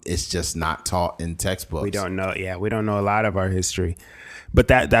 It's just not taught in textbooks. We don't know. Yeah, we don't know a lot of our history, but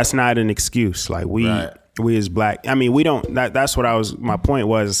that's not an excuse. Like we as Black, I mean, we don't. That's what my point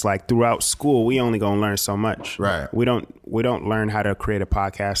was. It's like throughout school, we only gonna learn so much. Right. We don't learn how to create a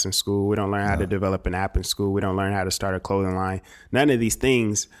podcast in school. We don't learn how to develop an app in school. We don't learn how to start a clothing line. None of these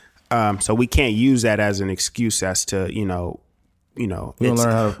things. So we can't use that as an excuse as to, we don't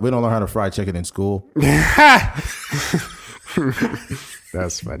learn how to fry chicken in school.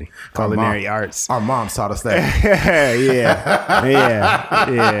 That's funny. Culinary arts. Our moms taught us that.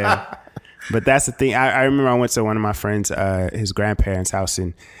 Yeah. But that's the thing. I remember I went to one of my friends, his grandparents' house,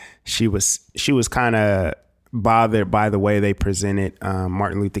 and she was kind of bothered by the way they presented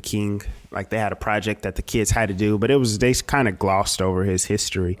Martin Luther King. Like they had a project that the kids had to do, but they kind of glossed over his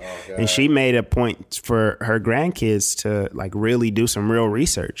history. Oh, and she made a point for her grandkids to like really do some real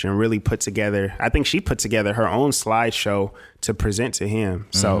research and really put together. I think she put together her own slideshow to present to him.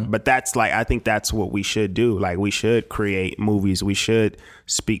 So, but that's like, I think that's what we should do. Like we should create movies. We should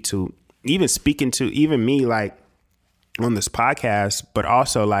speaking to even me, like on this podcast, but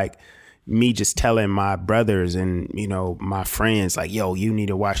also like me just telling my brothers and, my friends like, yo, you need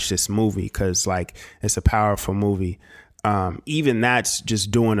to watch this movie because like it's a powerful movie. Even that's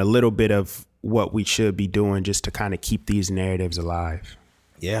just doing a little bit of what we should be doing just to kind of keep these narratives alive.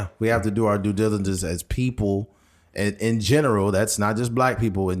 Yeah, we have to do our due diligence as people. And in general, that's not just Black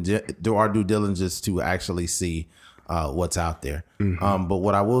people, and do our due diligence to actually see what's out there. Mm-hmm. But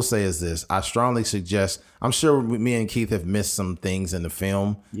what I will say is this. I strongly suggest, I'm sure me and Keith have missed some things in the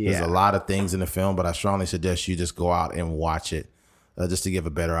film. Yeah. There's a lot of things in the film, but I strongly suggest you just go out and watch it just to give a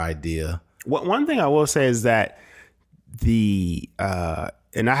better idea One thing I will say is that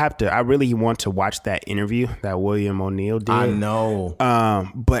and I really want to watch that interview that William O'Neill did. I know.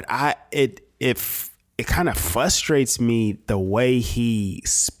 But it kind of frustrates me the way he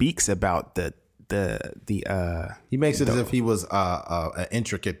speaks about he makes it as if he was an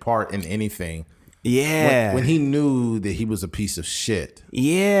intricate part in anything. Yeah. When he knew that he was a piece of shit.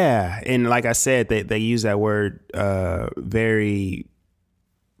 Yeah. And like I said, they use that word very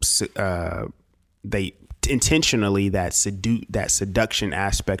they intentionally that seduction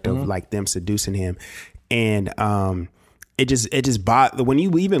aspect of like them seducing him. And it just bothered when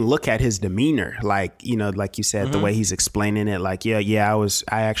you even look at his demeanor, like, you know, like you said, the way he's explaining it, like, I was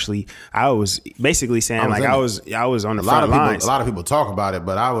basically saying I was on the front lines. A lot of people talk about it,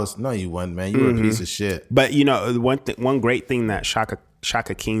 but no, you wasn't, man. You were a piece of shit. But you know, one great thing that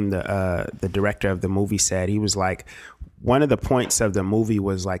Shaka King, the director of the movie, said, he was like, one of the points of the movie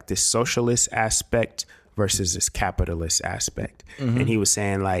was like this socialist aspect versus this capitalist aspect. And he was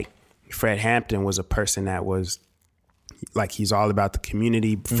saying like Fred Hampton was a person that was like, he's all about the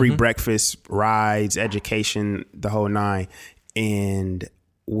community, free breakfast, rides, education, the whole nine. And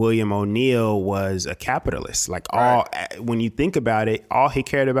William O'Neill was a capitalist. Like when you think about it, all he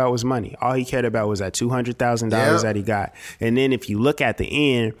cared about was money. All he cared about was that $200,000 that he got. And then if you look at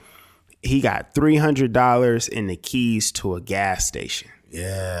the end, he got $300 and the keys to a gas station.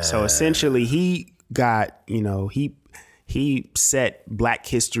 Yeah. So essentially he got, you know, he set Black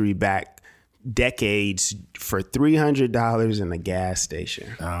history back decades for $300 in a gas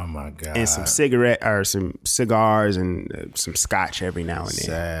station. Oh my God. And some some cigars and some scotch every now and then.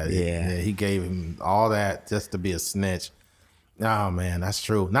 Sad. Yeah. He gave him all that just to be a snitch. Oh man, that's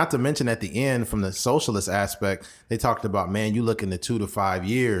true. Not to mention at the end, from the socialist aspect, they talked about, man, you look into 2 to 5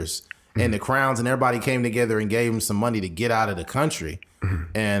 years. And the Crowns and everybody came together and gave him some money to get out of the country.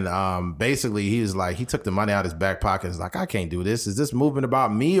 And basically he was like, he took the money out of his back pocket. He's like, I can't do this. Is this movement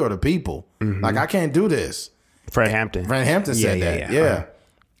about me or the people? Like, I can't do this. Fred Hampton said that. Yeah.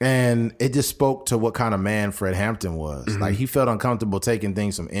 And it just spoke to what kind of man Fred Hampton was. Like, he felt uncomfortable taking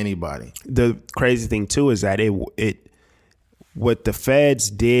things from anybody. The crazy thing too is that what the feds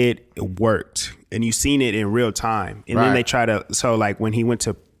did, it worked. And you seen it in real time. And then they try to, so like when he went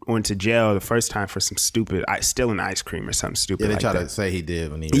to jail the first time for some stupid stealing ice cream or something stupid. Yeah, they try to say he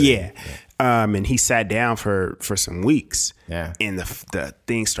did when he did. And he sat down for some weeks. Yeah. And the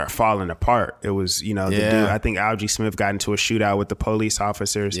things start falling apart. It was, you know, the dude, I think Algie Smith got into a shootout with the police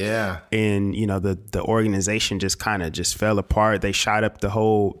officers. Yeah. And, you know, the organization just kind of just fell apart. They shot up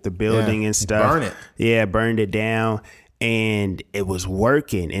the building and stuff. Burn it. Yeah, burned it down. And it was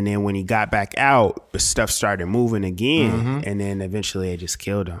working. And then when he got back out, the stuff started moving again. And then eventually it just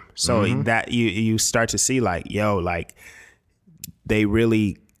killed him. So that you start to see like, yo, like they're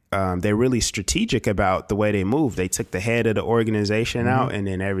really strategic about the way they move. They took the head of the organization out, and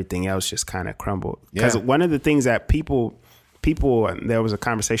then everything else just kind of crumbled. Because one of the things that people, there was a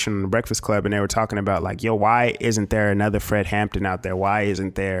conversation on the Breakfast Club, and they were talking about like, yo, why isn't there another Fred Hampton out there? Why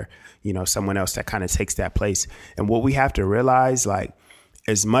isn't there, you know, someone else that kind of takes that place? And what we have to realize, like,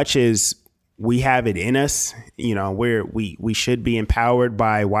 as much as we have it in us, you know, we should be empowered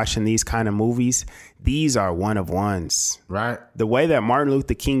by watching these kind of movies. These are one of ones, right? The way that Martin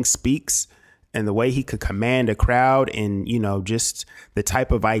Luther King speaks and the way he could command a crowd, and, you know, just the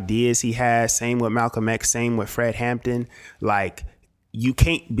type of ideas he has. Same with Malcolm X, same with Fred Hampton. Like, you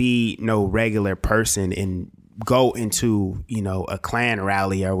can't be no regular person and go into, you know, a Klan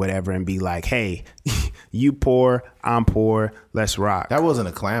rally or whatever and be like, hey, you poor, I'm poor, let's rock. That wasn't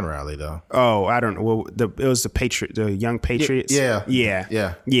a Klan rally though. Oh, I don't know. Well, it was the Young Patriots.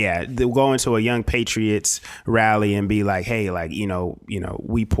 Yeah. They'll go into a Young Patriots rally and be like, hey, like, you know,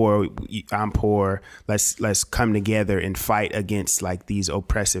 we poor, I'm poor. Let's come together and fight against like these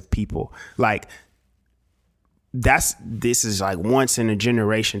oppressive people. Like, this is like once in a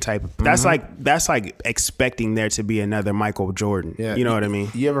generation type of, that's like expecting there to be another Michael Jordan. Yeah. You know what I mean?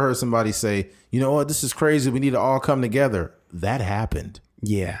 You ever heard somebody say, you know what, this is crazy, we need to all come together? That happened.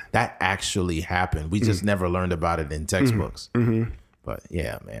 Yeah. That actually happened. We just never learned about it in textbooks. But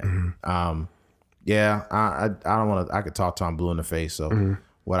yeah, man. Yeah, I don't want to, I could talk Tom Blue in the face. So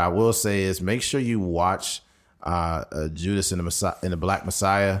what I will say is make sure you watch Judas and the Black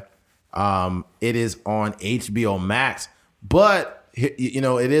Messiah. It is on HBO Max, but you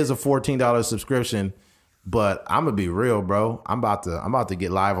know, it is a $14 subscription, but I'm gonna be real, bro. I'm about to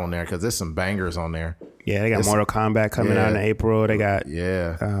get live on there because there's some bangers on there. Yeah, they got Mortal Kombat coming out in April. They got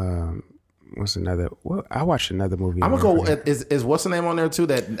What's another? Well, I watched another movie. I'm gonna go. Is what's the name on there too?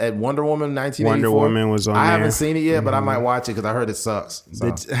 That Wonder Woman 1984. Wonder Woman was on. I there. haven't seen it yet, but I might watch it because I heard it sucks.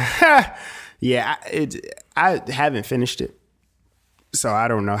 So. Yeah, I haven't finished it, so I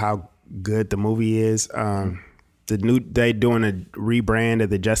don't know how good the movie is. They doing a rebrand of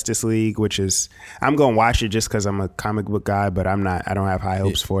the Justice League, which is I'm gonna watch it just because I'm a comic book guy, but I don't have high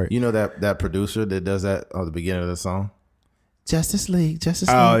hopes for it. You know that producer that does that at the beginning of the song, Justice League.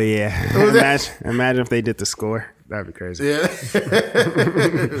 Oh yeah, imagine if they did the score. That'd be crazy. Yeah,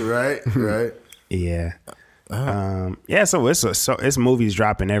 right. Yeah. So it's movies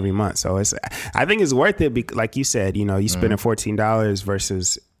dropping every month. So I think it's worth it. Like you said, you spending $14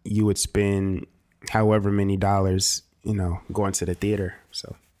 versus you would spend however many dollars, going to the theater.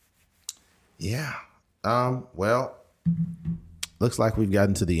 So, yeah. Well, looks like we've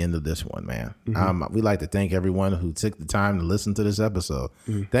gotten to the end of this one, man. We'd like to thank everyone who took the time to listen to this episode.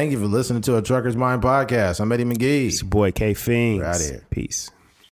 Thank you for listening to a Trucker's Mind podcast. I'm Eddie McGee. It's your boy K Fings. We're out here. Peace.